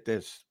got to get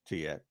this to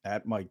you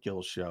at Mike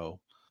Gill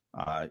Show,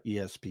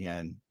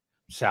 ESPN,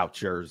 South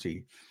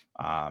Jersey,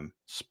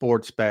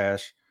 Sports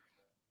Bash,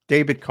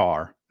 David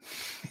Carr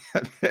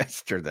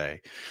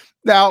yesterday.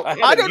 Now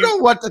I don't know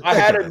what to think. I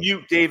had to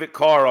mute David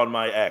Carr on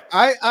my X.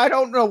 I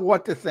don't know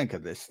what to think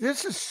of this.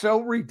 This is so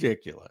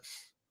ridiculous.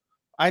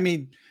 I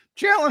mean,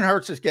 Jalen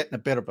Hurts is getting a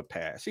bit of a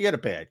pass. He had a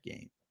bad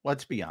game.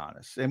 Let's be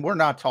honest. And we're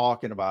not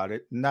talking about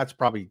it. And that's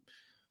probably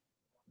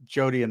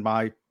Jody and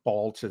my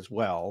faults as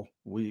well.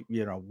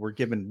 We're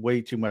giving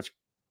way too much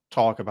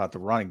talk about the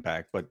running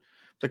back, but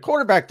the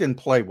quarterback didn't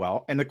play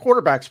well. And the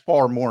quarterback's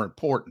far more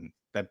important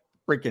than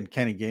freaking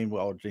Kenny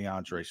Gainwell or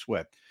DeAndre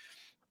Swift.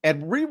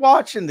 And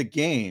rewatching the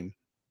game,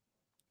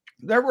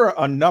 there were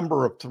a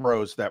number of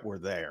throws that were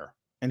there.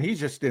 And he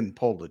just didn't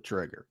pull the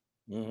trigger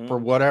for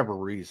whatever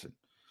reason.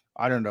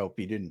 I don't know if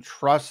he didn't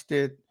trust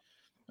it,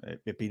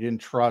 if he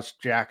didn't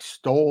trust Jack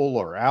Stoll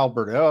or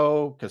Albert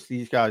O, because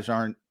these guys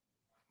aren't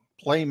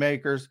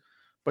playmakers.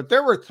 But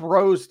there were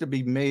throws to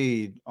be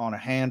made on a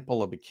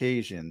handful of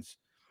occasions,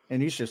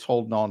 and he's just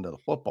holding on to the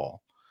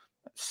football.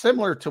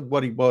 Similar to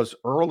what he was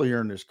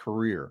earlier in his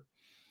career.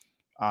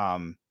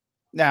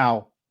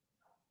 Now,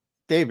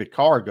 David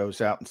Carr goes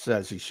out and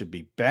says he should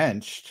be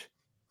benched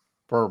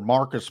for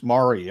Marcus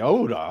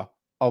Mariota,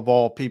 of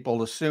all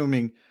people,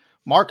 assuming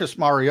Marcus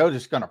Mariota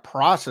is going to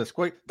process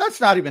quick. That's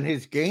not even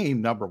his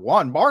game, number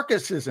one.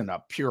 Marcus isn't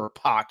a pure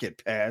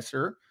pocket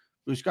passer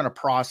who's going to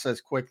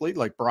process quickly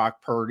like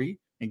Brock Purdy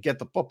and get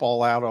the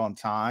football out on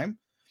time.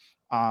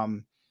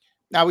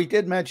 Now, he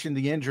did mention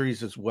the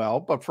injuries as well,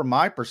 but from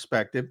my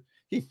perspective,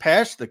 he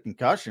passed the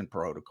concussion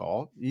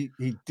protocol.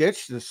 He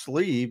ditched the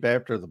sleeve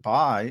after the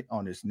bye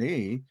on his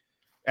knee.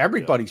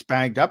 Everybody's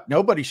banged up.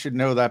 Nobody should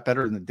know that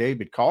better than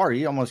David Carr.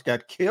 He almost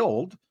got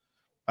killed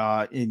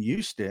in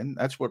Houston.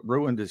 That's what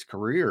ruined his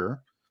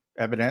career,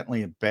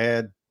 evidently in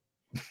bad,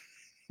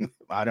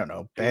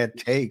 bad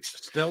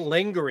takes. Still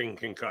lingering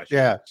concussions.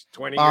 Yeah.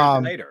 20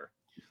 years later.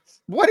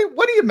 What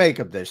do you make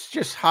of this?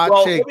 Just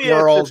hot take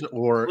world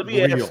or let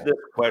me ask this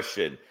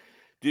question.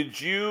 Did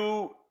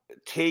you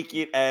take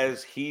it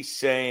as he's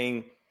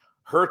saying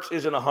Hurts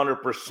isn't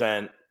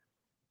 100%?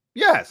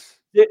 Yes.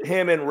 Sit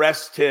him and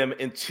rest him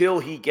until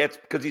he gets,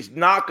 because he's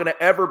not going to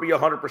ever be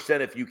 100%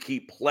 if you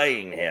keep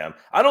playing him.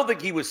 I don't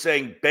think he was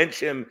saying bench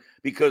him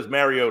because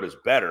Mariota's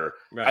better.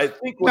 Right. I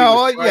think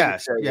what he was trying to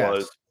say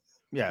was,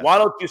 yes. Why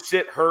don't you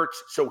sit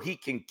Hurts so he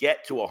can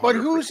get to 100%? But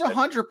who's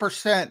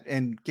 100%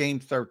 in game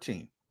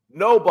 13?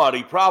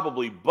 Nobody,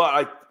 probably.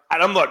 But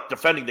I'm not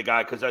defending the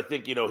guy because I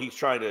think, he's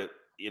trying to,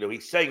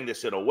 he's saying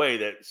this in a way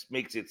that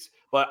makes it.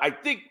 But I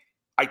think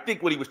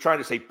what he was trying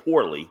to say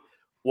poorly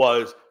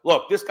was,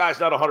 look, this guy's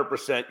not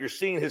 100%. You're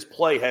seeing his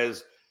play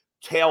has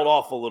tailed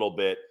off a little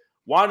bit.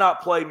 Why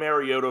not play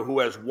Mariota, who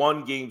has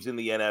won games in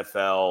the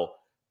NFL,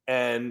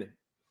 and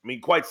I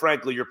mean, quite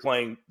frankly, you're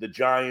playing the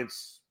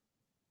Giants,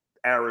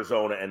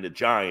 Arizona, and the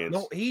Giants.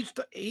 No,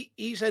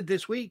 he said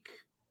this week.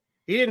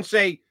 He didn't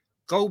say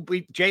go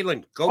beat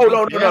Jalen. Go. Oh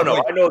no.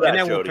 I know that, and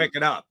then Jody. We'll pick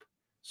it up.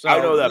 So I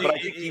know that, but I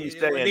think he was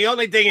saying the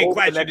only thing in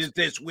question is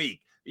this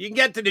week. You can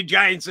get to the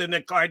Giants and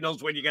the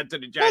Cardinals when you get to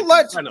the Giants.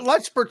 Well,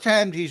 let's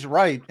pretend he's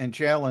right and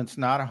Jalen's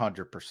not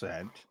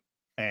 100%.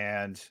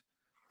 And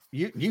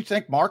you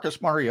think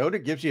Marcus Mariota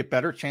gives you a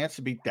better chance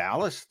to beat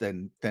Dallas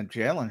than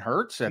Jalen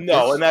Hurts? And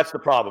that's the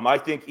problem. I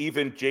think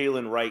even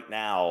Jalen right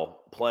now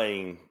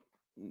playing,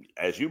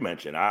 as you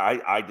mentioned,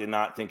 I did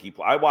not think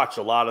I watched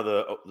a lot of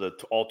the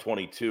all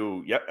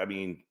 22. Yeah, I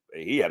mean,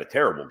 he had a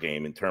terrible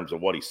game in terms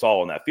of what he saw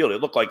on that field. It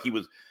looked like he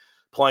was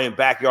playing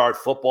backyard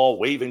football,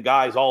 waving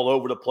guys all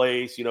over the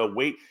place.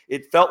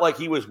 It felt like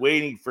he was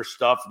waiting for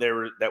stuff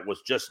there that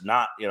was just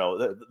not,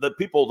 the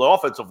people, the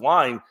offensive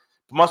line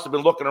must have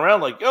been looking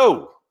around like,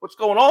 yo, what's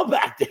going on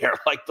back there?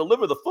 Like,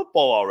 deliver the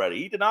football already.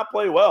 He did not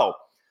play well.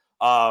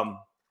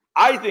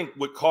 I think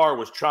what Carr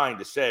was trying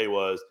to say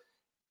was,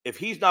 if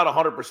he's not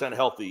 100%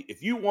 healthy,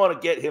 if you want to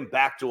get him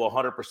back to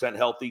 100%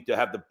 healthy to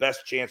have the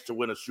best chance to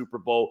win a Super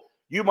Bowl,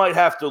 you might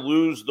have to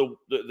lose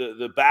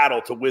the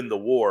battle to win the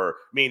war,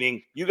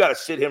 meaning you got to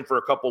sit him for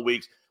a couple of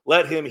weeks,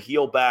 let him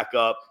heal back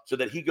up so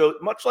that he goes,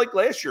 much like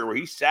last year where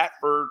he sat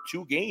for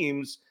 2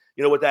 games,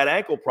 with that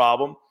ankle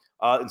problem.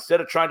 Instead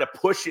of trying to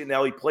push it,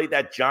 now he played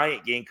that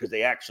Giant game because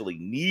they actually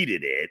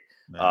needed it.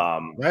 But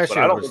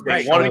I don't think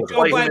they wanted to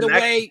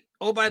play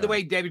by the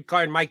way, David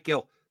Carr and Mike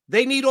Gill,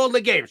 they need all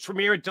the games from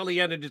here until the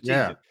end of the season.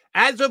 Yeah.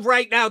 As of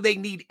right now, they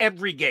need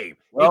every game.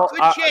 Well, it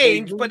could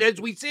change, but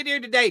as we sit here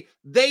today,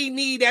 they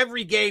need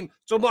every game.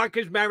 So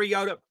Marcus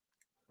Mariota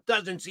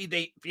doesn't see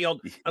the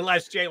field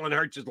unless Jalen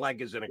Hurts'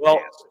 leg is in a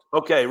cast.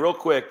 Okay, real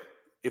quick.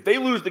 If they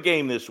lose the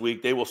game this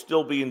week, they will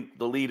still be in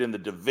the lead in the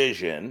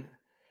division.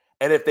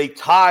 And if they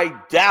tie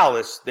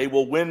Dallas, they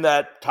will win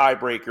that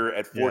tiebreaker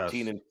at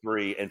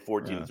 14-3 and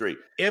 14-3.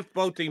 If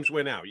both teams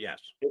win out, yes.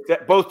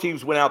 If both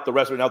teams win out the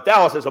rest of it. Now,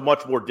 Dallas has a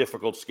much more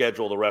difficult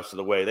schedule the rest of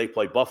the way. They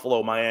play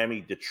Buffalo, Miami,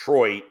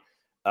 Detroit.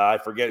 I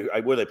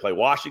forget where they play.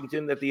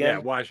 Washington at the end?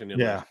 Yeah, Washington.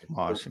 Yeah,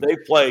 Washington. They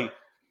play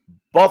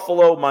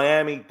Buffalo,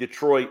 Miami,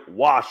 Detroit,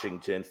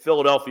 Washington.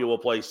 Philadelphia will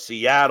play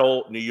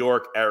Seattle, New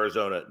York,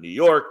 Arizona, New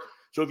York.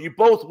 So if you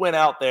both win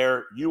out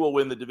there, you will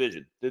win the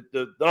division.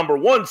 The number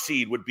 1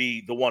 seed would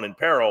be the one in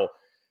peril.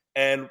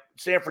 And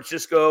San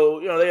Francisco,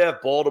 they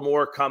have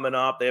Baltimore coming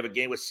up. They have a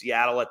game with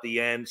Seattle at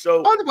the end.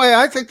 So, by the way,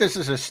 I think this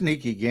is a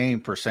sneaky game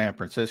for San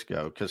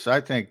Francisco because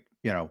I think,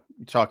 you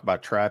talk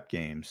about trap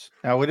games.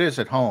 Now, it is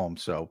at home,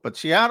 but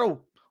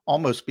Seattle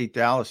almost beat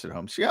Dallas at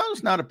home.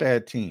 Seattle's not a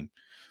bad team.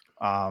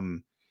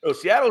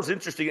 Seattle's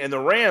interesting, and the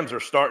Rams are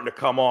starting to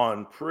come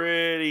on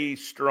pretty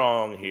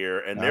strong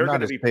here, and they're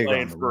going to be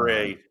playing for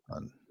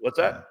what's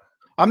that?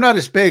 I'm not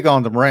as big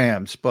on the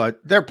Rams,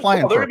 but they're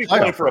playing. They're going to be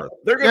playing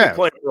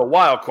for a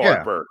wild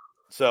card berth.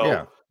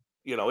 So,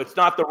 it's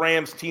not the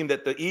Rams team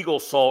that the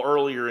Eagles saw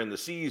earlier in the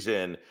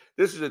season.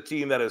 This is a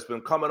team that has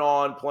been coming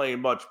on, playing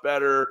much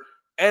better,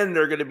 and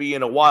they're going to be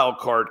in a wild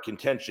card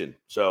contention.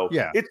 So,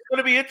 it's going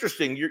to be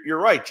interesting. You're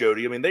right,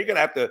 Jody. I mean, they're going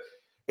to have to,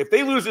 if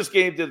they lose this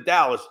game to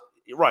Dallas.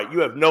 Right, you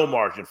have no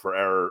margin for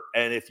error,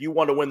 and if you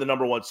want to win the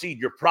number 1 seed,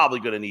 you're probably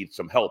going to need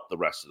some help the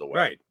rest of the way.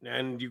 Right,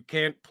 and you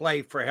can't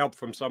play for help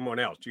from someone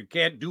else. You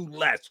can't do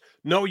less.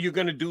 No, you're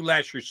going to do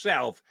less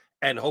yourself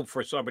and hope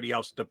for somebody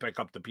else to pick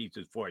up the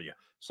pieces for you.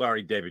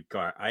 Sorry, David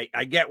Carr.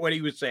 I get what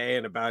he was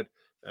saying about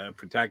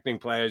protecting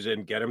players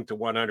and get them to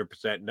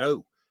 100%.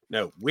 No,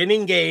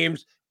 winning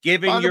games,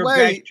 giving your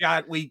best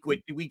shot week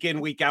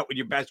in, week out with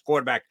your best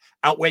quarterback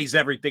outweighs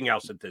everything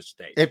else at this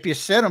stage. If you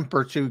sit him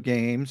for 2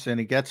 games and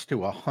he gets to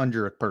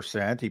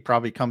 100%, he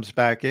probably comes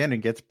back in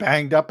and gets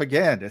banged up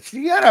again. It's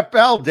the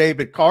NFL,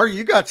 David Carr.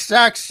 You got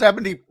sacked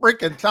 70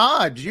 freaking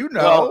times.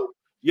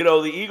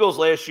 Well, the Eagles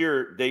last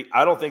year,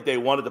 I don't think they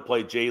wanted to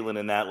play Jalen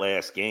in that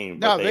last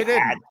game. But no, they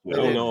didn't. Had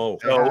to. No.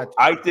 So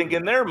I think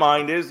in their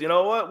mind is, you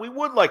know what? We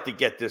would like to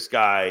get this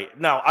guy.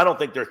 Now, I don't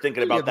think they're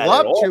thinking about that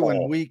at all. You'd love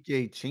to in week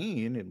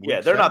 18.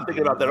 They're not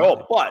thinking about that at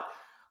all. But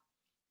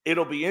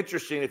it'll be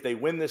interesting if they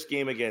win this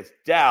game against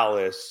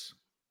Dallas.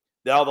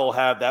 Now they'll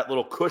have that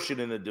little cushion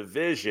in the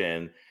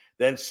division.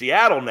 Then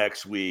Seattle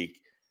next week.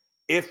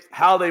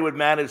 How they would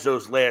manage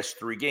those last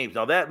 3 games.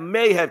 Now, that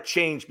may have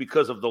changed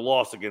because of the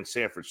loss against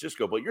San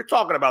Francisco, but you're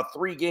talking about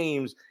 3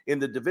 games in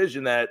the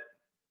division that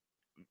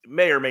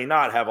may or may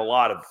not have a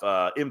lot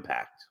of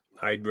impact.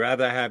 I'd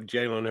rather have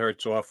Jalen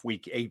Hurts off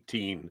week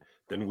 18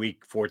 than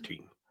week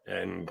 14.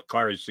 And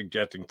Carr is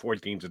suggesting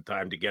 14's a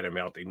time to get him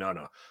healthy.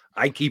 No.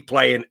 I keep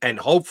playing, and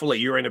hopefully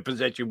you're in a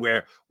position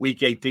where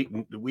week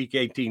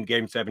 18,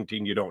 game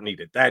 17, you don't need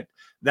it.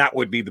 That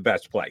would be the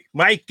best play.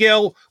 Mike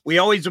Gill, we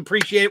always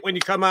appreciate it when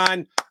you come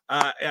on.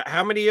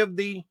 How many of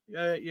the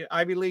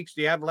Ivy Leagues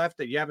do you have left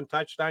that you haven't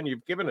touched on?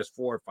 You've given us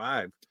 4 or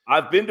 5.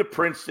 I've been to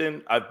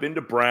Princeton. I've been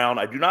to Brown.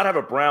 I do not have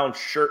a Brown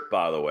shirt,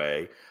 by the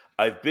way.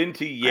 I've been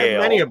to Yale. I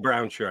have many a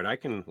brown shirt. I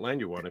can lend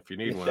you one if you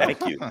need one.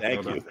 Thank you.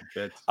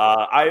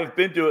 I have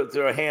been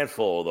to a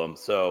handful of them.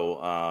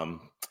 So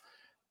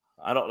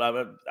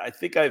I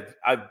think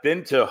I've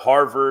been to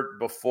Harvard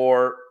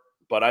before,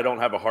 but I don't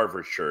have a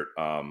Harvard shirt.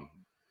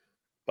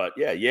 But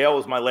yeah, Yale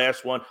is my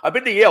last one. I've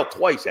been to Yale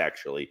twice,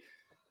 actually,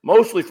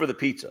 mostly for the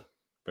pizza.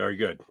 Very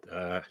good.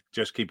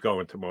 Just keep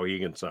going to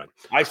Mohegan Sun.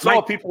 I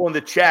saw people in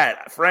the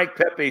chat. Frank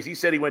Pepe's, he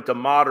said he went to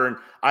Modern.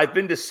 I've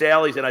been to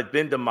Sally's and I've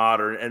been to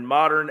Modern. And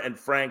Modern and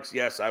Frank's,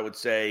 yes, I would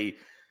say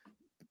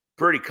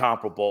pretty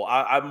comparable.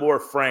 I'm more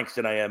Frank's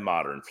than I am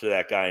Modern, for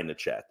that guy in the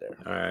chat there.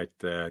 All right.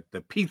 The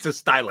pizza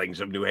stylings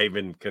of New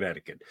Haven,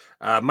 Connecticut.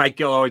 Mike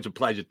Gill, always a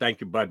pleasure.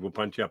 Thank you, bud. We'll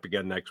punch you up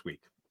again next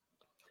week.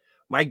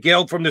 Mike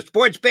Gill from the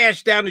Sports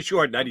Bash down the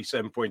shore,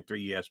 97.3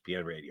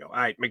 ESPN Radio. All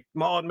right,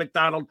 McMullen,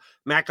 McDonald,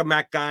 Mac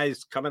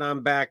guys coming on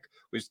back.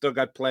 We still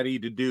got plenty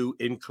to do,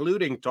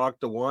 including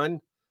talk to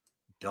one,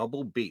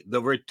 Double B,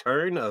 the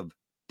return of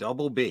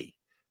Double B.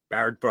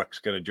 Barrett Brooks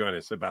going to join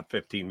us in about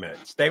 15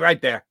 minutes. Stay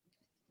right there.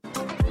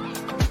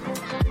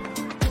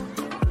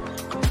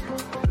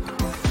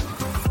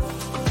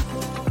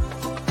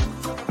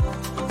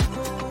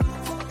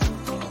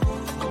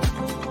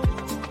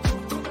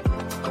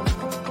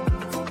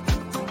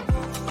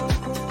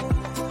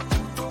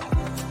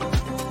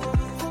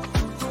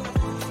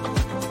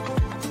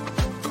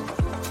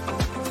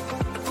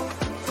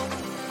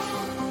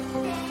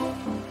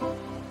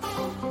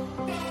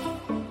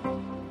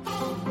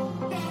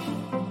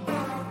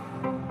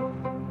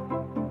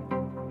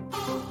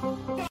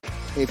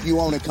 If you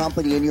own a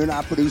company and you're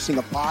not producing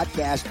a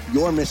podcast,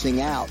 you're missing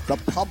out. The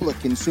public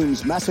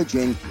consumes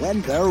messaging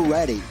when they're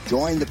ready.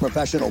 Join the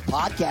professional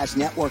podcast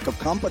network of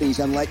companies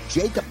and let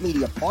Jacob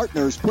Media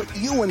Partners put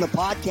you in the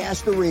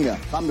podcast arena.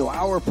 Come to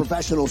our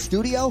professional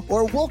studio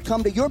or we'll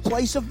come to your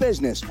place of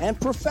business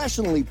and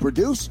professionally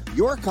produce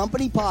your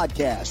company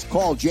podcast.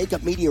 Call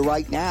Jacob Media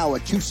right now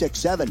at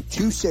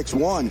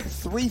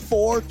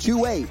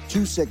 267-261-3428.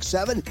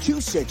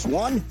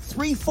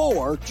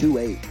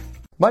 267-261-3428.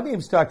 My name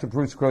is Dr.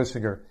 Bruce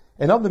Grossinger,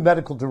 and I'm the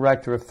medical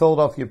director of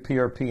Philadelphia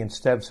PRP and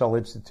Stem Cell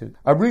Institute.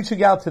 I'm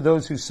reaching out to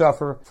those who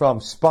suffer from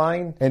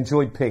spine and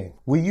joint pain.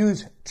 We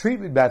use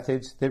treatment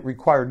methods that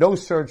require no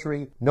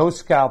surgery, no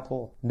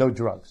scalpel, no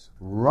drugs.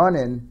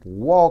 Running,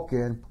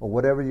 walking, or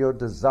whatever your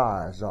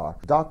desires are,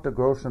 Dr.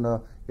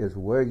 Grossinger is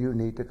where you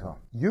need to come.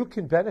 You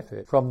can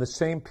benefit from the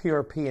same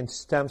PRP and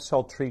stem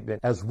cell treatment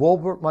as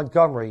Wilbert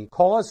Montgomery.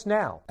 Call us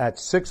now at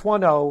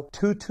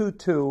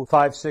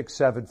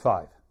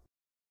 610-222-5675.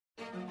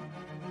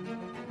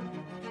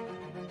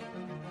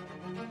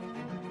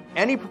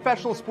 Any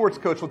professional sports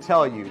coach will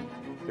tell you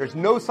there's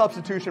no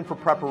substitution for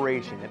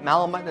preparation. At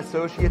Malamut &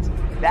 Associates,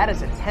 that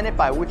is a tenet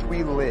by which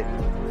we live.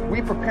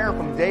 We prepare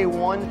from day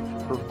one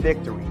for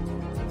victory.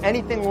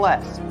 Anything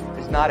less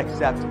is not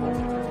acceptable.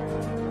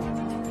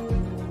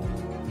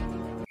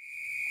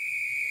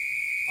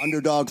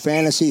 Underdog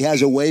Fantasy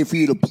has a way for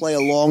you to play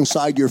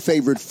alongside your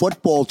favorite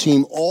football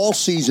team all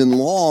season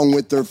long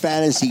with their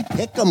fantasy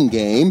pick'em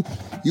game.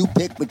 You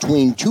pick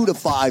between 2 to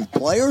 5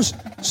 players,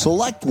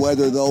 select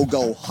whether they'll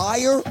go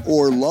higher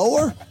or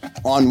lower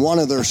on one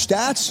of their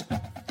stats,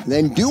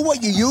 then do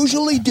what you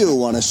usually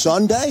do on a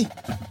Sunday,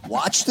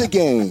 watch the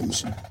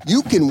games.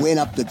 You can win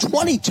up to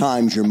 20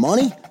 times your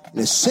money in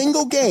a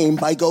single game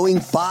by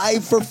going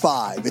 5 for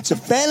 5. It's a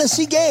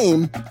fantasy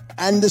game,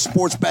 and the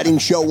Sports Betting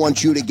Show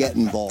wants you to get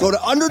involved. Go to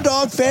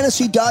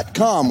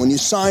UnderdogFantasy.com. When you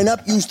sign up,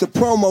 use the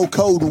promo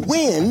code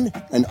WIN,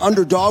 and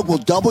Underdog will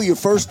double your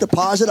first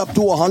deposit up to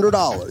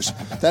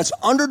 $100. That's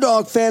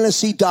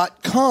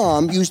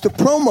UnderdogFantasy.com. Use the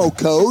promo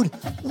code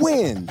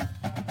WIN.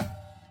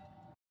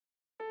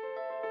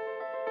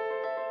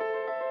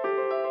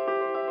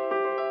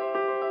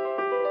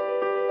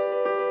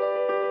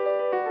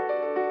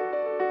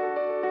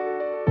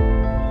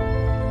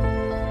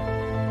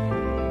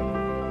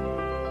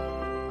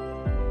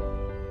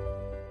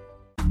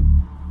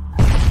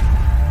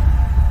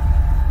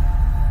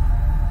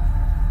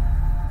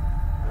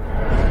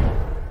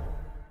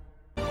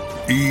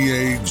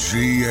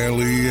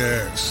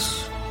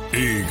 EAGLES,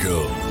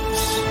 Eagles.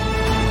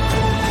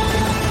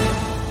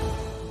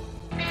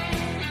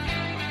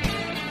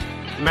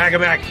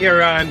 Mac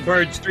here on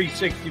Birds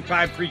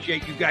 365.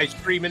 Appreciate you guys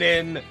streaming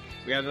in.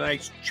 We got a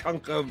nice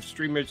chunk of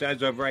streamers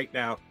as of right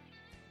now.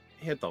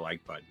 Hit the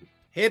like button.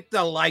 Hit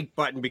the like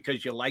button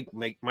because you like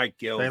Mike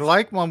Gill. They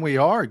like when we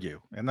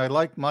argue, and they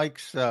like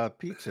Mike's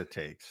pizza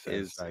takes,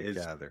 as I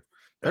gather.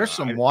 There's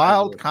some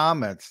wild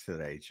comments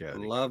today,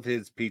 Jody. Love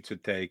his pizza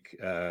take.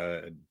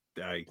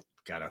 I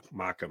gotta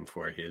mock him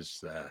for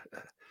his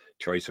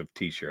choice of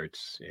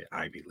T-shirts.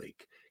 Ivy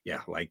League,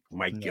 yeah, like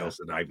Mike Gill's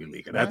an Ivy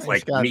Leaguer. That's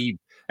like me.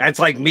 That's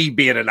like me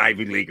being an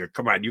Ivy Leaguer.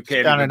 Come on, you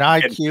can't. Got an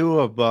IQ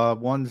of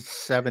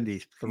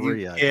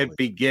 173. You can't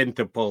begin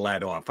to pull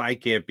that off. I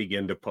can't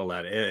begin to pull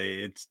that.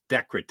 It's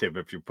decorative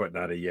if you're putting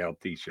on a Yale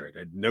T-shirt.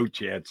 No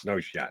chance, no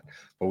shot.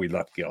 But we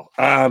love Gill.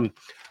 All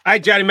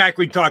right, Johnny Mac,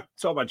 we talked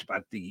so much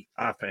about the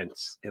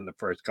offense in the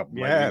first couple.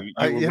 Yeah,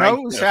 you know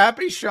who's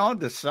happy? Sean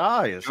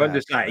Desai is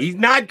happy. He's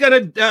not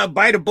going to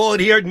bite a bullet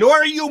here, nor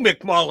are you,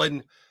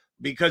 McMullen,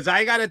 because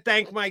I got to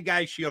thank my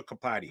guy, Sheil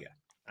Kapadia.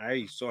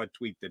 I saw a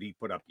tweet that he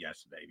put up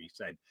yesterday. He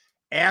said,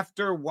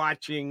 after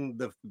watching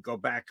go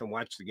back and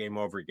watch the game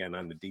over again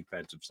on the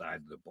defensive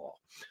side of the ball,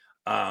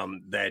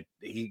 that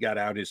he got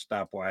out his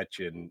stopwatch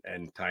and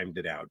timed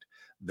it out,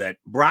 that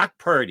Brock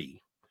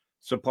Purdy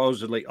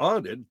supposedly,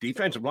 the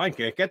defensive line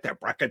can't get that.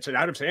 Brock gets it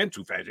out of his hand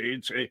too fast.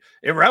 It's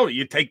irrelevant.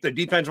 You take the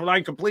defensive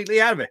line completely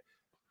out of it.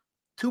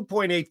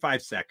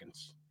 2.85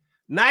 seconds.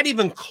 Not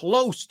even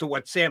close to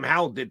what Sam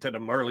Howell did to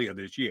them earlier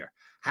this year.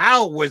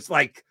 Howell was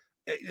like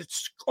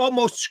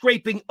almost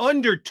scraping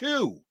under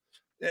 2.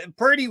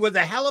 Purdy was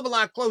a hell of a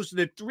lot closer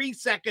to 3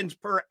 seconds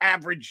per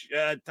average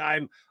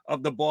time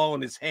of the ball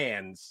in his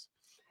hands.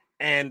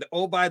 And,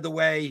 oh, by the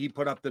way, he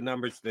put up the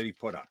numbers that he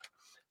put up.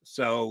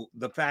 So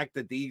the fact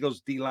that the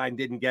Eagles D-line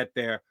didn't get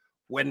there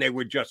when they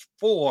were just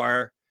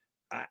 4,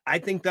 I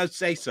think does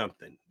say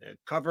something.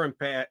 Cover and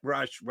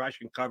rush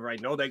and cover. I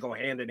know they go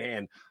hand in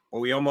hand, but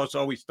we almost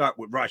always start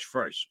with rush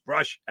first,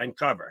 rush and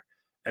cover.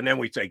 And then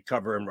we say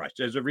cover and rush.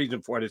 There's a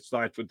reason for it. It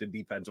starts with the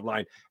defensive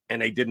line,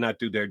 and they did not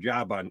do their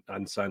job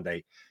on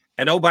Sunday.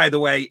 And, oh, by the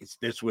way,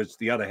 this was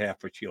the other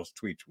half of Shield's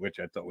tweets, which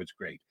I thought was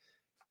great.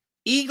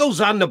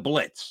 Eagles on the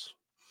blitz.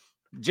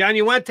 John,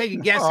 you want to take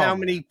a guess how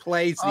many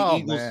plays the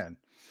Eagles? Man.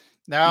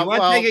 Now, you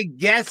want to take a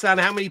guess on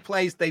how many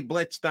plays they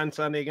blitzed on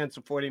Sunday against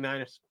the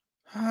 49ers?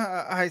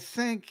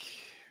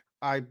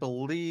 I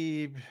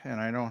believe,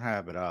 and I don't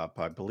have it up,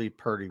 I believe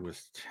Purdy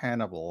was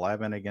 10 of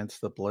 11 against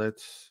the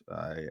blitz.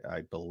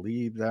 I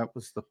believe that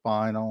was the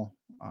final.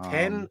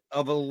 10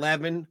 of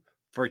 11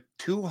 for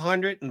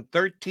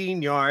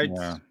 213 yards,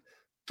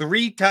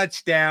 3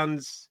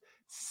 touchdowns,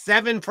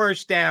 7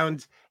 first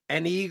downs,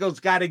 and the Eagles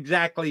got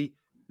exactly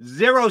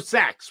 0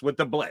 sacks with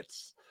the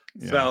blitz.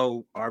 Yeah.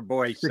 So our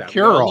boy Seth,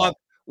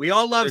 we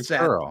all love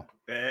Seth,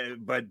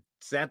 but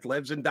Seth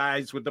lives and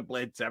dies with the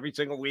blitz every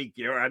single week.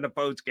 You're on the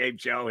post-game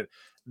show, and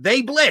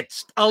they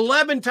blitzed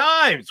 11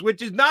 times,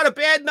 which is not a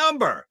bad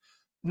number.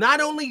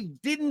 Not only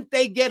didn't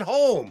they get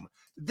home,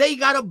 they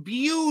got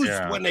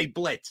abused when they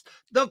blitzed.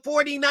 The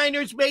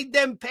 49ers made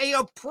them pay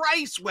a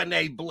price when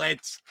they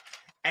blitzed,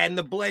 and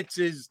the blitz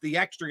is the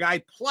extra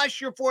guy plus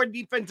your 4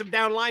 defensive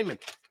down linemen.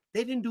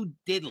 They didn't do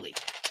diddly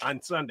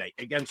on Sunday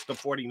against the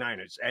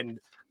 49ers, and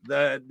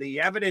the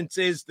evidence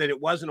is that it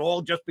wasn't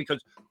all just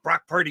because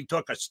Brock Purdy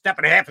took a step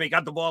and a half and he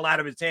got the ball out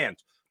of his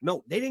hands.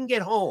 No, they didn't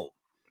get home.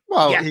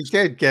 Well, he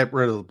did get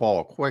rid of the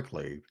ball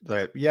quickly.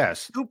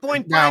 Yes.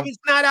 2.5 is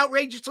not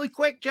outrageously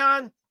quick,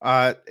 John.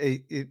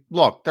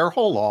 Look, their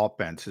whole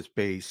offense is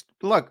based.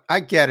 Look, I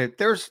get it.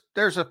 There's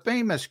a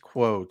famous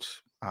quote.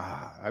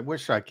 I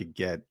wish I could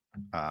get,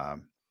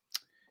 and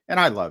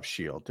I love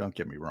Shield. Don't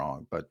get me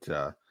wrong, but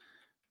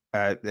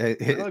I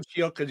love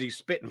Shield because he's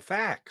spitting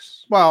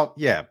facts. Well,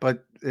 yeah,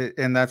 but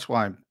and that's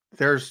why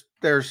there's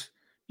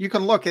you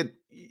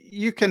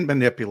can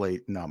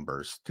manipulate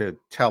numbers to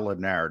tell a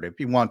narrative if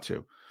you want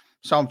to.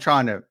 So I'm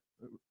trying to.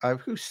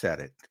 Who said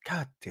it?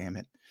 God damn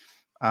it.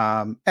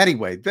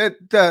 Anyway,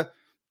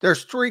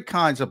 there's 3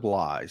 kinds of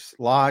lies: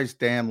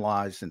 damn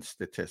lies, and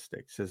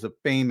statistics. There's a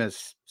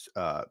famous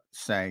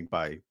saying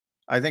by,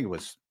 I think it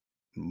was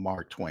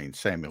Mark Twain,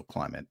 Samuel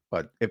Clement,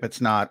 but if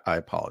it's not, I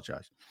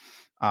apologize.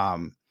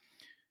 On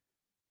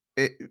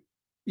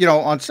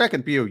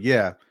second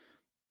view,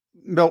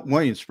 Milton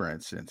Williams, for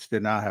instance,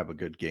 did not have a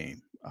good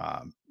game.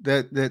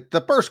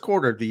 The first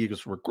quarter of the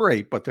Eagles were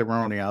great, but they were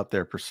only out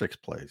there for 6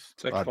 plays.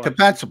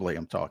 Defensively,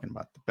 I'm talking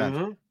about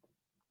defensively.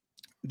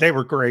 They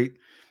were great.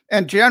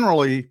 And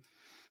generally,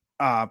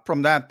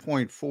 from that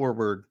point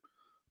forward,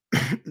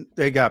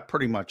 they got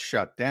pretty much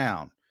shut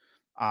down,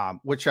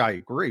 which I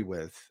agree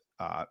with.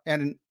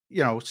 And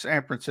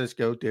San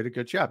Francisco did a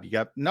good job. You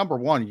got, number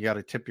one, you got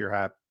to tip your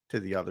hat to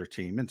the other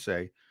team and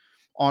say,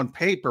 on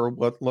paper,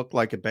 what looked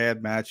like a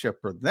bad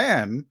matchup for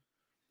them,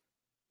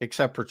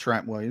 except for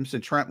Trent Williams.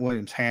 And Trent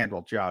Williams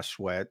handled Josh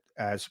Sweat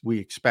as we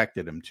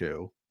expected him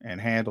to, and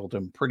handled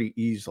him pretty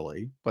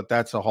easily. But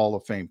that's a Hall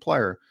of Fame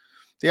player.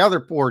 The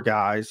other 4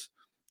 guys,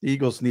 the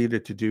Eagles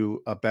needed to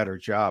do a better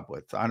job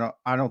with.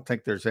 I don't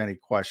think there's any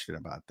question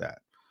about that.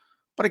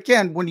 But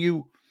again, when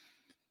you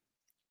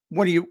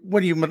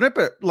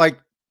manipulate, like,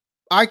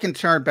 I can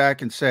turn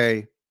back and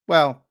say,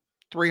 well,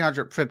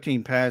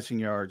 315 passing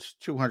yards,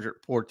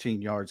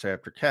 214 yards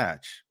after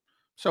catch.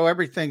 So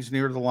everything's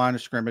near the line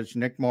of scrimmage.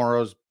 Nick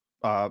Morrow's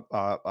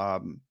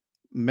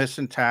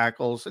missing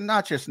tackles, and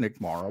not just Nick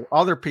Morrow.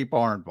 Other people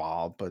are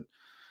involved, but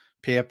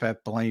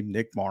PFF blamed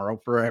Nick Morrow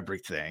for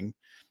everything.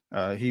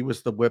 He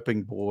was the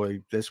whipping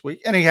boy this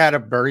week, and he had a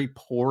very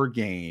poor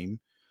game.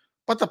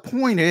 But the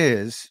point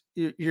is,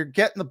 you're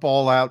getting the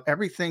ball out.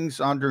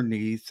 Everything's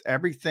underneath.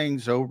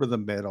 Everything's over the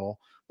middle,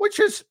 which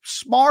is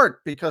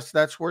smart because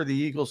that's where the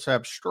Eagles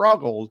have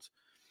struggled.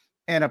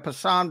 And if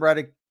Hassan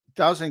Reddick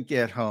doesn't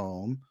get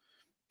home,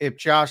 if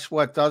Josh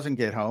Sweat doesn't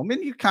get home,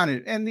 and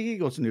the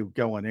Eagles knew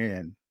going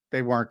in,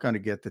 they weren't going to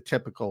get the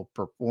typical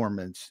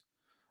performance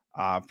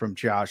from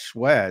Josh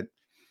Sweat.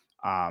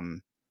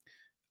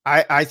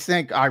 I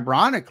think,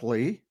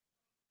 ironically,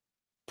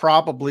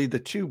 probably the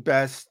 2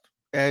 best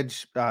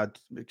the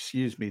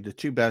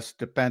 2 best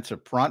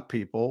defensive front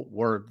people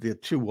were the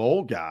 2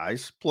 old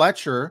guys,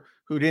 Fletcher,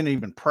 who didn't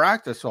even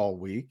practice all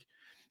week,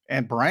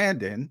 and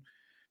Brandon.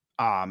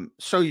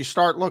 So you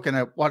start looking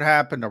at what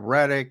happened to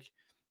Reddick.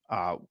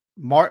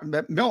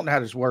 Milton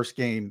had his worst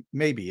game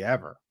maybe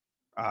ever.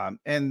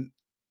 And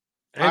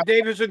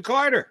Davis and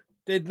Carter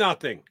did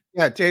nothing.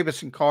 Yeah,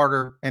 Davis and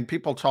Carter. And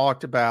people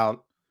talked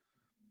about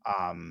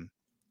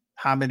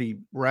how many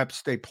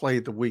reps they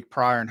played the week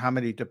prior and how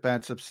many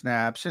defensive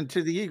snaps. And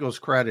to the Eagles'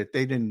 credit,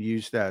 they didn't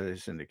use that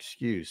as an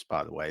excuse,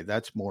 by the way.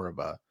 That's more of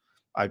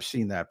I've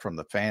seen that from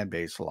the fan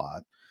base a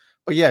lot.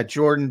 But yeah,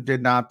 Jordan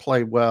did not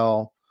play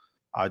well.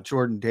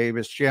 Jordan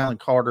Davis, Jalen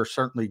Carter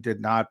certainly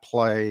did not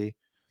play.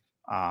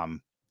 To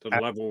the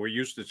level we're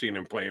used to seeing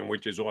him playing,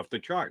 which is off the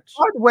charts.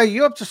 By the way,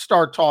 you have to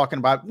start talking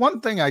about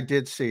one thing I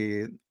did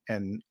see,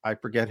 and I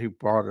forget who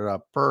brought it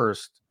up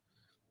first,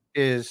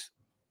 is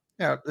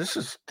this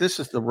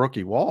is the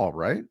rookie wall,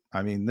 right?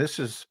 I mean, this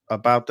is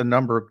about the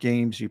number of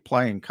games you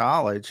play in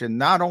college. And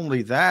not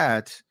only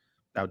that,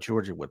 now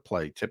Georgia would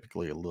play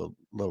typically a little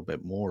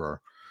bit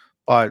more,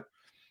 but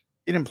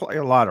he didn't play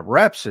a lot of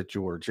reps at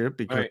Georgia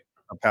because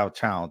of how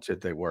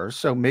talented they were.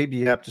 So maybe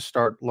you have to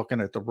start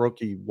looking at the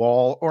rookie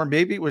wall, or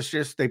maybe it was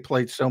just they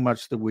played so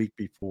much the week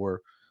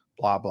before,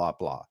 blah, blah,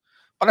 blah.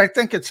 But I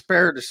think it's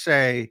fair to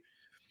say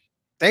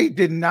they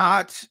did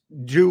not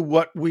do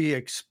what we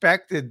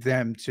expected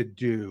them to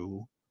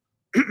do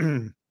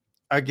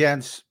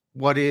against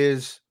what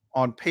is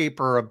on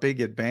paper a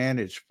big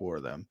advantage for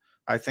them.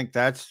 I think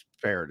that's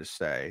fair to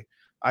say.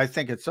 I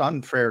think it's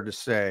unfair to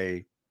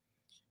say,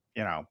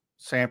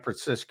 San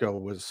Francisco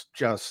was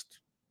just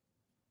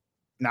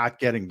not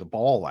getting the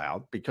ball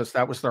out, because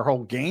that was their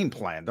whole game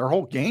plan. Their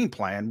whole game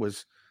plan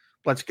was,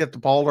 let's get the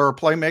ball to our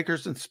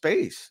playmakers in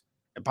space.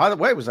 And by the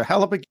way, it was a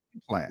hell of a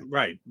game plan.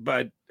 Right.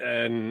 But,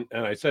 and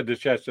I said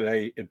this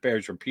yesterday, it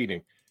bears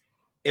repeating.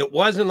 It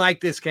wasn't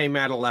like this came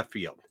out of left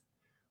field.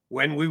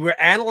 When we were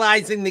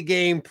analyzing the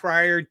game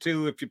prior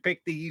to, if you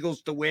picked the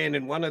Eagles to win,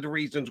 and one of the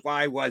reasons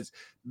why was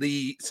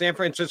the San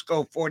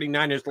Francisco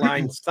 49ers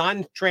line,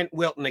 son Trent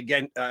Wilton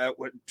against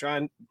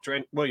Trent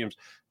Williams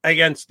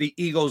against the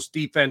Eagles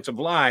defensive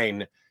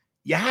line,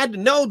 you had to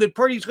know that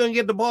Purdy's going to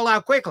get the ball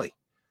out quickly.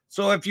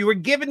 So if you were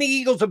giving the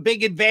Eagles a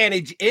big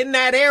advantage in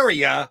that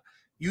area,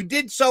 you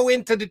did so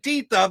into the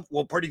teeth of,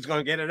 well, Purdy's going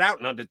to get it out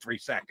in under 3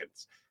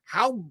 seconds.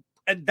 How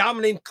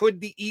dominant could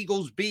the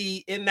Eagles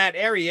be in that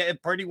area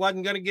if Purdy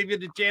wasn't going to give you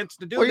the chance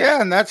to do that?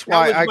 Yeah, and that's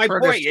why I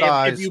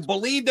criticized. If you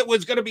believed it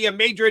was going to be a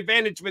major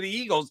advantage for the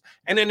Eagles,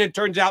 and then it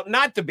turns out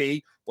not to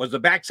be, was the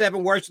back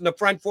seven worse than the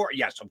front four?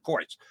 Yes, of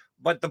course.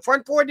 But the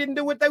front four didn't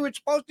do what they were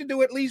supposed to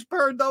do, at least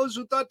per those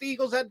who thought the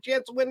Eagles had a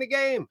chance to win the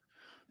game.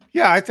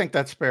 Yeah, I think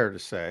that's fair to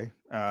say.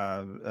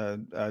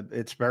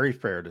 It's very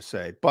fair to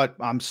say, but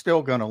I'm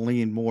still going to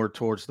lean more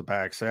towards the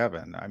back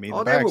seven. I mean,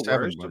 the back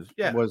seven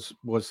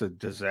was a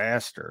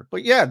disaster.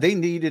 But yeah, they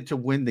needed to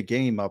win the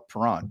game up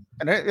front.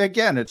 And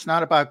again, it's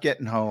not about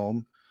getting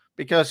home,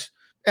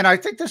 and I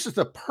think this is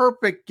the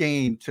perfect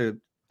game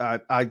to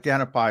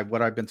identify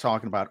what I've been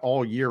talking about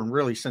all year, and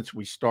really since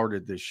we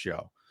started this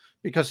show,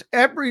 because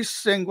every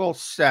single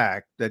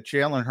sack that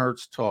Jalen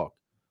Hurts took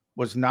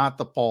was not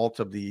the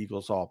fault of the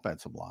Eagles'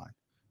 offensive line.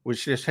 It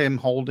was just him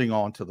holding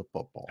on to the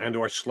football. And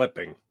or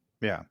slipping.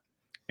 Yeah,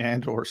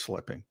 and or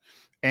slipping.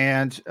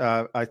 And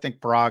I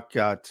think Brock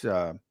got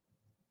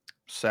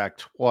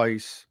sacked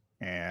twice,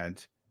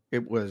 and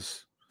it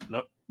was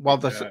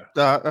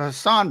the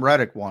Hassan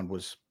Reddick one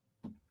was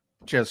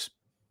just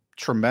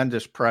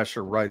tremendous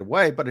pressure right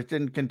away, but it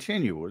didn't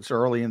continue. It was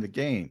early in the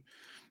game.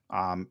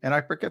 And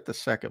I forget the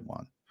second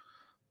one.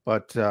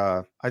 But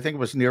I think it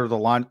was near the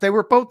line. They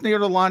were both near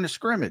the line of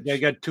scrimmage. They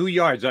got 2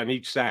 yards on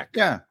each sack.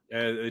 Yeah.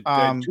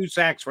 2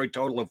 sacks for a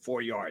total of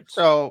 4 yards.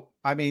 So,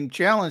 I mean,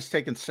 Jalen's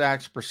taking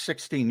sacks for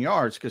 16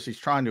 yards because he's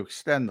trying to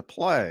extend the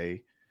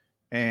play,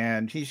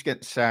 and he's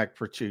getting sacked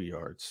for 2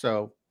 yards.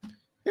 So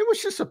it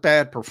was just a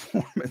bad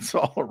performance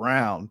all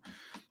around.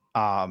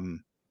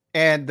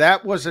 And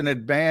that was an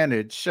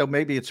advantage. So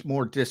maybe it's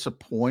more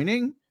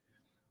disappointing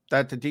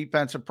that the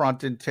defensive front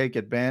didn't take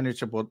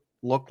advantage of what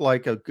looked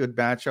like a good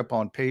matchup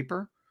on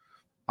paper.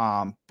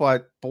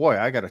 But boy,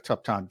 I got a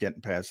tough time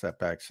getting past that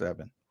back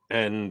seven.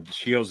 And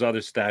Shields'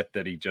 other stat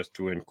that he just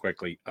threw in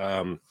quickly,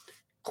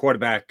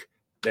 quarterback,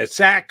 there's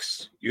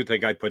sacks. You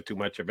think I put too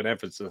much of an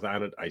emphasis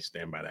on it. I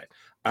stand by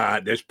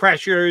that. There's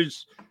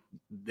pressures.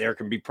 There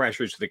can be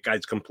pressures that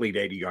guys complete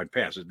 80-yard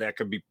passes. There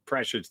can be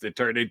pressures that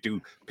turn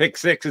into pick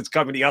sixes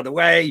coming the other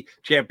way.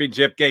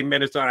 Championship game,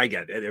 Minnesota. I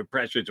get it. They're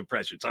pressures are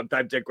pressures.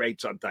 Sometimes they're great.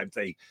 Sometimes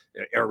they're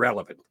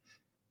irrelevant.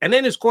 And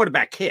then his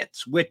quarterback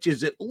hits, which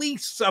is at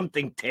least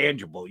something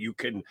tangible. You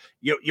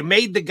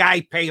made the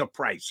guy pay a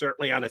price,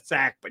 certainly on a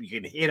sack, but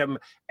you can hit him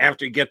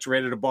after he gets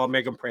rid of the ball,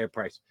 make him pay a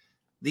price.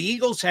 The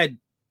Eagles had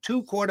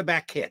 2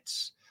 quarterback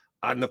hits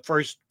on the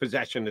first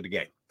possession of the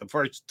game, the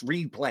first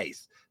 3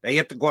 plays. They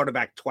hit the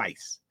quarterback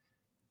twice.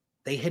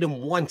 They hit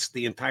him once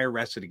the entire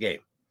rest of the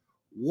game.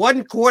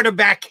 1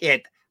 quarterback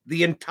hit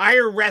the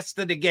entire rest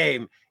of the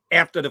game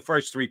after the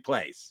first 3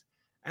 plays.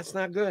 That's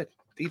not good.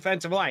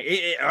 Defensive line.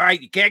 All right,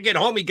 you can't get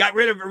home. He got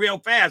rid of it real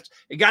fast.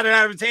 He got it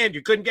out of his hand.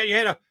 You couldn't get your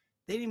head up.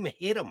 They didn't even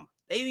hit him.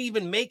 They didn't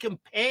even make him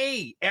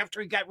pay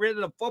after he got rid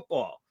of the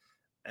football.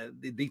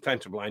 The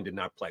defensive line did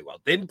not play well.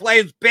 Didn't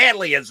play as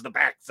badly as the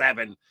back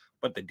seven,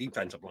 but the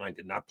defensive line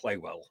did not play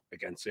well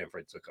against San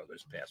Francisco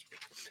this past week.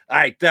 All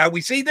right,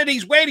 we see that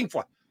he's waiting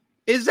for.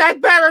 Is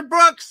that Barrett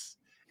Brooks?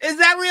 Is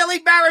that really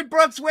Barrett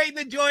Brooks waiting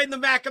to join the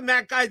Mac and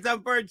Mac guys on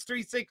Birds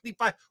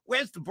 365?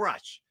 Where's the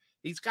brush?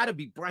 He's got to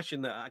be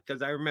brushing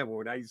because I remember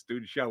when I used to do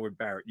the show with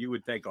Barrett, you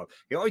would think,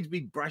 he'd always be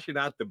brushing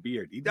out the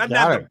beard. He doesn't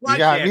have the brush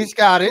yet. He's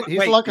got it.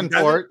 He's looking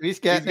for it. He's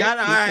getting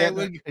it.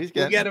 We'll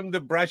get him to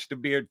brush the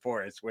beard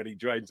for us when he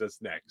joins us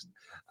next.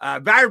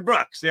 Barrett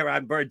Brooks here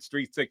on Birds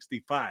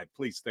 365.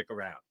 Please stick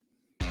around.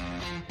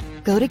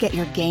 Go to get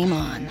your game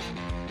on.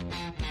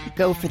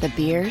 Go for the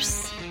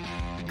beers.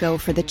 Go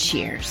for the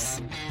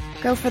cheers.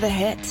 Go for the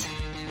hit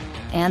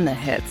and the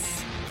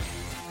hits.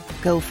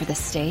 Go for the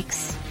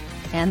stakes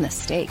and the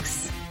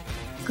stakes.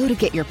 Go to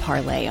get your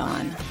parlay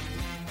on.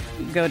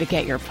 Go to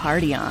get your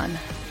party on.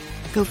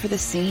 Go for the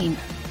scene.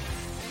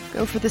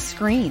 Go for the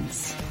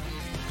screens.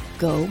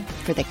 Go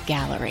for the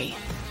gallery.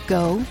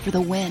 Go for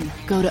the win.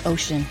 Go to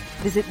Ocean.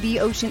 Visit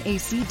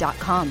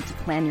theoceanac.com to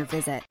plan your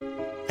visit.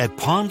 At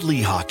Pond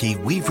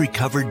Lehocky, we've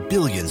recovered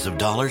billions of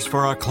dollars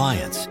for our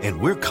clients, and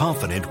we're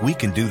confident we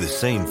can do the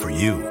same for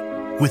you.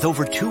 With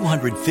over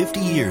 250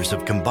 years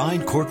of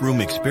combined courtroom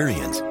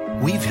experience,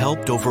 we've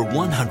helped over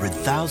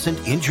 100,000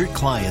 injured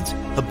clients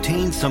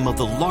obtain some of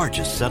the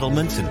largest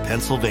settlements in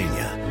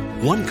Pennsylvania.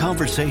 One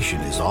conversation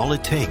is all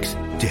it takes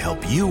to help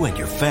you and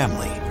your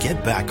family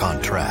get back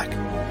on track.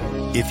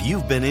 If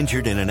you've been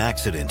injured in an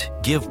accident,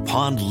 give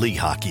Pond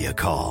Lehocky a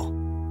call.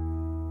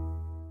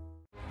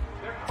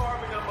 They're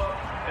carving them up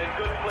and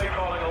good play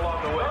calling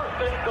along the way.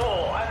 First and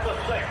goal at the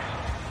 6.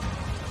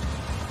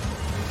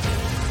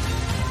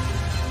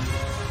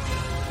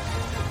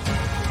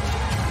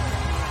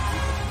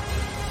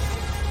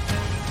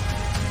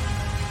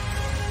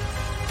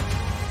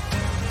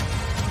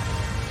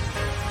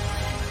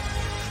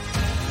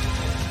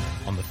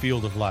 On the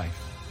field of life,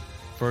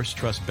 First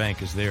Trust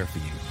Bank is there for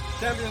you.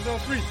 Champions on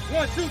 3.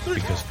 1, 2, 3.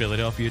 Because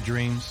Philadelphia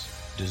dreams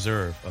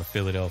deserve a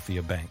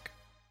Philadelphia bank.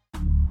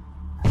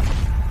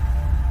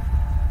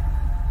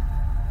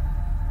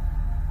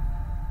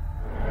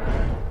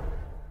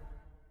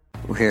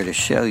 We're here to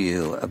show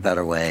you a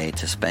better way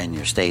to spend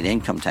your state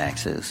income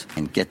taxes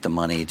and get the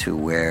money to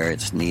where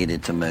it's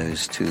needed to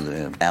most to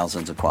the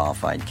thousands of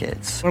qualified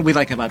kids. What we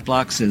like about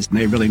Blocks is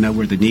they really know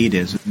where the need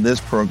is. This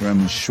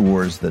program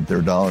ensures that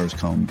their dollars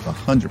come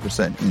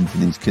 100% into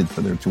these kids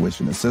for their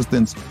tuition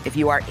assistance. If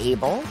you are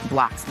able,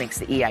 Blocks makes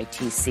the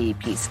EITC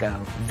piece go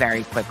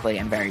very quickly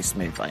and very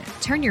smoothly.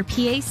 Turn your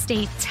PA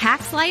state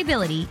tax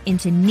liability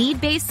into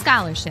need-based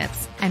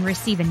scholarships and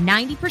receive a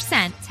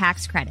 90%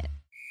 tax credit.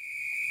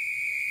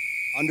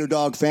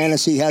 Underdog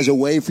Fantasy has a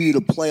way for you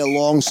to play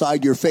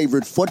alongside your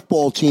favorite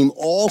football team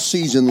all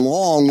season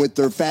long with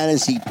their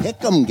fantasy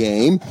pick'em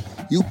game.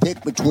 You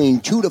pick between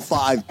 2 to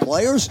 5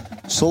 players,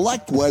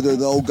 select whether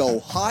they'll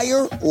go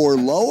higher or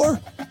lower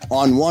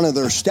on one of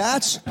their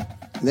stats,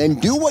 then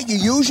do what you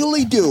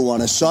usually do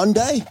on a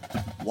Sunday.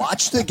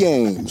 Watch the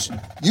games.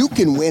 You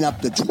can win up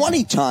to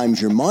 20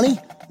 times your money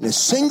in a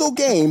single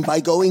game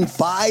by going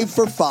 5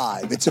 for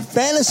 5. It's a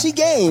fantasy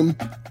game,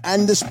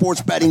 and the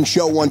Sports Betting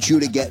Show wants you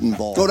to get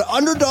involved. Go to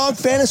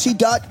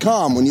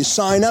UnderdogFantasy.com. When you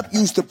sign up,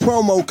 use the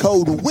promo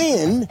code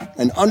WIN,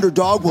 and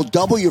Underdog will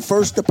double your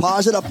first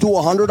deposit up to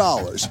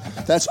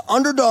 $100. That's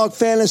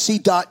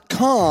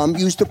UnderdogFantasy.com.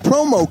 Use the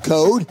promo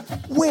code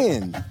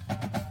WIN.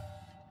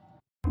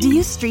 Do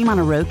you stream on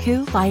a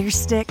Roku, Fire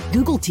Stick,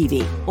 Google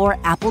TV, or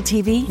Apple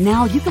TV?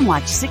 Now you can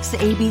watch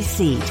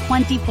 6ABC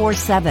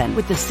 24/7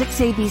 with the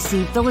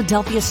 6ABC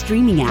Philadelphia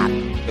streaming app.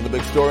 For the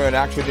big story on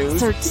Action News,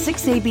 search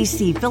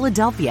 6ABC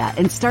Philadelphia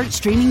and start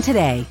streaming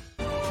today.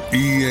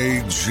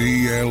 EAGLES.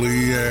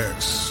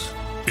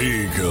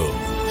 Eagles.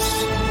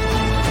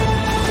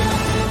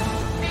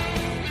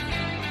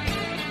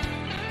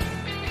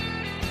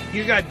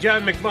 You got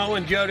John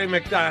McMullen, Jody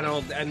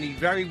McDonald, and the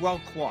very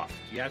well coiffed.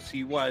 Yes,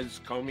 he was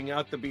combing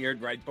out the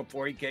beard right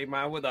before he came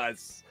on with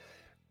us.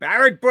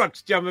 Barrett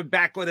Brooks jumping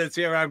back with us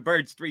here on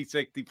Birds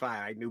 365.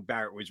 I knew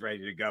Barrett was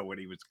ready to go when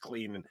he was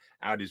cleaning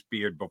out his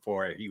beard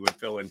before he would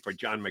fill in for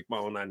John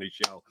McMullen on the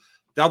show.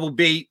 Double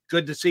B,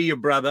 good to see you,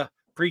 brother.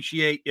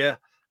 Appreciate you.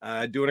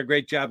 Doing a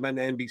great job on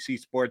NBC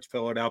Sports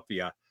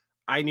Philadelphia.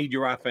 I need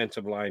your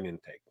offensive line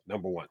intake,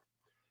 number one.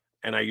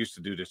 And I used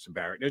to do this to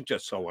Barrett. It's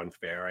just so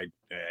unfair.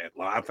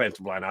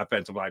 Offensive line. I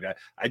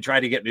try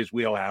to get in his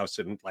wheelhouse,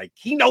 and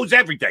he knows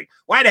everything.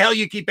 Why the hell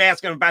you keep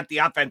asking about the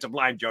offensive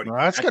line, Jody? Well,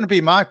 that's going to be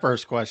my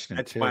first question.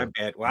 That's my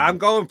bad. Well, I'm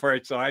going for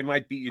it, so I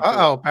might beat you.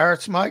 Oh,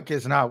 Barrett's mic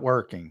is not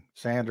working.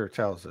 Sander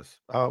tells us.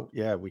 Oh,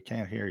 yeah, we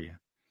can't hear you.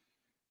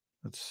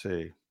 Let's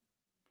see.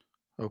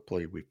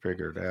 Hopefully, we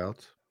figured it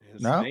out.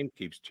 His name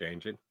keeps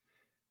changing.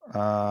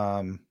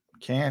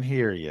 Can't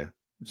hear you,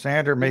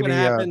 Sander. Maybe. What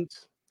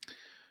happens?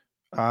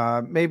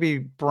 Maybe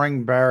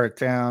bring Barrett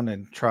down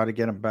and try to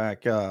get him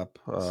back up.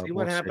 See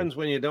what happens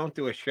when you don't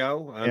do a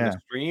show on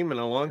the stream in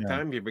a long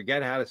time. You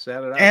forget how to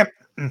set it up.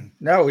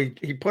 No,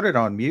 he put it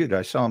on mute.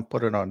 I saw him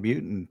put it on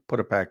mute and put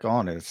it back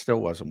on, and it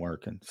still wasn't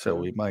working. So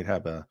we might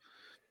have a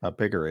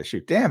bigger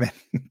issue. Damn it.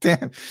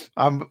 Damn.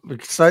 I'm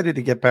excited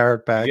to get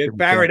Barrett back. Get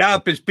Barrett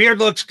up. His beard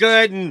looks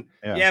good. And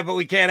but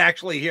we can't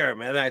actually hear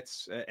him. And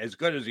that's as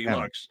good as he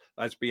looks.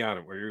 Let's be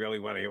honest. We really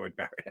want to hear what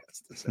Barrett has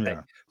to say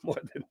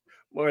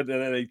more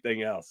than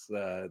anything else.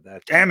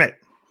 Damn it.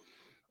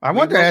 I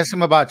wanted to ask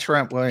him about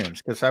Trent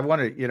Williams because I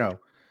wanted,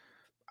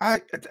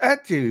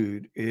 that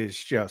dude is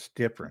just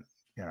different.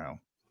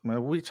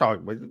 We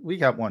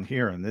got one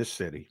here in this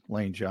city,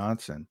 Lane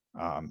Johnson.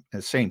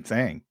 The same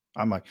thing.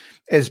 I'm like,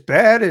 as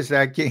bad as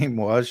that game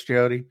was,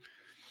 Jody,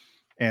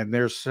 and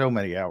there's so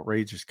many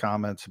outrageous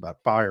comments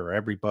about fire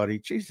everybody.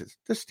 Jesus,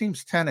 this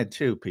team's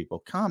 10-2, people.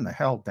 Calm the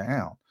hell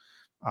down.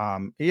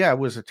 It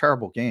was a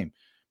terrible game.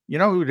 You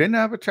know who didn't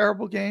have a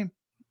terrible game?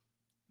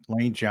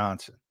 Lane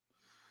Johnson.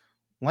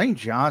 Lane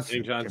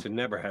Johnson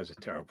never has a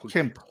terrible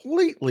game.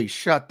 Completely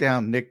shut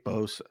down Nick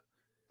Bosa.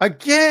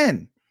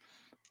 Again.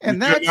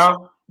 And that's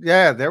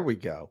there we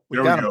go. We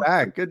got him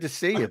back. Good to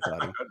see you,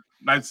 buddy.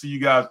 Nice to see you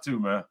guys too,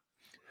 man.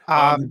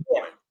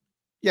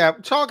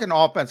 Talking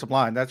offensive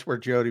line, that's where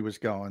Jody was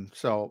going.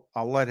 So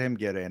I'll let him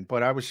get in.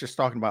 But I was just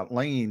talking about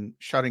Lane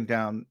shutting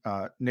down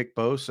Nick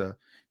Bosa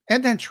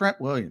and then Trent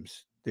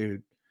Williams,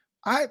 dude.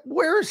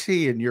 Where is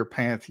he in your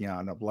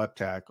pantheon of left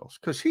tackles?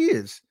 Because he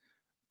is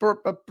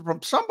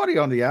from somebody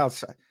on the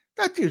outside.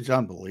 That dude's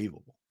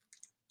unbelievable.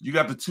 You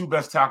got the two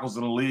best tackles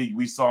in the league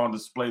we saw on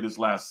display this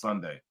last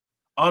Sunday.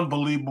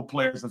 Unbelievable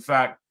players. In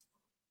fact,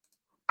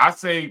 I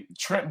say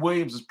Trent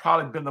Williams has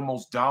probably been the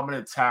most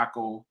dominant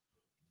tackle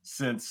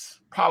since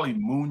probably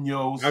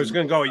Munoz. I was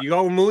going to go. You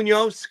go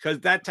Munoz because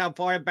that's how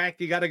far back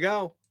you got to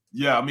go.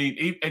 Yeah, I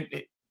mean,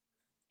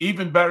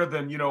 even better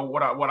than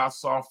what I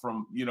saw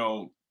from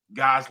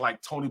guys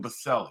like Tony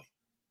Baselli.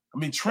 I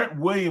mean, Trent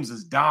Williams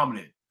is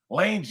dominant.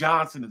 Lane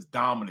Johnson is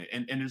dominant,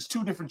 and there's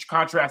two different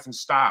contrasting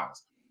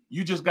styles.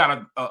 You just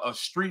got a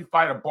street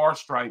fighter bar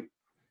strike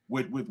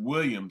with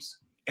Williams,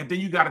 and then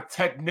you got a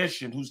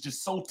technician who's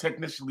just so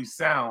technically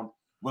sound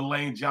with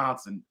Lane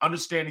Johnson.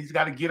 Understand he's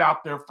got to get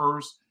out there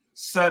first,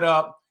 set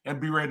up, and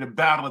be ready to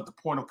battle at the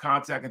point of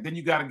contact. And then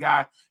you got a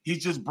guy,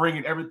 he's just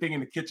bringing everything in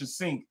the kitchen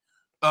sink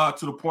to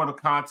the point of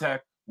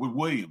contact with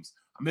Williams.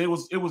 I mean,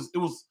 it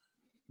was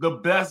the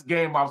best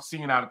game I've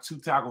seen out of two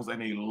tackles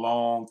in a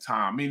long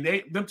time. I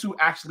mean, them two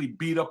actually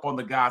beat up on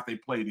the guys they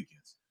played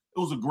against. It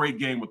was a great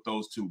game with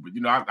those two. But,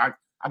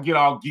 I get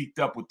all geeked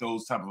up with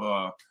those type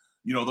of,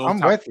 those. I'm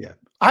with you.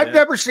 I've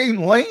never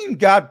seen Lane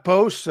got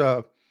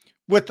Bosa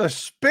with a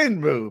spin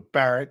move,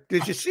 Barrett.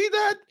 Did you see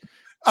that?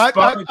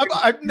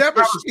 I've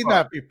never seen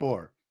that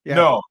before. Yeah.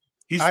 No,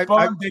 he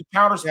spun, then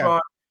counter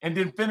spun, and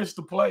then finished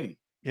the play.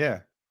 Yeah.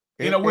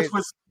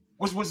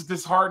 Which was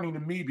disheartening to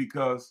me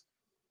because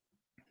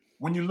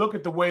when you look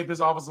at the way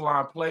this offensive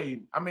line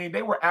played, I mean,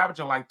 they were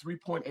averaging like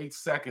 3.8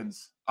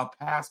 seconds a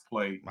pass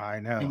play. I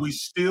know. And we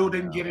still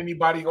didn't get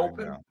anybody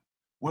open.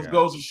 Which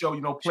goes to show,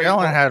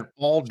 Jalen had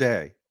all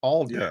day.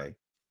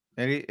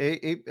 And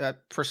he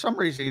for some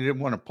reason, he didn't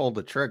want to pull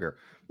the trigger.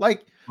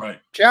 Like,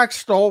 Jack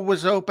Stoll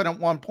was open at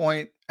one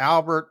point.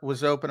 Albert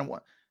was open at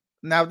one.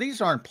 Now,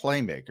 these aren't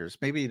playmakers.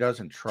 Maybe he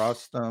doesn't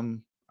trust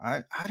them.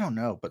 I don't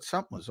know, but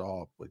something was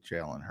off with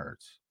Jalen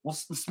Hurts. Well,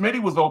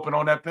 Smitty was open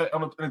on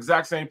the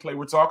exact same play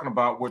we're talking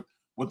about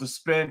with the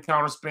spin,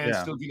 counter spin,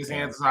 still get his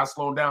hands high,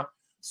 slow him down.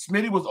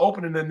 Smitty was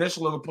open in the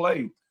initial of the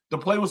play. The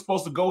play was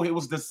supposed to go. It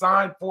was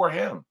designed for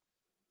him,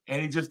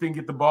 and he just didn't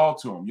get the ball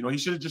to him. He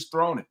should have just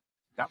thrown it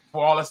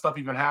before all that stuff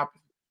even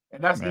happened.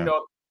 And that's,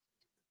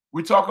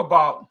 we talk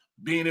about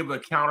being able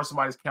to counter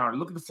somebody's counter.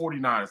 Look at the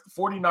 49ers. The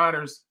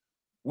 49ers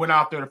went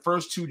out there the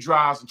first two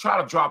drives and try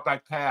to drop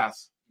back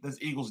pass this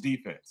Eagles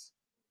defense.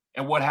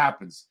 And what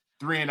happens?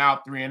 3 and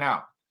out.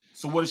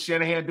 So what does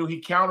Shanahan do?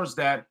 He counters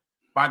that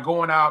by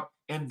going out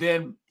and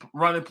then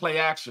running play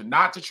action,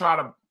 not to try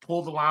to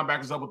pull the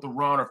linebackers up with the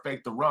run or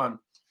fake the run,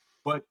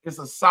 but it's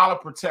a solid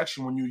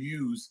protection when you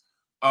use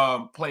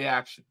play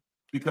action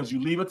because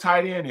you leave a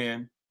tight end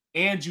in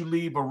and you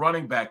leave a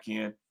running back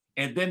in,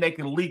 and then they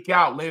can leak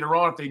out later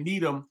on if they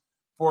need them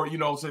for,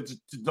 to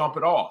dump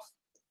it off.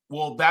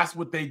 Well, that's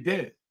what they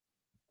did.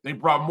 They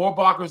brought more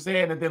blockers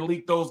in and then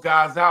leaked those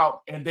guys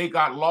out, and they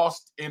got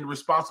lost in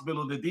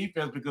responsibility of the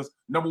defense because,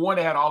 number one,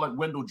 they had all that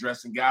window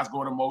dressing, guys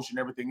going in motion,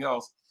 everything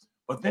else.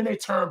 But then they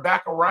turned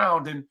back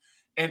around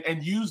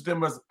and used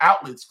them as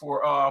outlets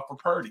for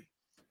Purdy,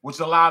 which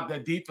allowed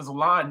that defensive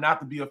line not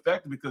to be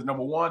effective because,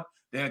 number one,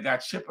 they had got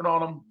chipping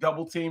on them,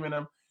 double teaming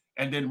them.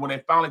 And then when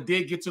they finally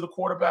did get to the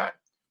quarterback,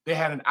 they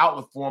had an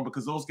outlet for him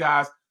because those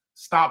guys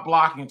stopped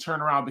blocking and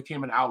turned around,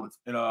 became an outlet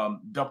and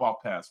dump off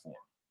pass for him.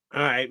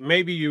 All right,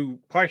 maybe you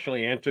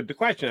partially answered the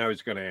question I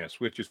was going to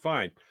ask, which is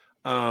fine.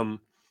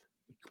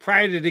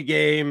 Prior to the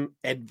game,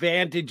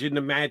 advantage in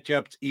the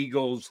matchups,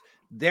 Eagles,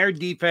 their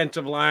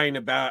defensive line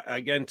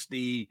against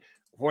the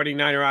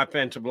 49er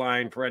offensive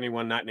line for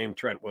anyone not named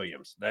Trent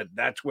Williams.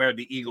 That's where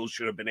the Eagles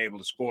should have been able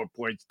to score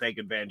points, take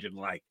advantage of the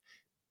like.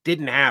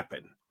 Didn't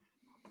happen.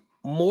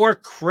 more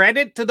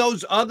credit to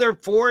those other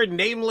 4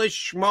 nameless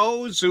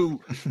schmoes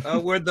who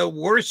were the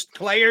worst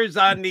players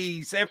on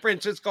the San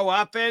Francisco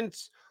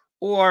offense?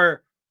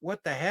 Or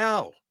what the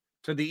hell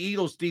to the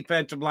Eagles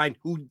defensive line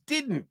who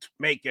didn't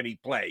make any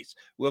plays?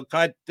 We'll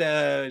cut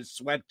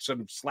Sweat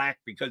some slack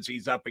because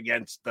he's up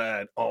against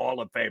the Hall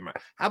of Famer.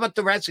 How about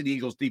the rest of the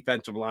Eagles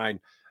defensive line?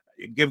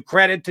 Give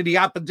credit to the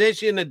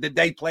opposition, and did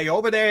they play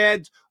over their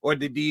heads, or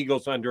did the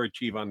Eagles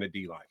underachieve on the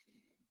D-line?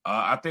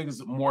 I think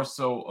it's more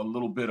so a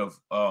little bit of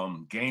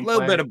game planning. A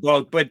little bit of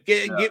both, but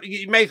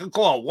you make a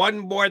call. One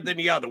more than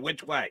the other.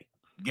 Which way?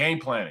 Game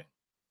planning.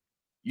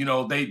 You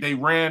know, they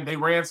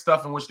ran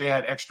stuff in which they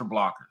had extra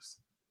blockers.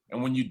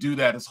 And when you do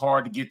that, it's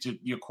hard to get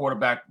your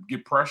quarterback,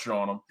 get pressure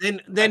on them.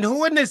 Then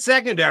who in the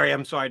secondary?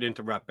 I'm sorry to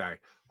interrupt, Barry.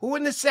 Who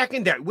in the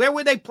secondary? Where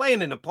were they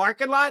playing? In the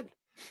parking lot?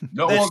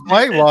 No,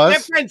 San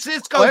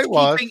Francisco's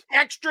keeping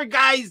extra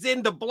guys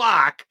in the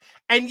block,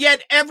 and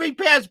yet every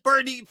pass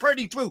Purdy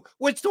threw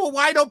was to a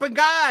wide open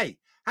guy.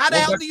 How the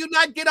hell do you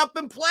not get up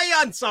and play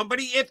on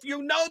somebody if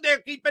you know they're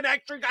keeping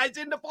extra guys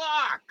in the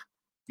block?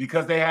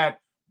 Because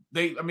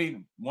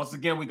once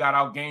again, we got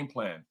our game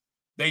plan.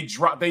 They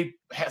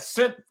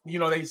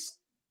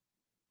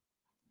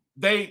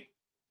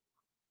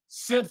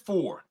sent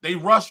 4, they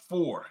rushed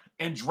 4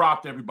 and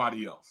dropped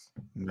everybody else.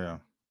 Yeah.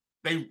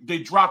 They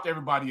dropped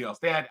everybody else.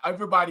 They had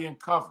everybody in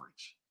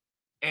coverage.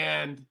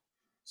 And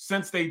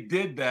since they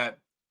did that,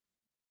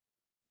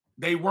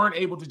 they weren't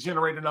able to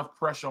generate enough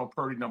pressure on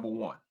Purdy, number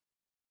one.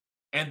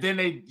 And then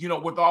they,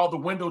 with all the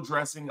window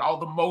dressing, all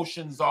the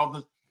motions, all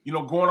the,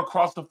 going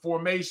across the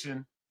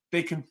formation,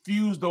 they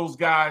confused those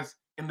guys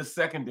in the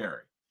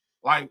secondary.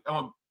 Like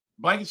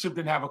Blankenship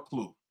didn't have a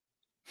clue.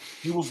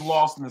 He was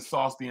lost in the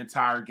sauce the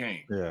entire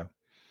game. Yeah.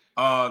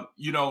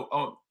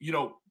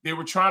 They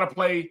were trying to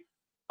play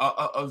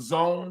a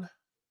zone,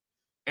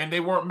 and they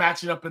weren't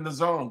matching up in the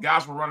zone.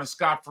 Guys were running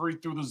scot-free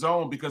through the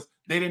zone because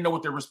they didn't know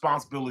what their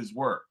responsibilities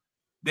were.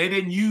 They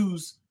didn't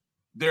use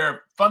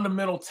their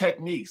fundamental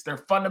techniques, their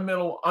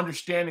fundamental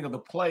understanding of the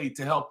play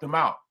to help them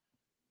out.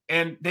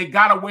 And they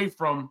got away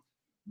from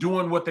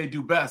doing what they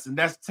do best, and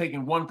that's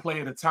taking one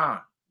play at a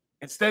time.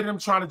 Instead of them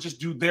trying to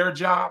just do their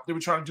job, they were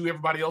trying to do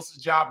everybody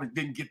else's job and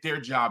didn't get their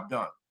job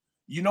done.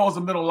 As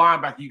a middle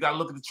linebacker, you got to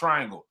look at the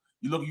triangle.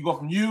 You go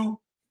from you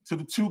to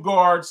the 2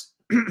 guards,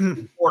 to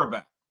the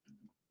quarterback.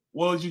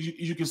 Well,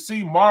 you can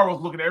see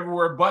Morrow's looking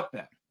everywhere but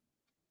that.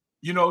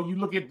 You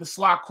look at the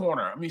slot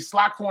corner.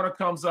 Slot corner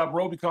comes up,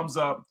 Roby comes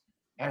up,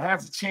 and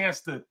has a chance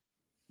to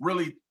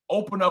really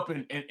open up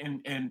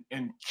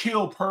and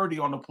kill Purdy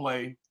on the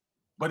play.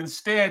 But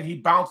instead, he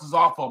bounces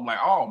off of him like,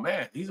 oh,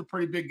 man, he's a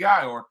pretty big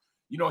guy. Or,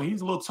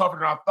 he's a little tougher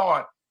than I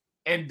thought,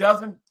 and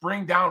doesn't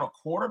bring down a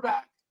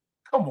quarterback.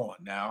 Come on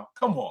now.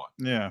 Come on.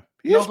 Yeah.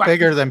 He's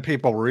bigger than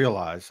people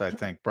realize, I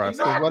think, bro,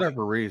 exactly. For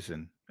whatever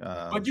reason.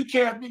 But you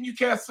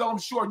can't sell him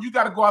short. You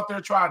got to go out there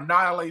and try to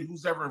annihilate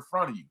who's ever in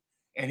front of you.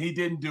 And he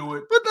didn't do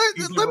it. But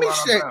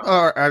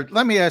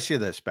let me ask you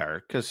this,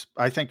 Barrett, because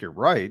I think you're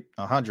right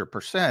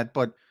 100%.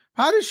 But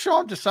how does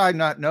Sean decide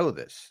not know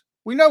this?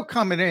 We know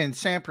coming in,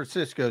 San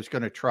Francisco is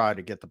going to try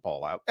to get the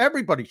ball out.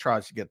 Everybody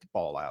tries to get the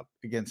ball out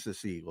against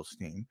this Eagles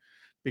team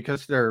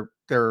because they're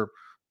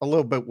a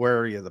little bit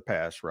wary of the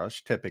pass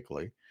rush,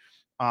 typically.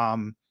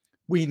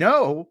 We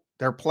know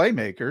they're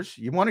playmakers.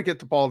 You want to get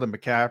the ball to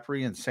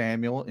McCaffrey and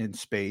Samuel in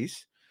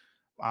space.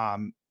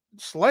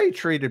 Slay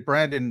treated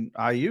Brandon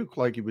Ayuk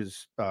like he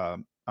was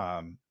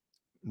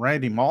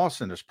Randy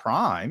Moss in his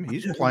prime.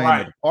 He's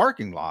playing in the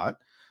parking lot.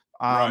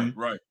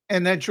 Right.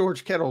 And then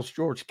George Kittle's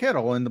George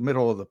Kittle in the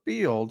middle of the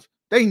field.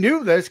 They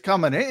knew this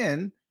coming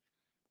in.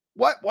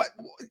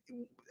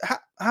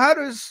 How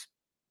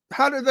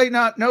do they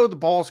not know the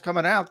ball's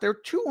coming out? They're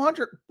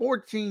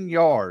 214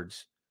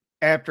 yards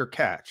after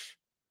catch.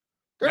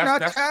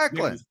 That's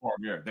tackling.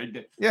 Yeah, they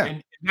did. Yeah,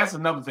 and that's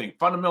another thing.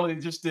 Fundamentally,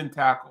 they just didn't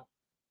tackle.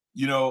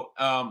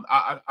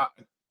 I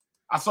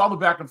saw the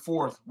back and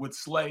forth with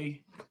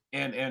Slay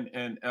and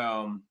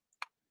Ayuk.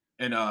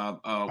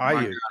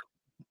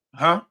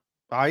 Huh?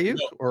 Ayuk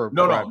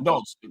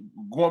no,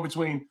 going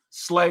between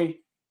Slay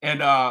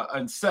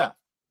and Seth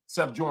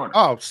Jordan.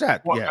 Oh,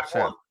 Seth. Yeah,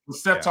 Seth.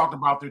 Seth talked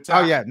about their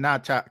tackling. Oh yeah,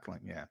 not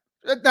tackling. Yeah.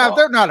 Now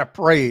they're not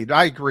afraid.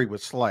 I agree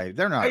with Slay.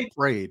 They're not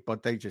afraid,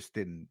 but they just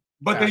didn't.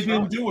 But they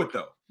didn't do it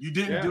though. You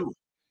didn't do it.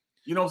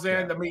 You know what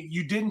I'm saying? Yeah.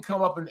 You didn't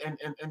come up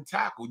and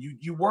tackle.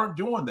 You weren't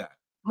doing that.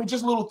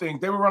 Just little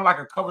things. They were running like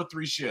a cover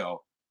 3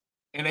 shell,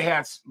 and they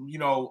had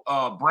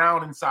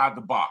Brown inside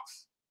the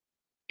box.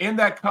 In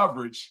that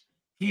coverage,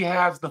 he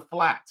has the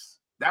flats.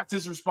 That's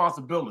his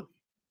responsibility.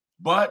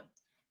 But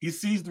he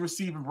sees the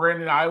receiver,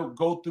 Brandon Ayuk,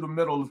 go through the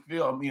middle of the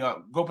field.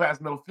 Go past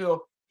the middle of the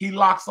field. He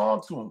locks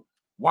onto him.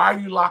 Why are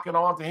you locking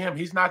on to him?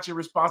 He's not your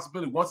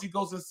responsibility. Once he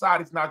goes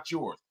inside, he's not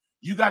yours.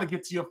 You got to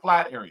get to your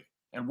flat area.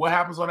 And what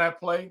happens on that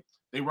play?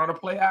 They run a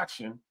play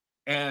action,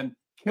 and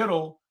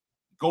Kittle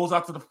goes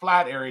out to the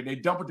flat area. They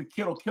dump it to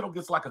Kittle. Kittle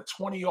gets like a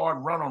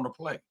 20-yard run on the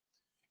play.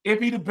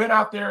 If he'd have been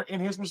out there in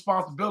his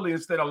responsibility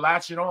instead of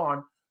latching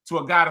on to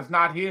a guy that's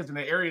not his in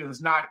the area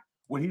that's not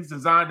what he's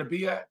designed to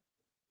be at,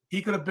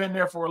 he could have been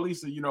there for at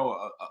least a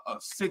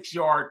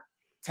 6-yard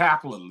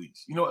tackle at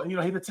least. He'd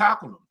have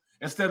tackled him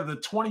instead of the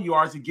 20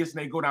 yards he gets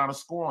and they go down and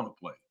score on the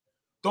play.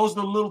 Those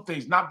are the little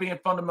things, not being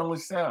fundamentally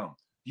sound.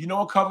 In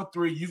cover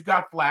 3, you've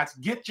got flats.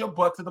 Get your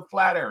butt to the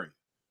flat area.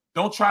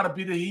 Don't try to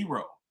be the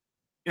hero.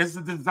 It's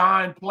a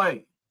design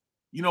play.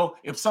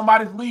 If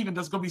somebody's leaving,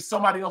 there's going to be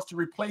somebody else to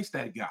replace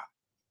that guy.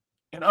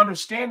 And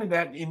understanding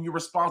that in your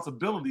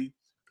responsibility,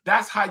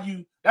 that's how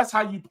you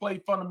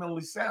play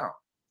fundamentally sound.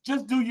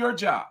 Just do your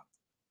job.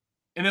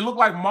 And it looked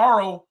like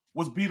Morrow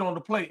was beat on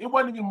the play. It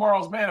wasn't even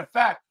Morrow's man. In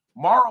fact,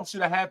 Morrow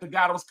should have had the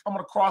guy that was coming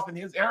across in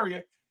his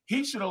area.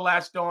 He should have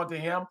latched on to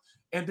him.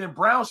 And then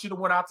Brown should have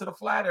went out to the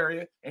flat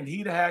area and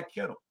he'd have had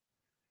Kittle.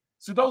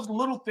 So those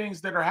little things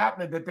that are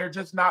happening that they're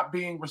just not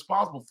being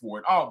responsible for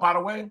it. Oh, by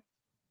the way,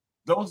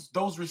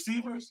 those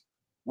receivers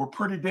were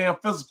pretty damn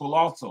physical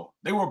also.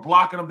 They were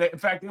blocking them. In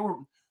fact, they were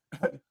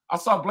I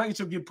saw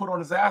Blankenship get put on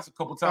his ass a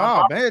couple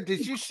times. Oh, man,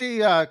 did you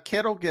see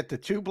Kittle get the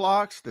 2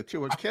 blocks?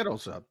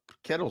 Kittle's a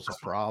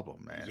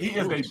problem, man. He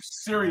is a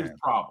serious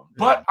problem.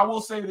 But I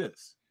will say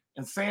this,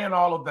 in saying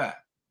all of that,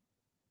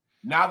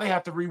 now they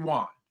have to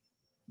rewind.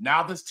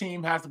 Now this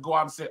team has to go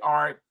out and say, all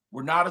right,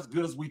 we're not as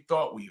good as we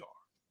thought we are.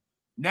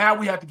 Now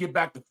we have to get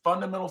back to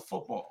fundamental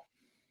football.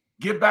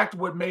 Get back to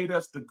what made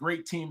us the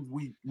great team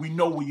we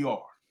know we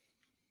are.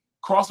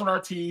 Crossing our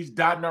T's,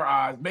 dotting our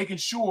I's, making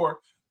sure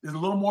there's a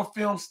little more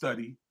film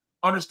study,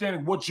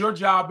 understanding what your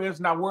job is,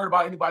 not worried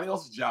about anybody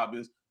else's job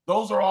is.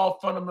 Those are all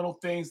fundamental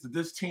things that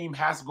this team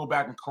has to go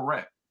back and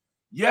correct.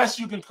 Yes,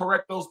 you can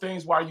correct those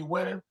things while you're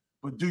winning,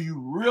 but do you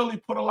really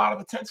put a lot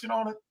of attention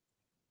on it?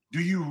 Do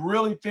you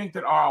really think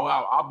that,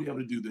 I'll be able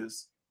to do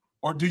this?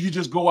 Or do you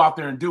just go out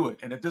there and do it?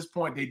 And at this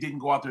point, they didn't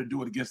go out there and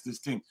do it against this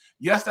team.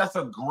 Yes, that's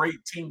a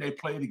great team they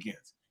played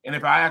against. And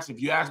if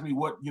you ask me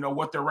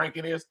what their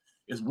ranking is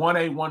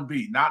 1A,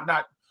 1B,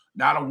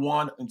 not a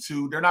 1 and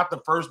 2. They're not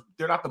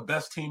the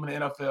best team in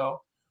the NFL,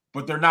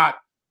 but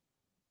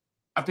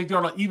I think they're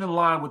on an even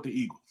line with the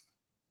Eagles.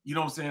 You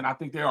know what I'm saying? I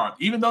think they are.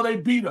 Even though they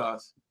beat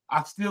us,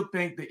 I still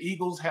think the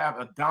Eagles have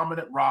a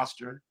dominant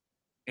roster.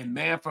 And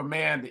man for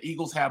man, the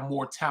Eagles have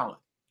more talent.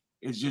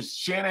 It's just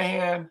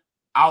Shanahan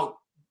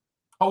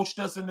out-coached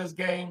us in this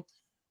game.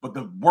 But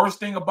the worst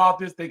thing about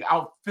this, they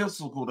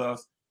out-physicaled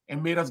us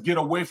and made us get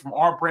away from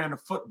our brand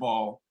of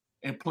football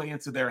and play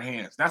into their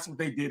hands. That's what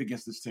they did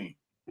against this team.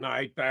 All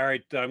right,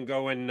 Barrett, I'm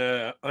going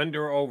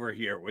under over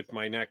here with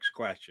my next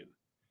question.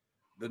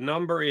 The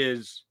number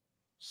is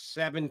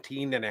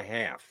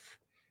 17.5.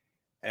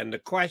 And the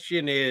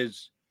question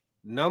is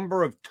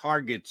number of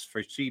targets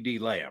for CD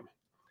Lamb.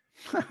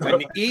 When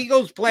the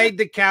Eagles played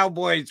the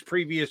Cowboys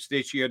previous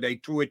this year, they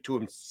threw it to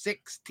him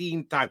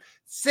 16 times.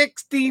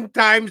 16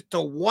 times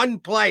to one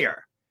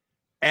player.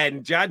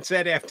 And John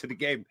said after the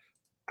game,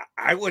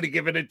 I would have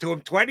given it to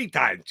him 20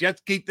 times.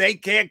 They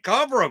can't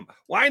cover him.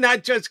 Why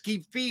not just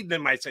keep feeding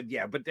him? I said,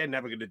 yeah, but they're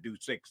never going to do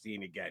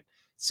 16 again.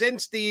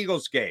 Since the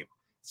Eagles game,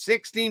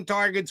 16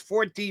 targets,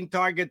 14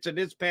 targets, and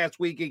this past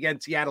week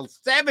against Seattle,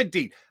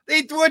 17.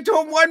 They threw it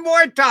to him one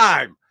more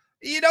time.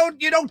 You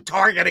don't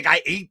target a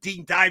guy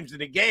 18 times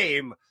in a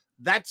game.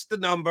 That's the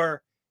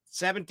number.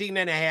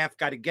 17.5.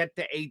 Got to get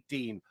to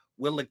 18.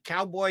 Will the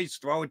Cowboys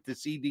throw it to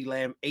CD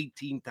Lamb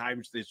 18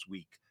 times this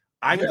week?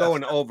 I'm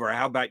going over.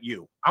 How about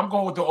you? I'm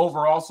going with the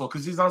over also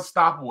because he's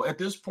unstoppable. At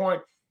this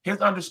point, his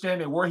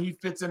understanding where he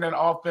fits in that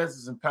offense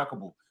is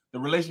impeccable. The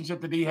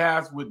relationship that he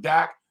has with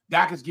Dak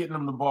is getting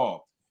him the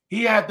ball.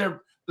 Let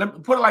me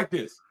put it like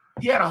this.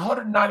 He had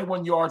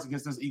 191 yards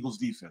against this Eagles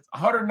defense.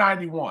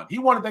 191. He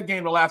wanted that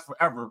game to last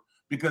forever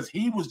because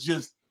he was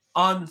just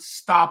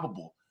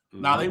unstoppable.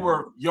 Mm-hmm. Now, they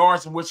were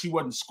yards in which he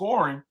wasn't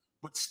scoring,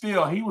 but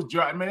still, he was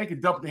driving. They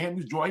could dump to him.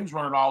 He was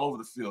running all over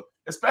the field,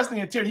 especially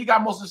the interior. He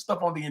got most of the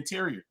stuff on the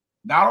interior,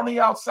 not on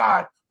the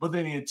outside, but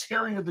then the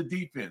interior of the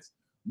defense,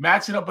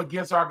 matching up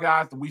against our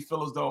guys that we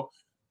feel as though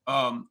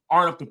aren't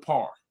up to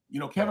par.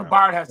 Kevin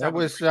Barrett has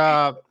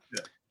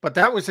but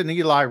that was an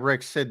Eli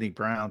Rick Sidney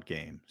Brown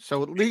game.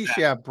 So at least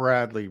you have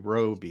Bradley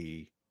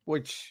Roby,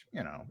 which,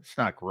 it's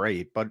not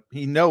great, but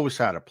he knows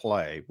how to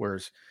play.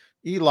 Whereas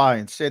Eli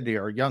and Sidney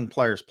are young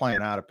players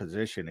playing out of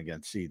position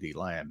against CD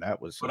Lamb.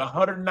 That was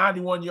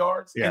 191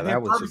 yards. Yeah, and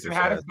then Ferguson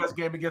had his best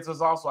game against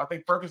us also. I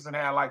think Ferguson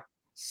had like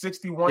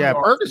 61 yards.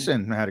 Yeah,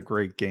 Ferguson had a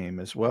great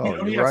game as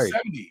well. He You're had right.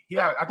 70.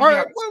 Yeah, I think he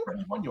had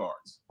 71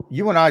 yards.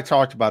 You and I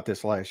talked about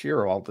this last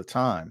year all the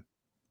time.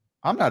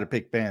 I'm not a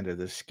big fan of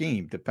this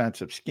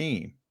defensive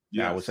scheme.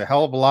 Yes. Now, it was a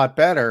hell of a lot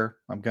better.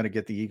 I'm going to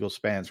get the Eagles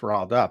fans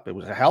riled up. It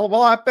was a hell of a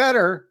lot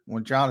better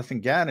when Jonathan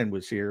Gannon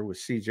was here with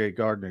C.J.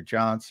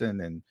 Gardner-Johnson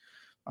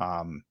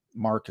and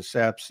Marcus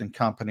Epps and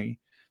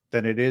company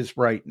than it is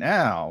right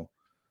now.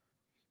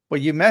 But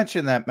you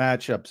mentioned that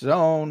matchup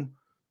zone,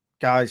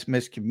 guys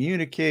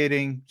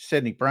miscommunicating,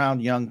 Sidney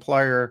Brown, young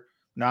player,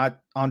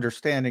 not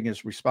understanding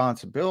his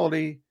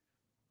responsibility.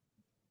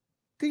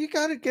 You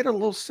got to get a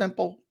little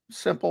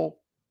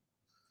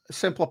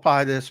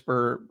simplify this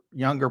for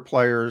younger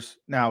players.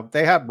 Now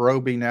they have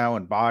Roby now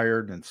and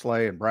Byard and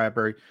Slay and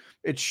Bradbury.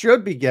 It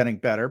should be getting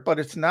better, but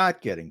it's not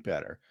getting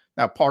better.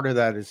 Now, part of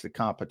that is the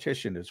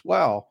competition as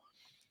well.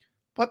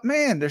 But,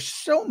 man, there's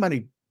so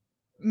many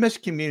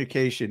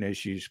miscommunication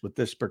issues with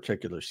this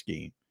particular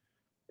scheme.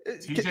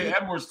 TJ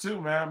Edwards,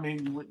 too, man. I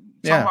mean,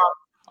 Yeah. about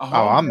a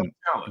homegrown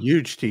talent.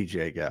 Huge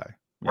TJ guy.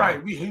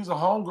 Right. He's a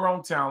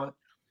homegrown talent,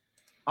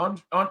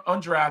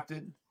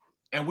 undrafted,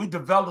 and we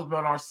developed him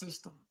in our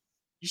system.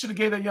 You should have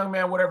gave that young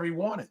man whatever he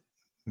wanted,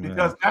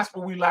 because that's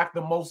where we lack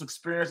the most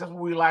experience. That's where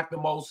we lack the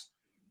most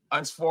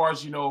as far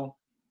as,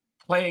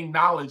 playing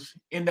knowledge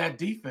in that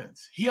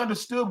defense. He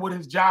understood what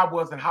his job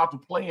was and how to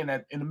play in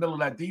the middle of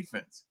that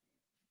defense.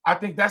 I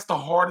think that's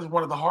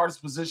one of the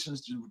hardest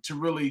positions to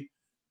really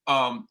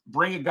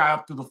bring a guy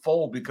up to the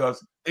fold,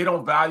 because they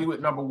don't value it,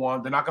 number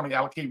one. They're not going to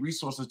allocate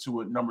resources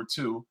to it, number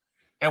two.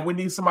 And we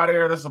need somebody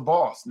there that's a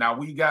boss. Now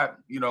we got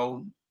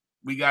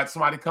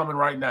somebody coming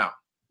right now.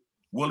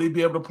 Will he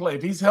be able to play?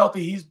 If he's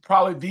healthy, he's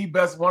probably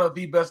one of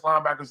the best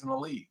linebackers in the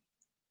league.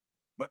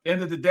 But at the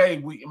end of the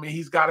day,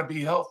 he's got to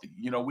be healthy.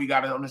 We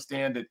got to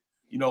understand that,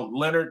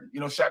 Leonard,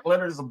 Shaq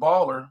Leonard is a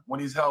baller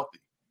when he's healthy.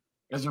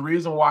 There's a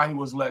reason why he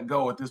was let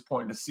go at this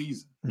point in the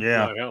season.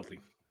 Yeah. Not healthy.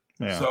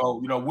 Yeah.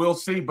 So, we'll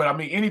see.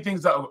 But,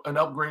 anything's an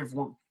upgrade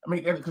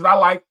because I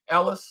like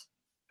Ellis.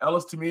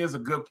 Ellis, to me, is a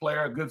good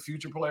player, a good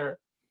future player.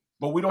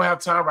 But we don't have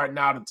time right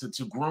now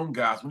to groom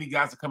guys. We need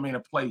guys to come in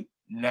and play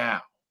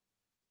now.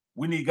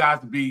 We need guys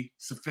to be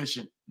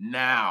sufficient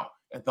now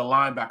at the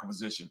linebacker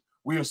position.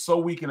 We are so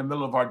weak in the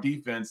middle of our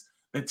defense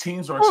that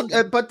teams are.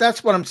 But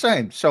that's what I'm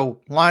saying. So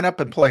line up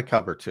and play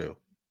cover too.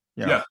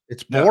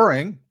 It's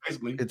boring.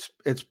 Basically,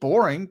 it's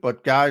boring,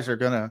 but guys are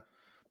gonna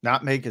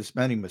not make as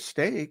many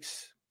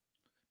mistakes.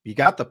 You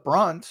got the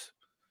front,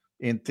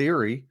 in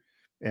theory,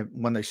 and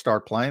when they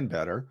start playing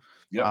better.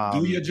 Yeah,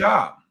 do your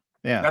job.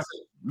 Yeah, that's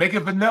it. Make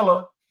it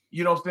vanilla.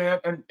 You know what I'm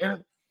saying?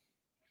 And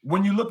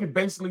when you look at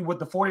basically what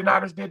the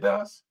 49ers did to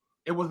us,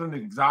 it wasn't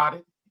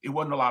exotic. It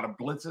wasn't a lot of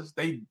blitzes.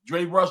 They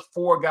rushed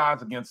 4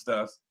 guys against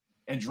us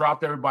and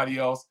dropped everybody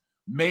else,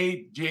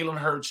 made Jalen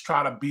Hurts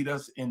try to beat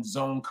us in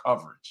zone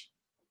coverage.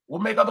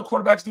 We'll make other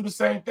quarterbacks do the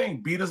same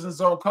thing, beat us in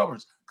zone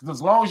coverage. Because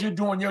as long as you're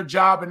doing your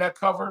job in that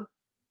coverage,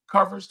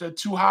 that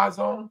too high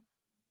zone,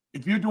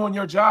 if you're doing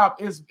your job,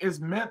 it's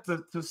meant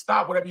to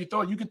stop whatever you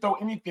throw. You can throw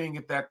anything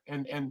at that,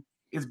 and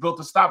it's built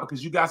to stop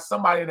because you got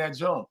somebody in that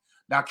zone.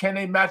 Now, can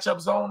they match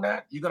up zone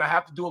that? You're going to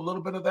have to do a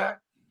little bit of that.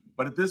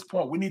 But at this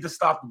point, we need to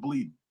stop the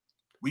bleeding.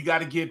 We got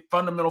to get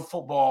fundamental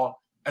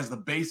football as the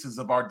basis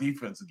of our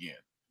defense again.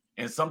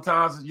 And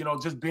sometimes,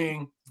 just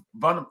being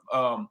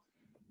vanilla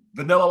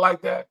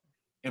like that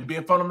and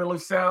being fundamentally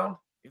sound,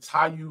 it's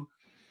how you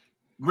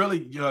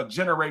really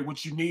generate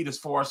what you need as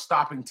far as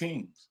stopping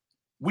teams.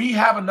 We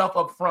have enough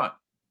up front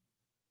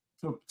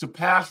to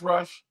pass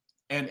rush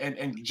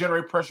and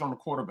generate pressure on the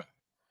quarterback.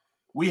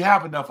 We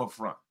have enough up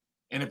front.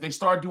 And if they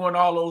start doing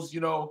all those,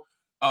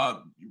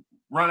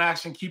 run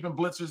action, keeping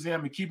blitzers in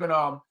and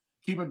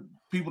keeping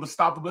people to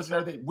stop the blitz and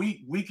everything,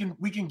 we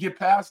can get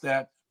past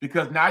that,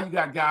 because now you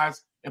got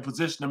guys in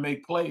position to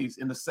make plays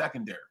in the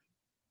secondary.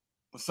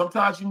 But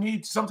sometimes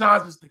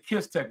it's the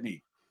kiss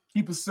technique.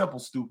 Keep it simple,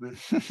 stupid.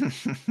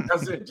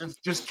 That's it.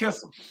 Just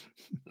kiss them.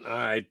 All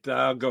right,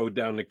 I'll go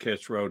down the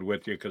kiss road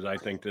with you because I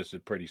think this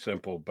is pretty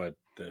simple, but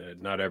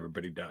not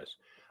everybody does.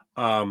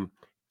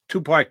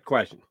 2-part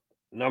question.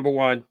 Number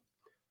one,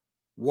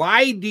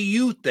 why do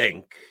you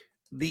think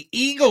the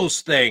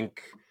Eagles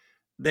think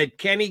that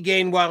Kenny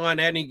Gainwell on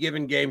any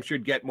given game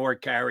should get more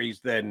carries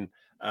than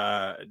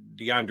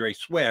DeAndre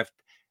Swift?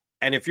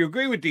 And if you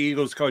agree with the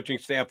Eagles coaching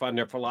staff on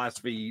their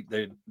philosophy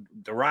that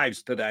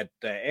derives to that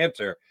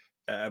answer,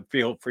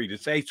 feel free to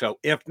say so.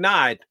 If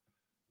not,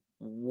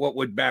 what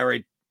would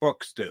Barrett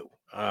Brooks do?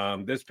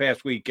 This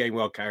past week,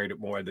 Gainwell carried it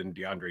more than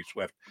DeAndre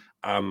Swift.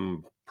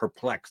 I'm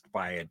perplexed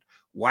by it.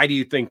 Why do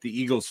you think the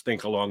Eagles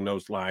think along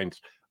those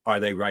lines? Are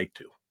they right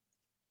to?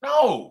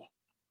 No.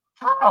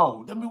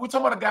 How? We're talking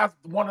about a guy,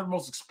 one of the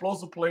most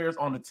explosive players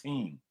on the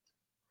team.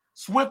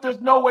 Swift,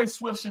 there's no way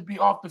Swift should be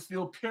off the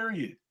field,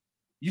 period.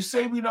 You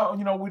say we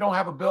don't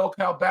have a bell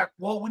cow back.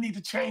 Well, we need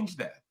to change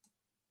that.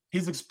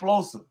 He's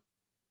explosive.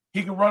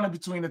 He can run in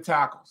between the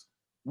tackles.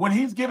 When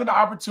he's given the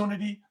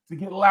opportunity to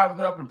get lathered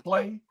up and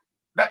play,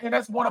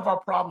 that's one of our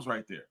problems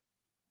right there.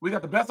 We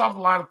got the best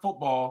offensive line of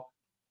football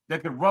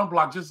that can run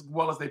block just as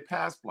well as they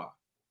pass block.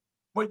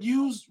 But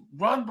use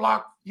run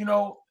block,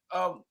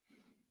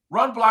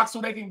 run block so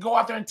they can go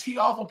out there and tee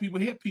off on people,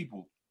 hit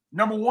people.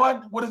 Number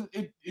one, what does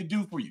it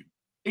do for you?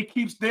 It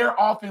keeps their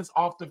offense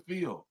off the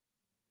field.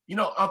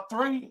 A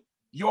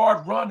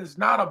 3-yard run is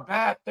not a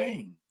bad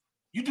thing.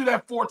 You do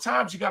that 4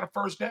 times, you got a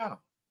first down.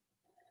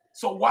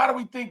 So why do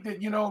we think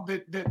that,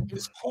 that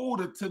it's cool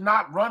to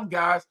not run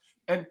guys?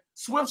 And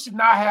Swift should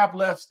not have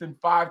less than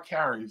 5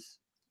 carries,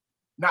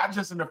 not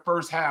just in the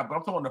first half, but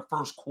I'm talking the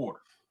first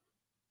quarter,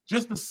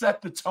 just to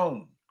set the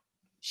tone,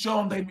 show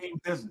them they mean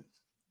business.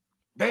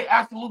 They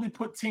absolutely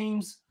put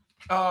teams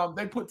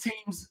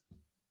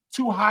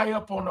too high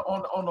up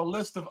on the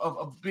list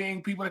of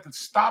being people that can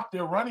stop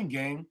their running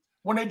game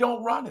when they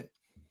don't run it.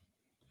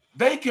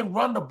 They can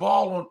run the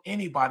ball on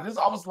anybody. This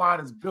offensive line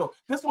is built.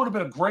 This would have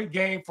been a great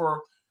game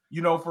for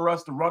for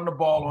us to run the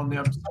ball on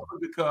them simply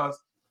because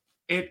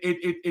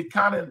it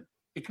kind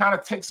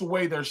of takes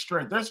away their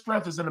strength. Their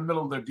strength is in the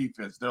middle of their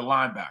defense, their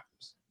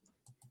linebackers.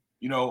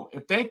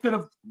 If they could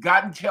have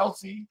gotten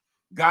Kelsey,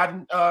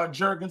 gotten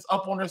Juergens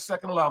up on their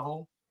second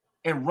level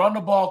and run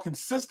the ball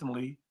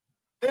consistently,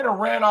 they'd have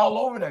ran all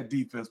over that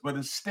defense. But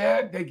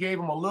instead, they gave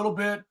them a little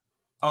bit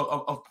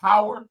of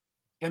power,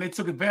 and they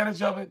took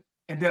advantage of it,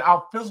 and then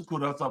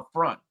out-physicaled us up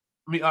front.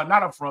 I mean,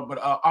 not up front, but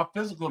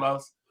out-physicaled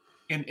us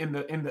in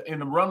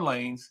the run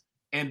lanes.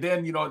 And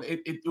then,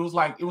 it was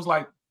like it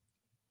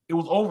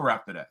was over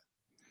after that.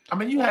 I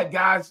mean, you had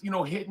guys,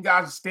 hitting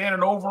guys,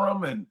 standing over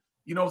them, and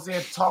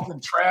talking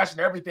trash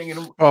and everything.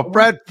 And well,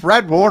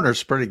 Fred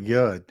Warner's pretty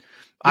good.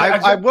 Yeah,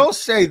 I will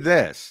say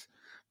this.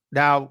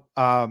 Now,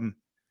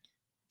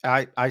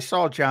 I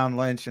saw John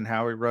Lynch and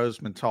Howie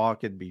Roseman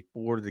talking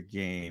before the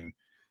game.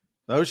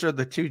 Those are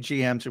the two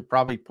GMs who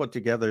probably put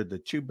together the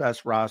two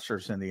best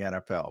rosters in the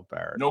NFL,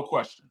 Barrett. No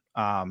question.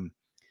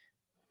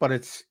 But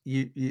it's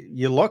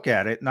you look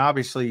at it, and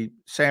obviously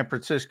San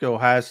Francisco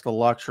has the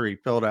luxury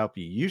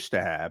Philadelphia used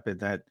to have, in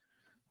that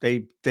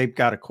they've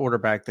got a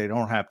quarterback they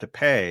don't have to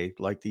pay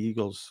like the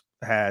Eagles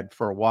had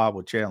for a while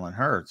with Jalen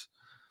Hurts.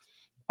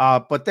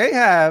 But they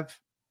have,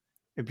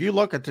 if you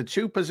look at the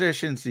two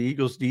positions the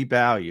Eagles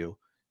devalue,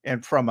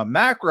 and from a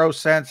macro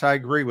sense, I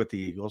agree with the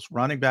Eagles,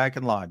 running back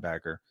and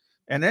linebacker.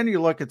 And then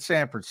you look at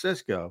San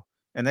Francisco,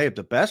 and they have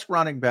the best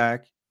running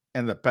back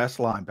and the best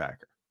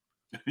linebacker.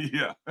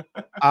 Yeah.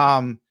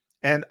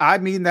 And I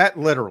mean that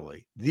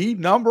literally. The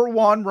number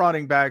one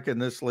running back in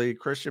this league,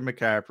 Christian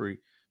McCaffrey.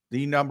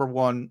 The number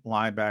one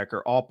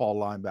linebacker, all-ball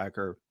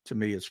linebacker, to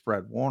me, is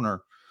Fred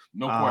Warner.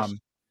 No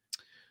question.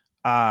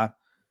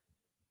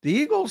 The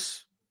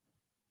Eagles,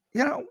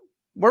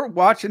 we're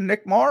watching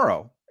Nick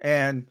Morrow,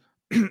 and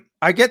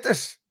I get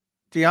this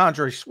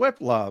DeAndre Swift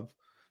love.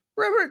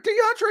 Remember,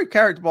 DeAndre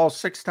carried the ball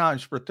 6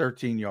 times for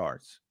 13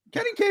 yards.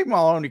 Kenny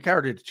Gainwell only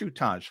carried it 2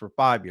 times for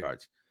 5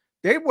 yards.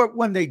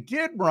 When they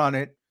did run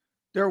it,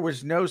 there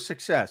was no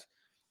success.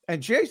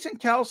 And Jason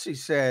Kelsey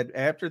said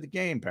after the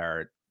game,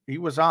 Barrett, he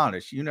was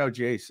honest.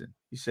 Jason,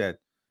 he said,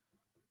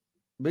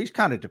 but he's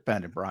kind of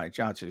defending Brian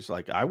Johnson. He's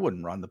like, I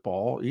wouldn't run the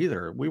ball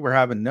either. We were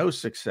having no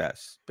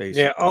success,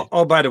 basically. Yeah.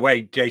 Oh, by the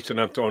way, Jason,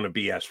 I'm throwing a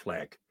BS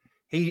flag.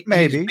 He's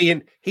being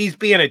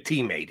a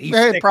teammate. He's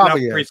sticking up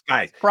for his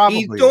guys. Probably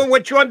he's doing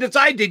what Sean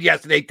Desai did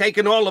yesterday,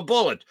 taking all the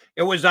bullets.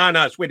 It was on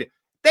us. They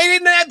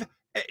didn't have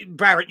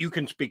Barrett. You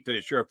can speak to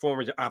this. You're a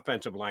former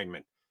offensive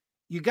lineman.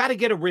 You got to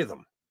get a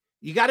rhythm.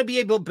 You got to be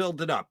able to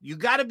build it up. You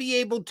got to be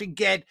able to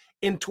get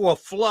into a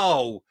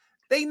flow.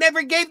 They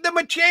never gave them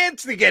a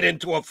chance to get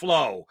into a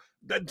flow.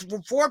 The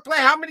foreplay,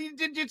 how many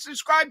did you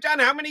describe, John?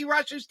 How many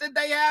rushes did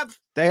they have?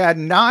 They had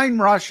 9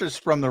 rushes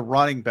from the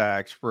running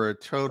backs for a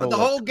total the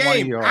whole of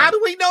game. Yards. How do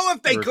we know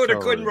if they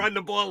couldn't run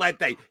the ball that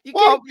day? You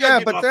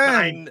can't but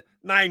then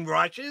 9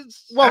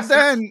 rushes. Well, that's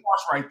the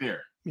farce right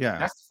there. Yeah,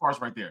 that's the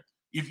farce right there.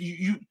 If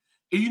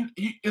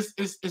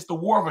it's the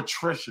war of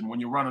attrition when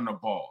you're running the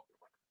ball.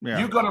 Yeah.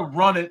 You're gonna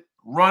run it,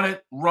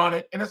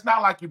 and it's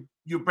not like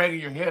you're banging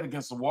your head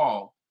against the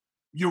wall.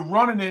 You're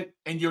running it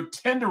and you're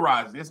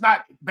tenderizing. It's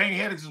not banging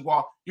your head against the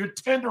wall. You're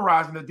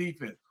tenderizing the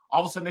defense.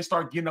 All of a sudden, they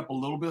start getting up a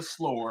little bit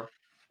slower.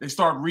 They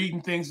start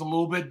reading things a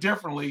little bit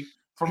differently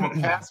from a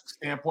passing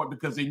standpoint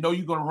because they know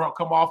you're going to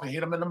come off and hit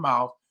them in the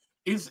mouth.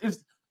 It's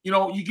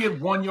you get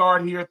 1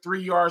 yard here,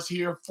 3 yards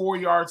here, 4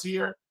 yards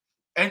here,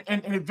 and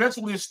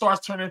eventually it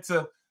starts turning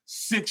into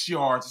 6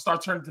 yards. It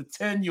starts turning to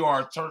 10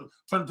 yards,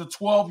 turning to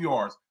 12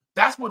 yards.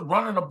 That's what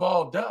running the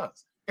ball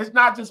does. It's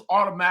not just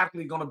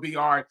automatically going to be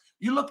all right.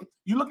 You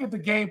look at the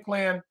game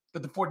plan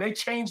that they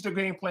changed their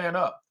game plan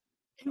up.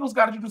 Eagles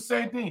got to do the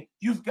same thing.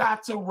 You've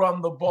got to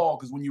run the ball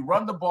because when you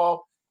run the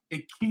ball,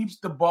 it keeps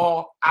the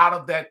ball out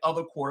of that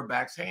other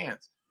quarterback's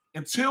hands.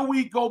 Until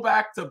we go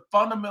back to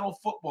fundamental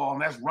football,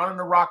 and that's running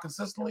the rock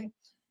consistently,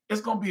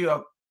 it's going to be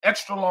an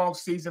extra long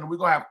season, and we're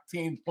going to have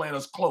teams playing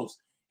us close.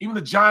 Even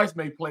the Giants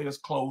may play us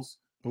close.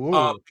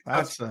 Because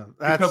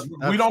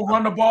we don't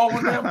run the ball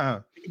with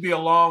them. It could be a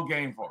long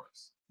game for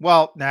us.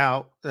 Well,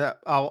 now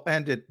I'll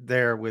end it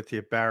there with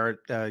you, Barrett.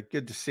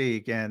 Good to see you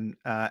again.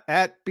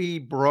 At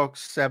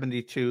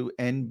bbrooks72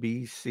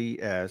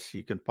 NBCS.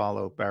 You can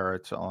follow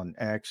Barrett on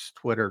X.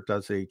 Twitter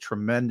does a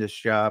tremendous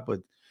job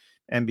with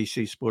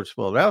NBC Sports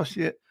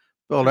Philadelphia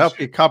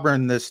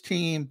covering this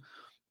team.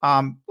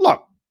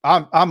 Look,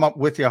 I'm up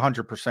with you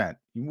 100%.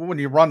 When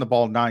you run the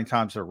ball 9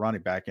 times a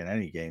running back in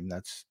any game,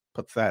 that's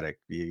pathetic.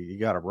 You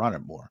got to run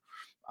it more.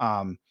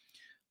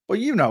 But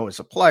as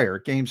a player,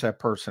 games have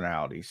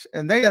personalities.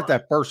 And they had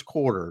that first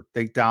quarter,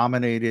 they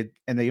dominated,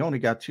 and they only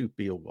got 2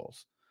 field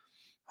goals.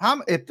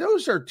 If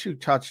those are 2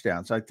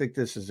 touchdowns, I think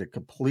this is a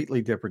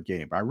completely different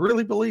game. I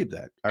really believe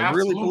that.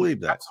 Really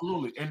believe that.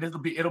 Absolutely. And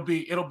it'll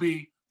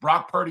be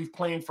Brock Purdy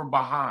playing from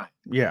behind.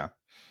 Yeah.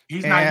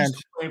 He's not used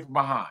to playing from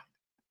behind.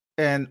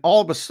 And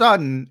all of a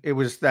sudden, it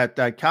was that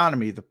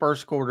dichotomy. The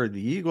first quarter,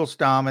 the Eagles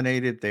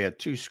dominated. They had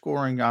 2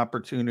 scoring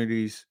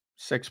opportunities,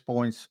 6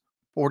 points.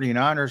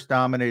 49ers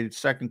dominated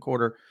second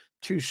quarter,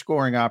 2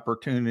 scoring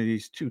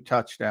opportunities, 2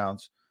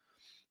 touchdowns.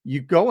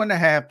 You go into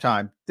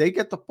halftime, they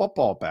get the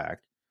football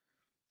back,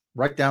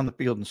 right down the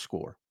field and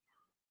score.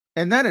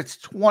 And then it's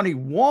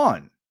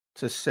 21-6.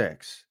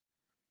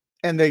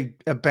 And they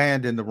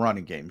abandon the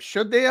running game.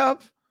 Should they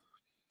have?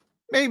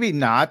 Maybe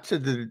not to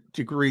the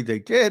degree they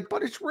did,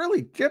 but it's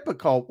really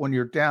difficult when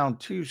you're down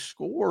 2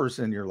 scores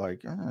and you're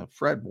like,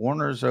 Fred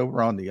Warner's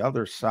over on the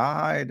other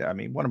side. I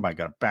mean, what am I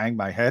going to bang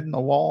my head in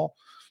the wall?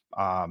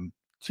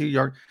 2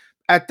 yards.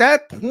 At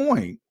that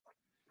point,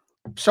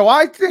 so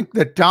I think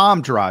the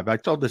Dom drive, I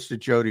told this to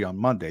Jody on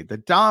Monday, the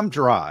Dom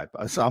drive,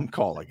 as I'm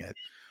calling it,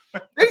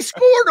 they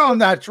scored on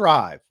that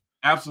drive.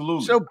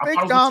 Absolutely. So Big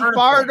Dom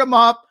fired them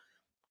up.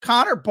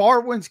 Connor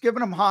Barwin's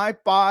giving him high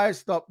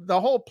fives. The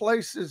whole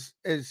place is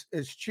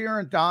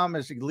cheering Dom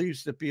as he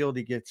leaves the field.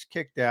 He gets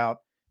kicked out,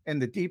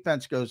 and the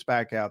defense goes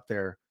back out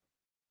there.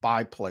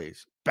 5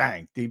 plays.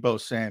 Bang. Deebo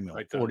Samuel,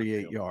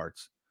 48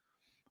 yards.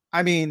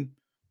 I mean,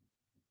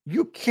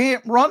 you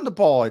can't run the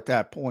ball at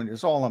that point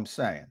is all I'm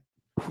saying.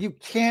 You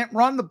can't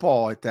run the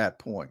ball at that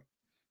point.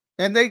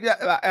 And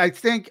I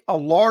think a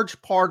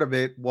large part of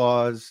it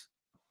was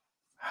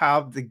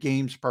how the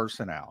game's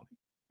personality.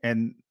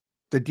 And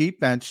the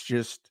defense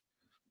just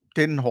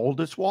didn't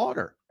hold its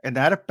water, and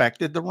that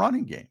affected the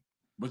running game.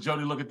 But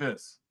Jody, look at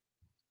this.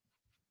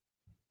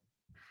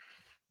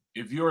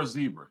 If you're a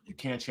zebra, you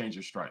can't change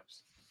your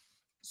stripes.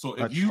 So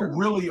if you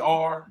really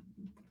are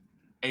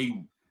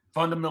a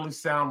fundamentally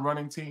sound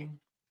running team,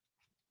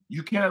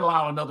 you can't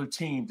allow another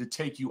team to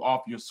take you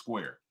off your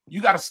square.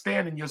 You got to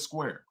stand in your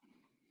square.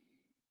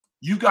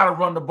 You got to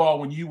run the ball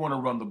when you want to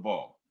run the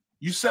ball.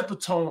 You set the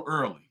tone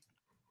early.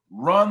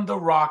 Run the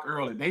rock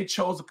early. They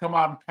chose to come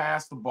out and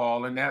pass the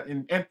ball, and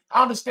I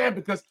understand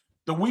because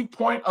the weak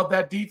point of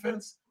that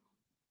defense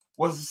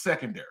was the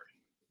secondary,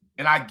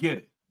 and I get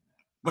it.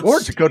 But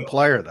Ward's a good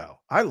player, though.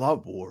 I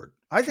love Ward.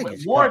 I think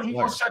he's Ward. He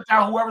gonna shut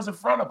down whoever's in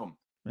front of him.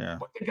 Yeah.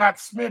 But they got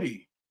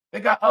Smitty.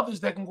 They got others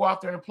that can go out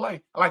there and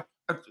play. Like,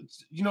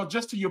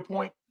 just to your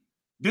point,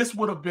 this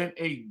would have been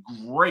a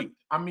great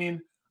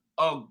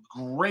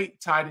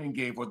tight end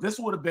game. Or this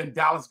would have been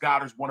Dallas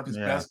Goedert's one of his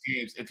best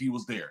games if he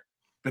was there.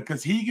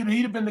 Because he'd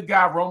have been the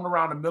guy roaming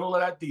around the middle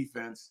of that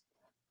defense,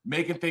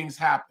 making things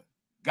happen.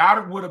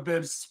 Goddard would have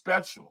been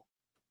special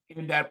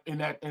in that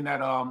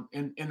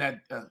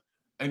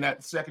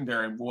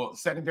secondary,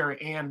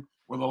 secondary and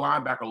where the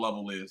linebacker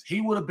level is. He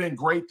would have been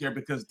great there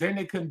because then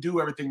they couldn't do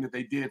everything that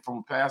they did from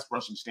a pass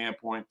rushing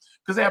standpoint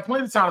because they had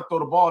plenty of time to throw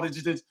the ball. They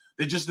just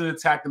didn't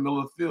attack the middle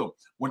of the field.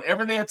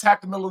 Whenever they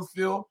attacked the middle of the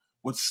field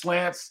with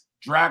slants,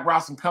 drag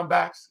routes, and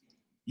comebacks,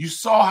 you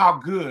saw how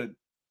good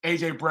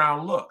A.J.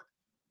 Brown looked.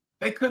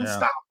 They couldn't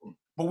stop him,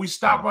 but we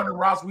stopped running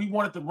routes. We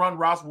wanted to run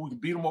routes where we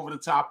could beat them over the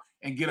top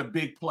and get a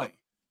big play.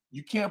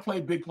 You can't play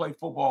big play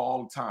football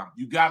all the time.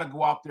 You got to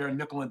go out there and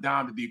nickel and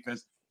dime the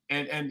defense.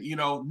 And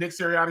Nick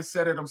Sirianni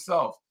said it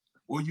himself.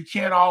 Well, you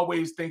can't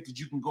always think that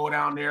you can go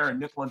down there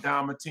and nickel and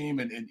dime a team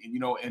and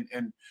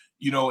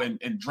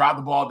drive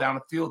the ball down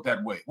the field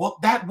that way. Well,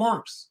 that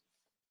works.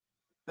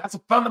 That's a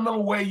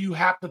fundamental way you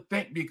have to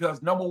think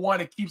because, number one,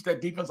 it keeps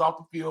that defense off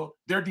the field,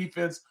 their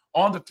defense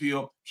on the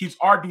field, keeps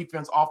our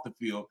defense off the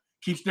field,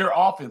 keeps their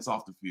offense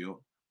off the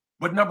field.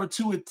 But number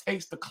two, it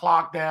takes the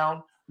clock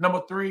down.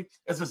 Number three,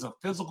 this is a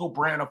physical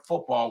brand of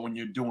football when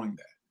you're doing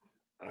that.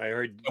 I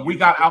heard we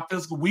got out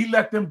physical. We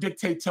let them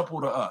dictate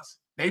tempo to us.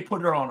 They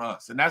put it on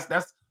us. And that's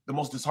the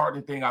most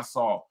disheartening thing I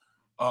saw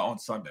on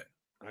Sunday.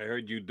 I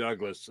heard you,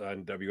 Douglas,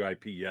 on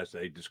WIP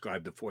yesterday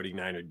described the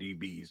 49er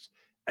DBs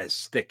as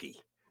sticky.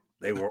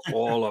 They were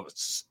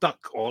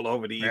stuck all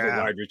over the Eagle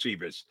wide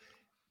receivers.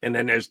 And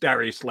then there's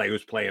Darius Slay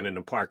who's playing in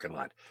the parking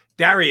lot.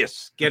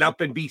 Darius, get up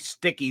and be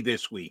sticky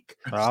this week.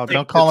 Oh,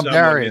 don't call him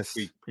Darius.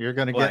 You're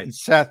going to get in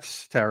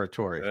Seth's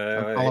territory.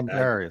 Don't call him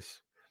Darius.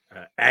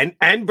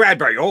 And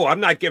Bradbury. Oh, I'm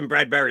not giving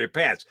Bradbury a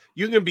pass.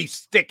 You're going to be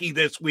sticky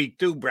this week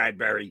too,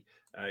 Bradbury.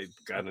 I've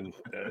gotten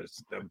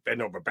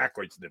bent over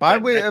backwards. By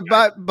the way,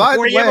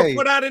 before he ever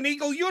put out an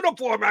Eagle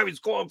uniform, I was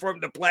calling for him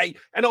to play.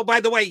 And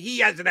by the way, he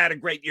hasn't had a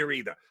great year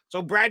either.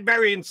 So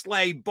Bradbury and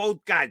Slay,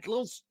 both guys, a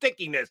little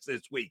stickiness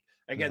this week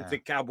against the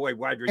Cowboy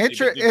wide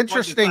receiver.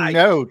 Interesting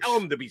note. Tell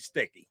him to be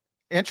sticky.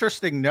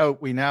 Interesting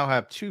note. We now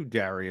have 2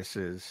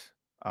 Dariuses.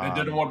 They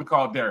didn't want to be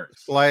called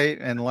Darius. Slay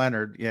and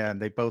Leonard. Yeah,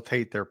 and they both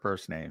hate their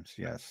first names.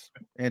 Yes.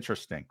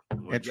 Interesting.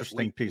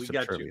 Interesting piece of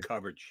trivia. We got you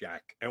covered,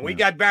 Shaq. And we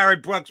got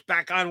Barrett Brooks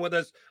back on with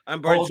us.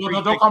 I'm Bird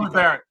Street. Don't call me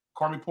Barrett.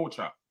 Call me Pork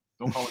Chop.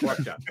 Don't call me Pork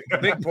Chop.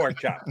 Big Pork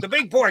Chop. The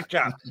Big Pork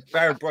Chop.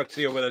 Barrett Brooks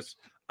here with us.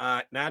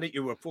 Now that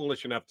you were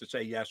foolish enough to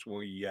say yes when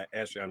we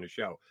asked you on the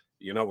show,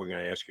 we're going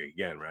to ask you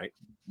again, right?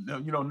 No,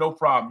 no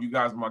problem. You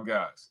guys are my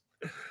guys.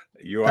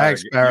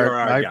 Thanks,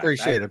 Barrett. I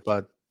appreciate it,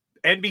 bud.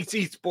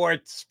 NBC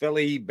Sports,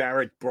 Philly,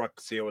 Barrett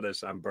Brooks here with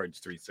us on Birds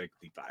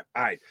 365.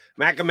 All right,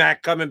 Mac and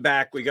Mac coming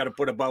back. We got to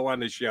put a bow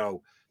on the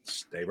show.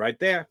 Stay right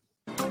there.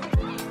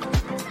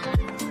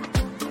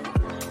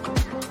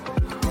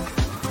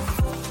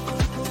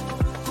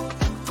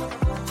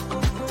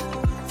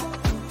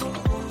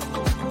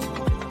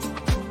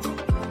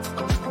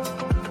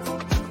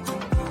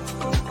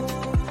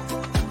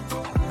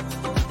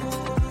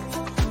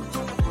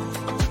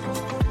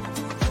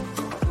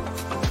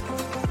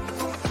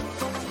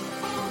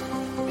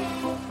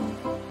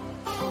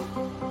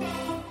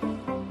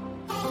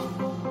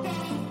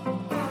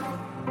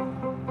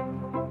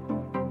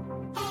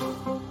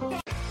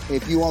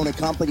 If you own a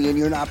company and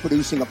you're not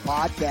producing a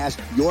podcast,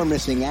 you're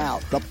missing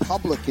out. The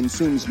public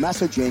consumes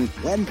messaging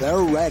when they're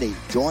ready.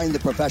 Join the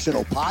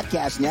professional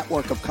podcast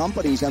network of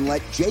companies and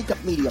let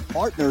Jacob Media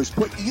Partners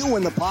put you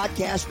in the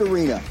podcast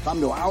arena.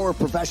 Come to our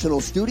professional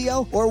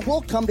studio, or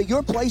we'll come to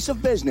your place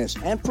of business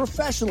and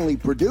professionally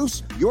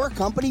produce your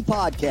company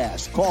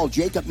podcast. Call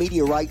Jacob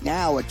Media right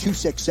now at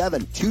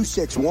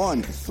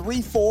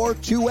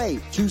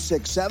 267-261-3428.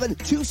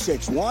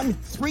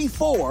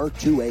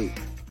 267-261-3428.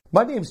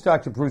 My name is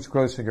Dr. Bruce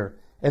Grossinger,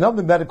 and I'm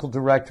the medical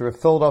director of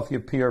Philadelphia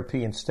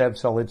PRP and Stem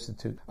Cell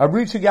Institute. I'm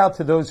reaching out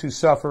to those who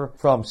suffer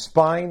from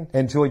spine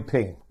and joint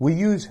pain. We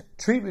use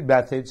treatment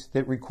methods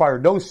that require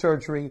no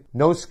surgery,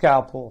 no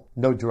scalpel,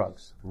 no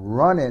drugs.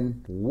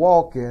 Running,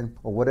 walking,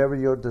 or whatever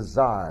your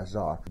desires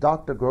are,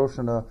 Dr.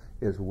 Grossinger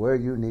is where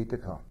you need to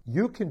come.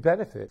 You can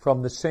benefit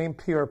from the same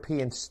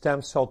PRP and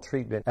stem cell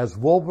treatment as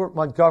Wilbert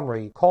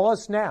Montgomery. Call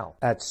us now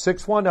at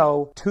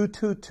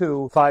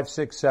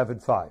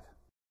 610-222-5675.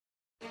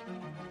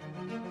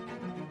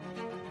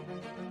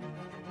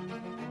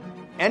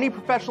 Any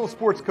professional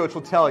sports coach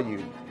will tell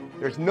you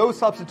there's no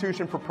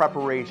substitution for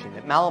preparation.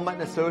 At Malamut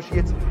 &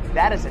 Associates,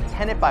 that is a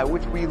tenet by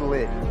which we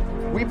live.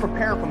 We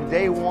prepare from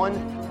day one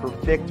for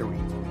victory.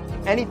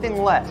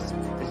 Anything less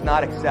is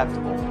not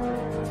acceptable.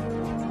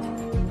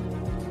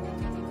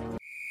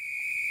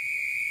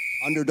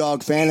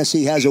 Underdog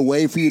Fantasy has a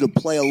way for you to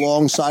play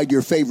alongside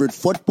your favorite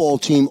football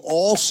team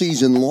all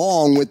season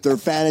long with their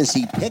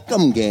fantasy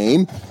pick'em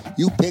game.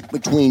 You pick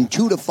between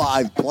 2 to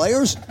 5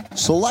 players,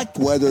 select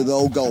whether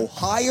they'll go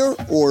higher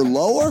or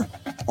lower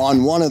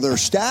on one of their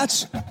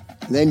stats,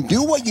 then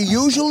do what you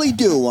usually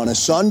do on a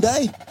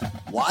Sunday,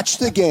 watch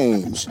the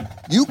games.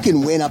 You can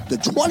win up to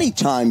 20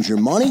 times your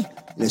money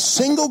in a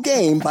single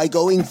game by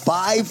going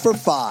 5 for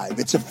 5.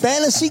 It's a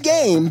fantasy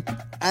game,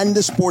 and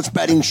the Sports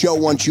Betting Show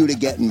wants you to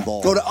get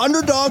involved. Go to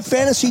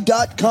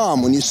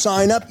UnderdogFantasy.com. When you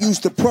sign up, use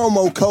the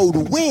promo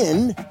code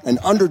WIN, and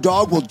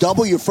Underdog will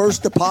double your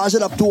first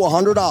deposit up to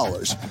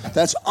 $100.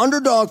 That's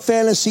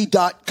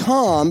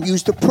UnderdogFantasy.com.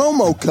 Use the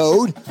promo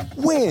code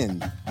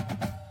WIN.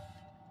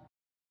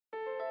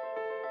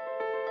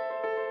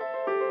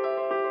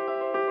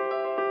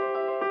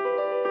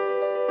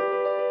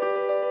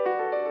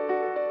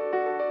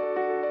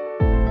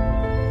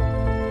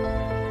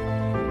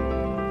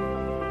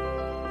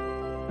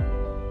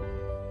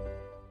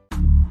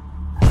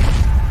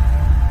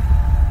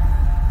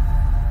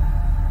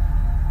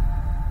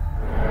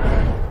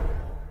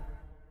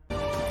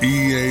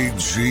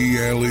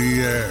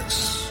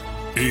 EAGLES,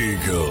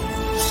 Eagles.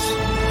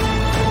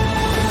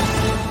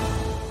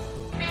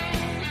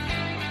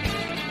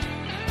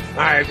 All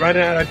right,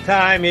 running out of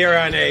time here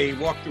on a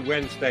Walk to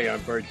Wednesday on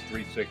Birds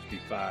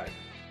 365.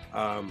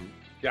 John,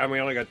 we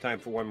only got time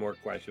for one more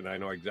question. I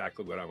know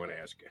exactly what I want to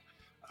ask you.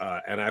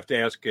 And I have to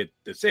ask it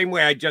the same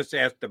way I just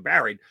asked the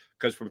Barrett,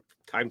 because from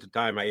time to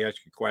time I ask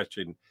you a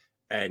question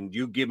and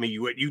you give me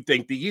what you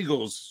think the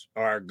Eagles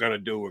are going to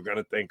do, or going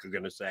to think, or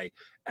going to say.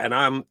 And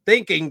I'm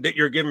thinking that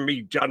you're giving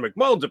me John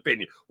McMullen's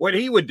opinion, what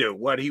he would do,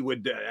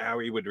 how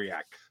he would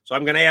react. So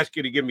I'm going to ask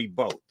you to give me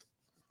both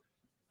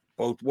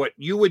what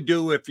you would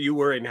do if you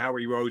were in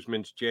Howie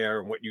Roseman's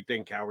chair and what you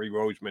think Howie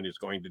Roseman is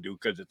going to do,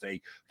 because it's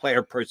a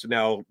player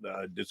personnel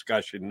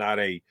discussion, not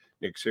a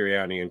Nick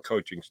Sirianni and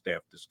coaching staff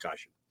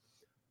discussion.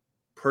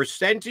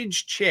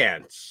 Percentage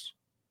chance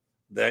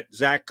that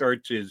Zach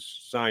Ertz is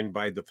signed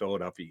by the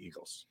Philadelphia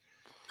Eagles,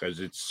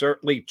 because it's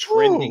certainly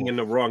trending in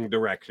the wrong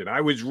direction.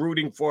 I was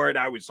rooting for it.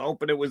 I was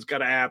hoping it was going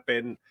to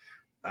happen.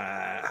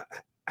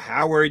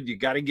 Howard, you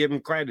got to give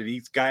him credit.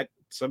 He's got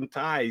some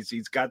ties.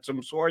 He's got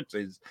some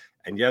sources.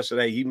 And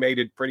yesterday he made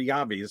it pretty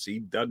obvious. He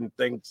doesn't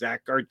think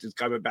Zach Ertz is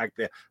coming back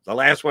there. The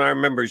last one I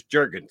remember is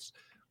Juergens.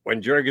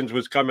 When Juergens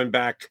was coming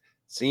back,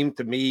 seemed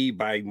to me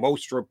by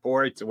most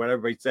reports and what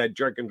everybody said,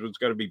 Juergens was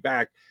going to be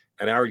back.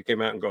 And Howard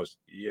came out and goes,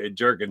 yeah,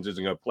 Juergens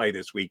isn't going to play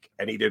this week.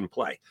 And he didn't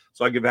play.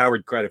 So I give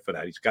Howard credit for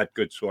that. He's got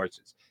good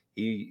sources.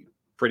 He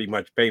pretty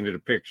much painted a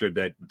picture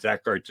that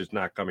Zach Ertz is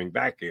not coming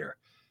back here.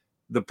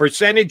 The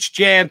percentage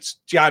chance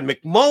John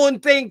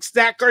McMullen thinks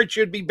Zach Ertz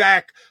should be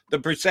back. The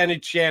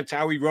percentage chance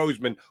Howie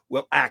Roseman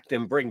will act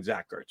and bring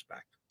Zach Ertz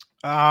back.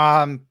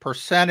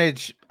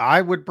 Percentage,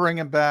 I would bring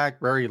him back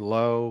very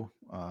low,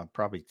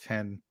 probably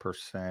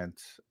 10%.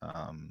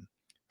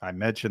 I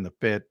mentioned the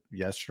bit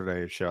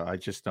yesterday show. I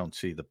just don't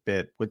see the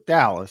bit with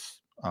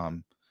Dallas.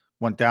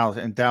 When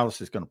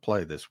Dallas is going to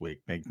play this week,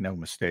 make no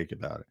mistake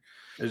about it.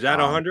 Is that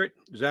 100?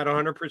 Is that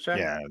 100%?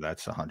 Yeah,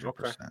 that's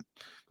 100%.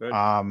 Good.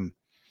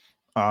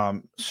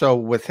 So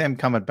with him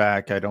coming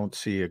back, I don't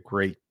see a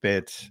great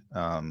bit.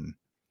 From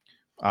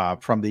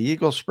the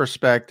Eagles'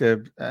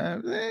 perspective,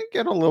 they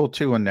get a little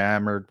too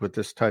enamored with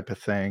this type of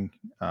thing.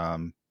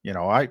 I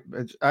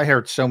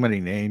heard so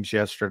many names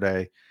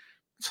yesterday.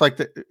 It's like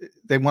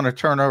they want to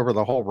turn over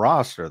the whole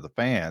roster of the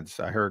fans.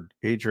 I heard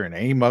Adrian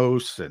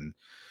Amos and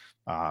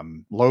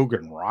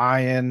Logan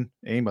Ryan.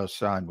 Amos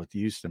signed with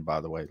Houston, by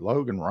the way.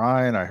 Logan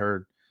Ryan. I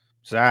heard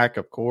Zach,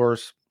 of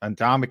course, and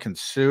Ndamukong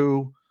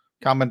Suh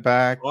coming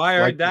back. Oh, I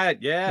heard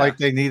that. Yeah, like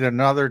they need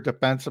another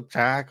defensive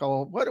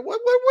tackle. What are we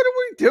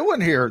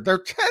doing here? They're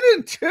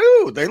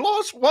 10-2. They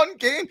lost one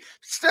game.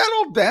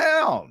 Settle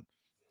down.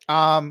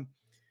 I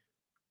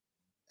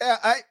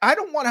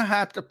don't want to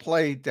have to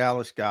play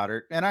Dallas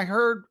Goedert. And I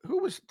heard, who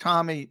was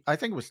Tommy? I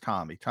think it was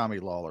Tommy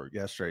Lawler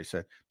yesterday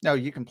said, no,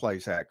 you can play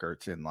Zach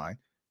Ertz in line.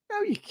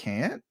 No, you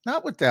can't.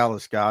 Not with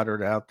Dallas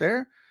Goedert out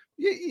there.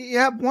 You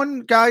have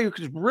one guy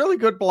who's a really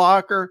good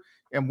blocker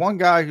and one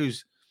guy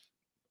who's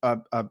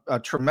a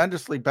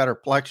tremendously better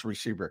flex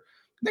receiver.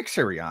 Nick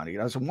Sirianni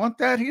doesn't want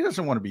that. He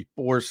doesn't want to be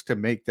forced to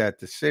make that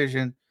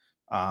decision.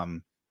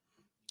 The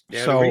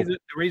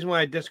reason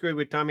why I disagree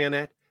with Tommy on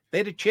that, they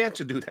had a chance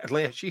to do that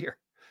last year.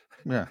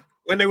 Yeah.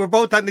 When they were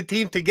both on the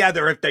team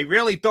together, if they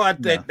really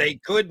thought that they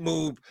could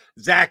move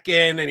Zach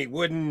in and he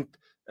wouldn't,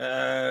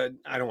 I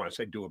don't want to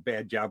say do a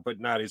bad job, but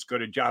not as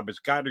good a job as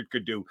Goddard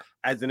could do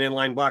as an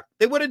inline block,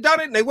 they would have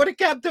done it and they would have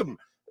kept him.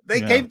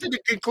 They came to the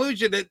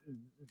conclusion that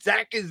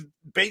Zach is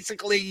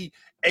basically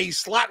a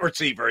slot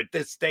receiver at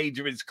this stage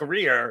of his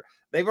career.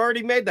 They've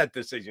already made that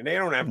decision. They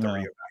don't have to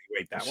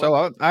reevaluate that one.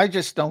 So I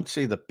just don't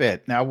see the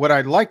fit. Now, would I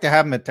like to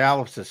have him at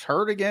Dallas is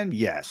hurt again?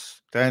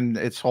 Yes. Then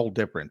it's whole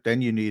different.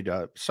 Then you need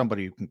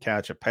somebody who can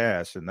catch a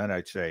pass. And then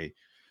I'd say,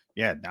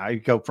 now you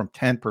go from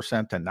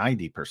 10% to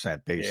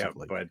 90%, basically. Yeah,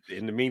 but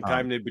in the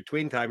meantime, in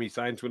between time, he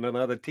signs with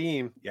another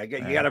team. You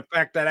got to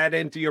factor that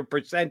into your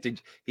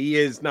percentage. He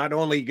is not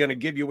only going to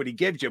give you what he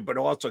gives you, but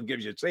also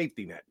gives you a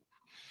safety net.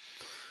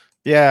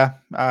 Yeah,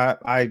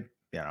 the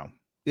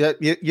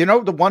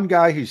one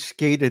guy who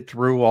skated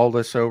through all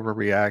this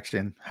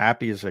overreaction,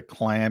 happy as a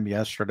clam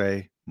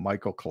yesterday,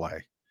 Michael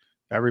Clay.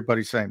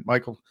 Everybody's saying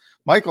Michael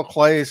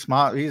Clay is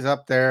smart. He's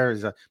up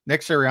there.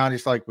 Nick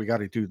Sirianni's like, we got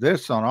to do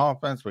this on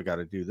offense. We got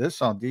to do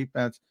this on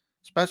defense.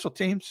 Special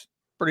teams,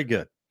 pretty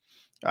good.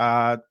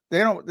 They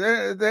don't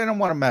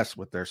want to mess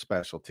with their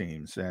special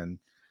teams. And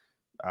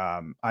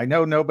I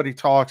know nobody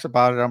talks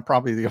about it. I'm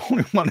probably the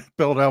only one in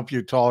Philadelphia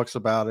who talks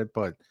about it,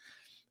 but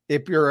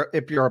if you're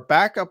a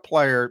backup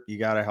player, you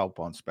got to help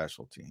on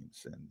special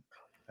teams, and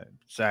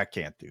Zach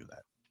can't do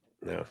that.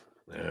 No,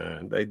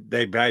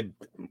 they've had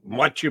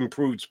much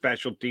improved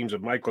special teams,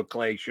 and Michael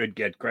Clay should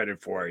get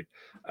credit for it.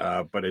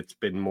 But it's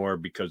been more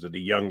because of the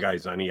young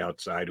guys on the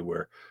outside who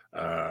were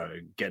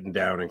getting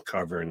down and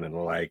covering and the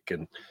like,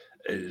 and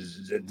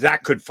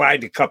Zach could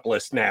find a couple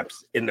of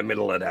snaps in the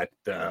middle of that.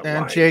 And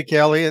line. Jake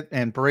Elliott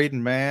and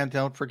Braden Mann.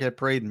 Don't forget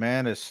Braden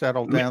Mann has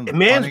settled down.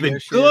 Man's been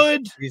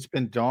good. He's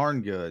been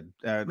darn good.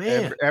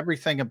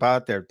 Everything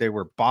about there. They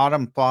were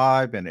bottom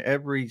 5 in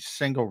every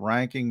single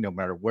ranking, no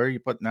matter where you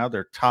put. Now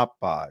they're top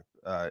 5.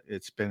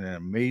 It's been an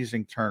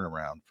amazing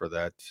turnaround for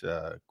that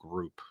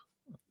group.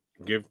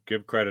 Give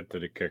credit to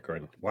the kicker.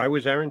 And why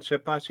was Aaron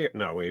Sipas here?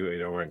 No, we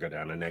don't want to go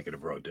down a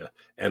negative road to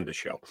end the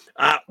show.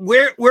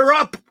 We're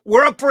up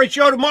for a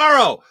show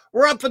tomorrow.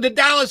 We're up for the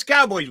Dallas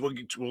Cowboys.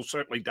 We'll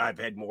certainly dive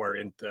head more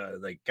into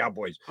the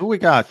Cowboys. Who we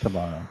got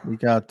tomorrow? We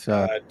got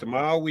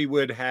tomorrow. We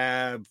would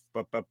have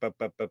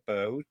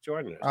who's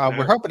joining us?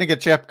 We're hoping to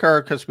get Jeff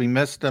Kerr because we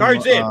missed him.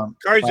 Carr's in.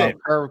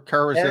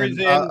 Kerr is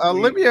in.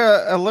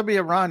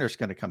 Olivia Reiner's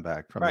going to come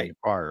back from the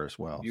choir as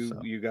well.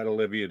 You got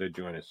Olivia to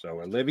join us. So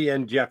Olivia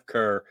and Jeff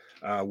Kerr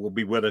will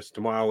be with us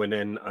tomorrow, and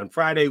then on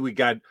Friday we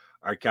got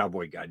our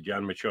Cowboy guy,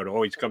 John Machado.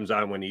 Always comes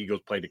on when the Eagles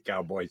play the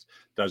Cowboys.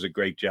 Does a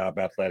great job,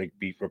 athletic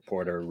beat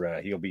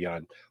reporter. He'll be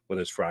on with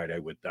us Friday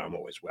with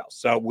Damo as well.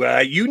 So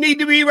you need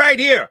to be right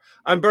here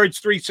on Birds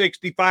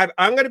 365.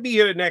 I'm going to be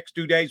here the next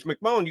 2 days.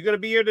 McMullen, you're going to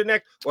be here the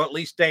next, well, at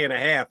least day and a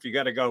half. You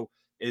got to go.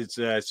 Is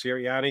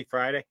Sirianni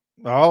Friday?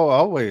 Oh,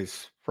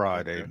 always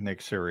Friday, okay. Nick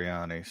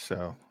Sirianni.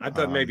 So I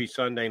thought maybe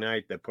Sunday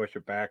night they push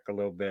it back a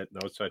little bit.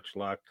 No such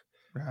luck.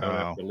 Don't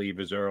have to leave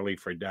as early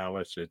for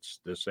Dallas. It's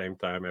the same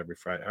time every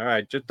Friday. All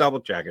right, just double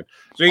checking.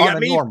 So you got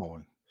me normal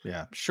one.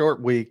 Yeah,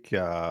 short week.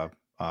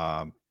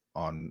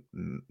 On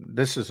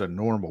this is a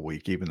normal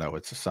week, even though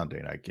it's a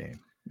Sunday night game.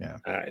 Yeah.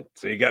 All right.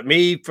 So you got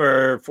me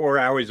for 4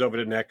 hours over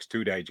the next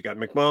 2 days. You got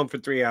McMullen for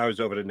 3 hours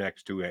over the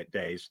next 2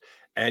 days,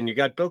 and you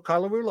got Bill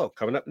Colarulo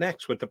coming up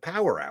next with the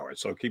Power Hour.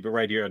 So keep it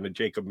right here on the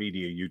Jacob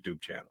Media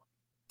YouTube channel.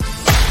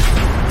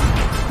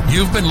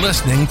 You've been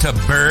listening to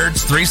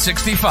Birds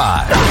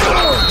 365,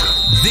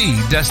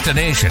 the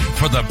destination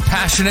for the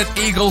passionate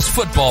Eagles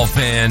football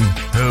fan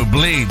who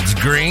bleeds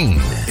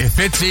green. If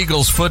it's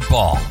Eagles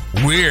football,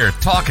 we're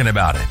talking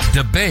about it.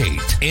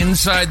 Debate,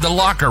 inside the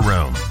locker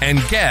room,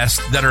 and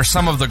guests that are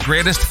some of the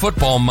greatest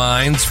football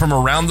minds from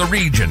around the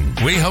region.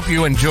 We hope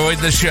you enjoyed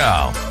the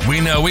show.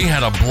 We know we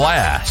had a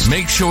blast.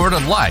 Make sure to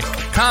like,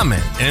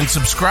 comment, and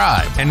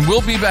subscribe, and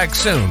we'll be back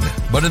soon.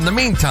 But in the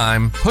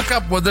meantime, hook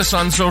up with us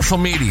on social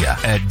media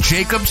at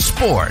Jacob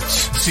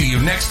Sports. See you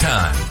next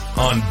time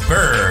on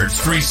Birds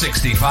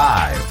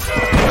 365.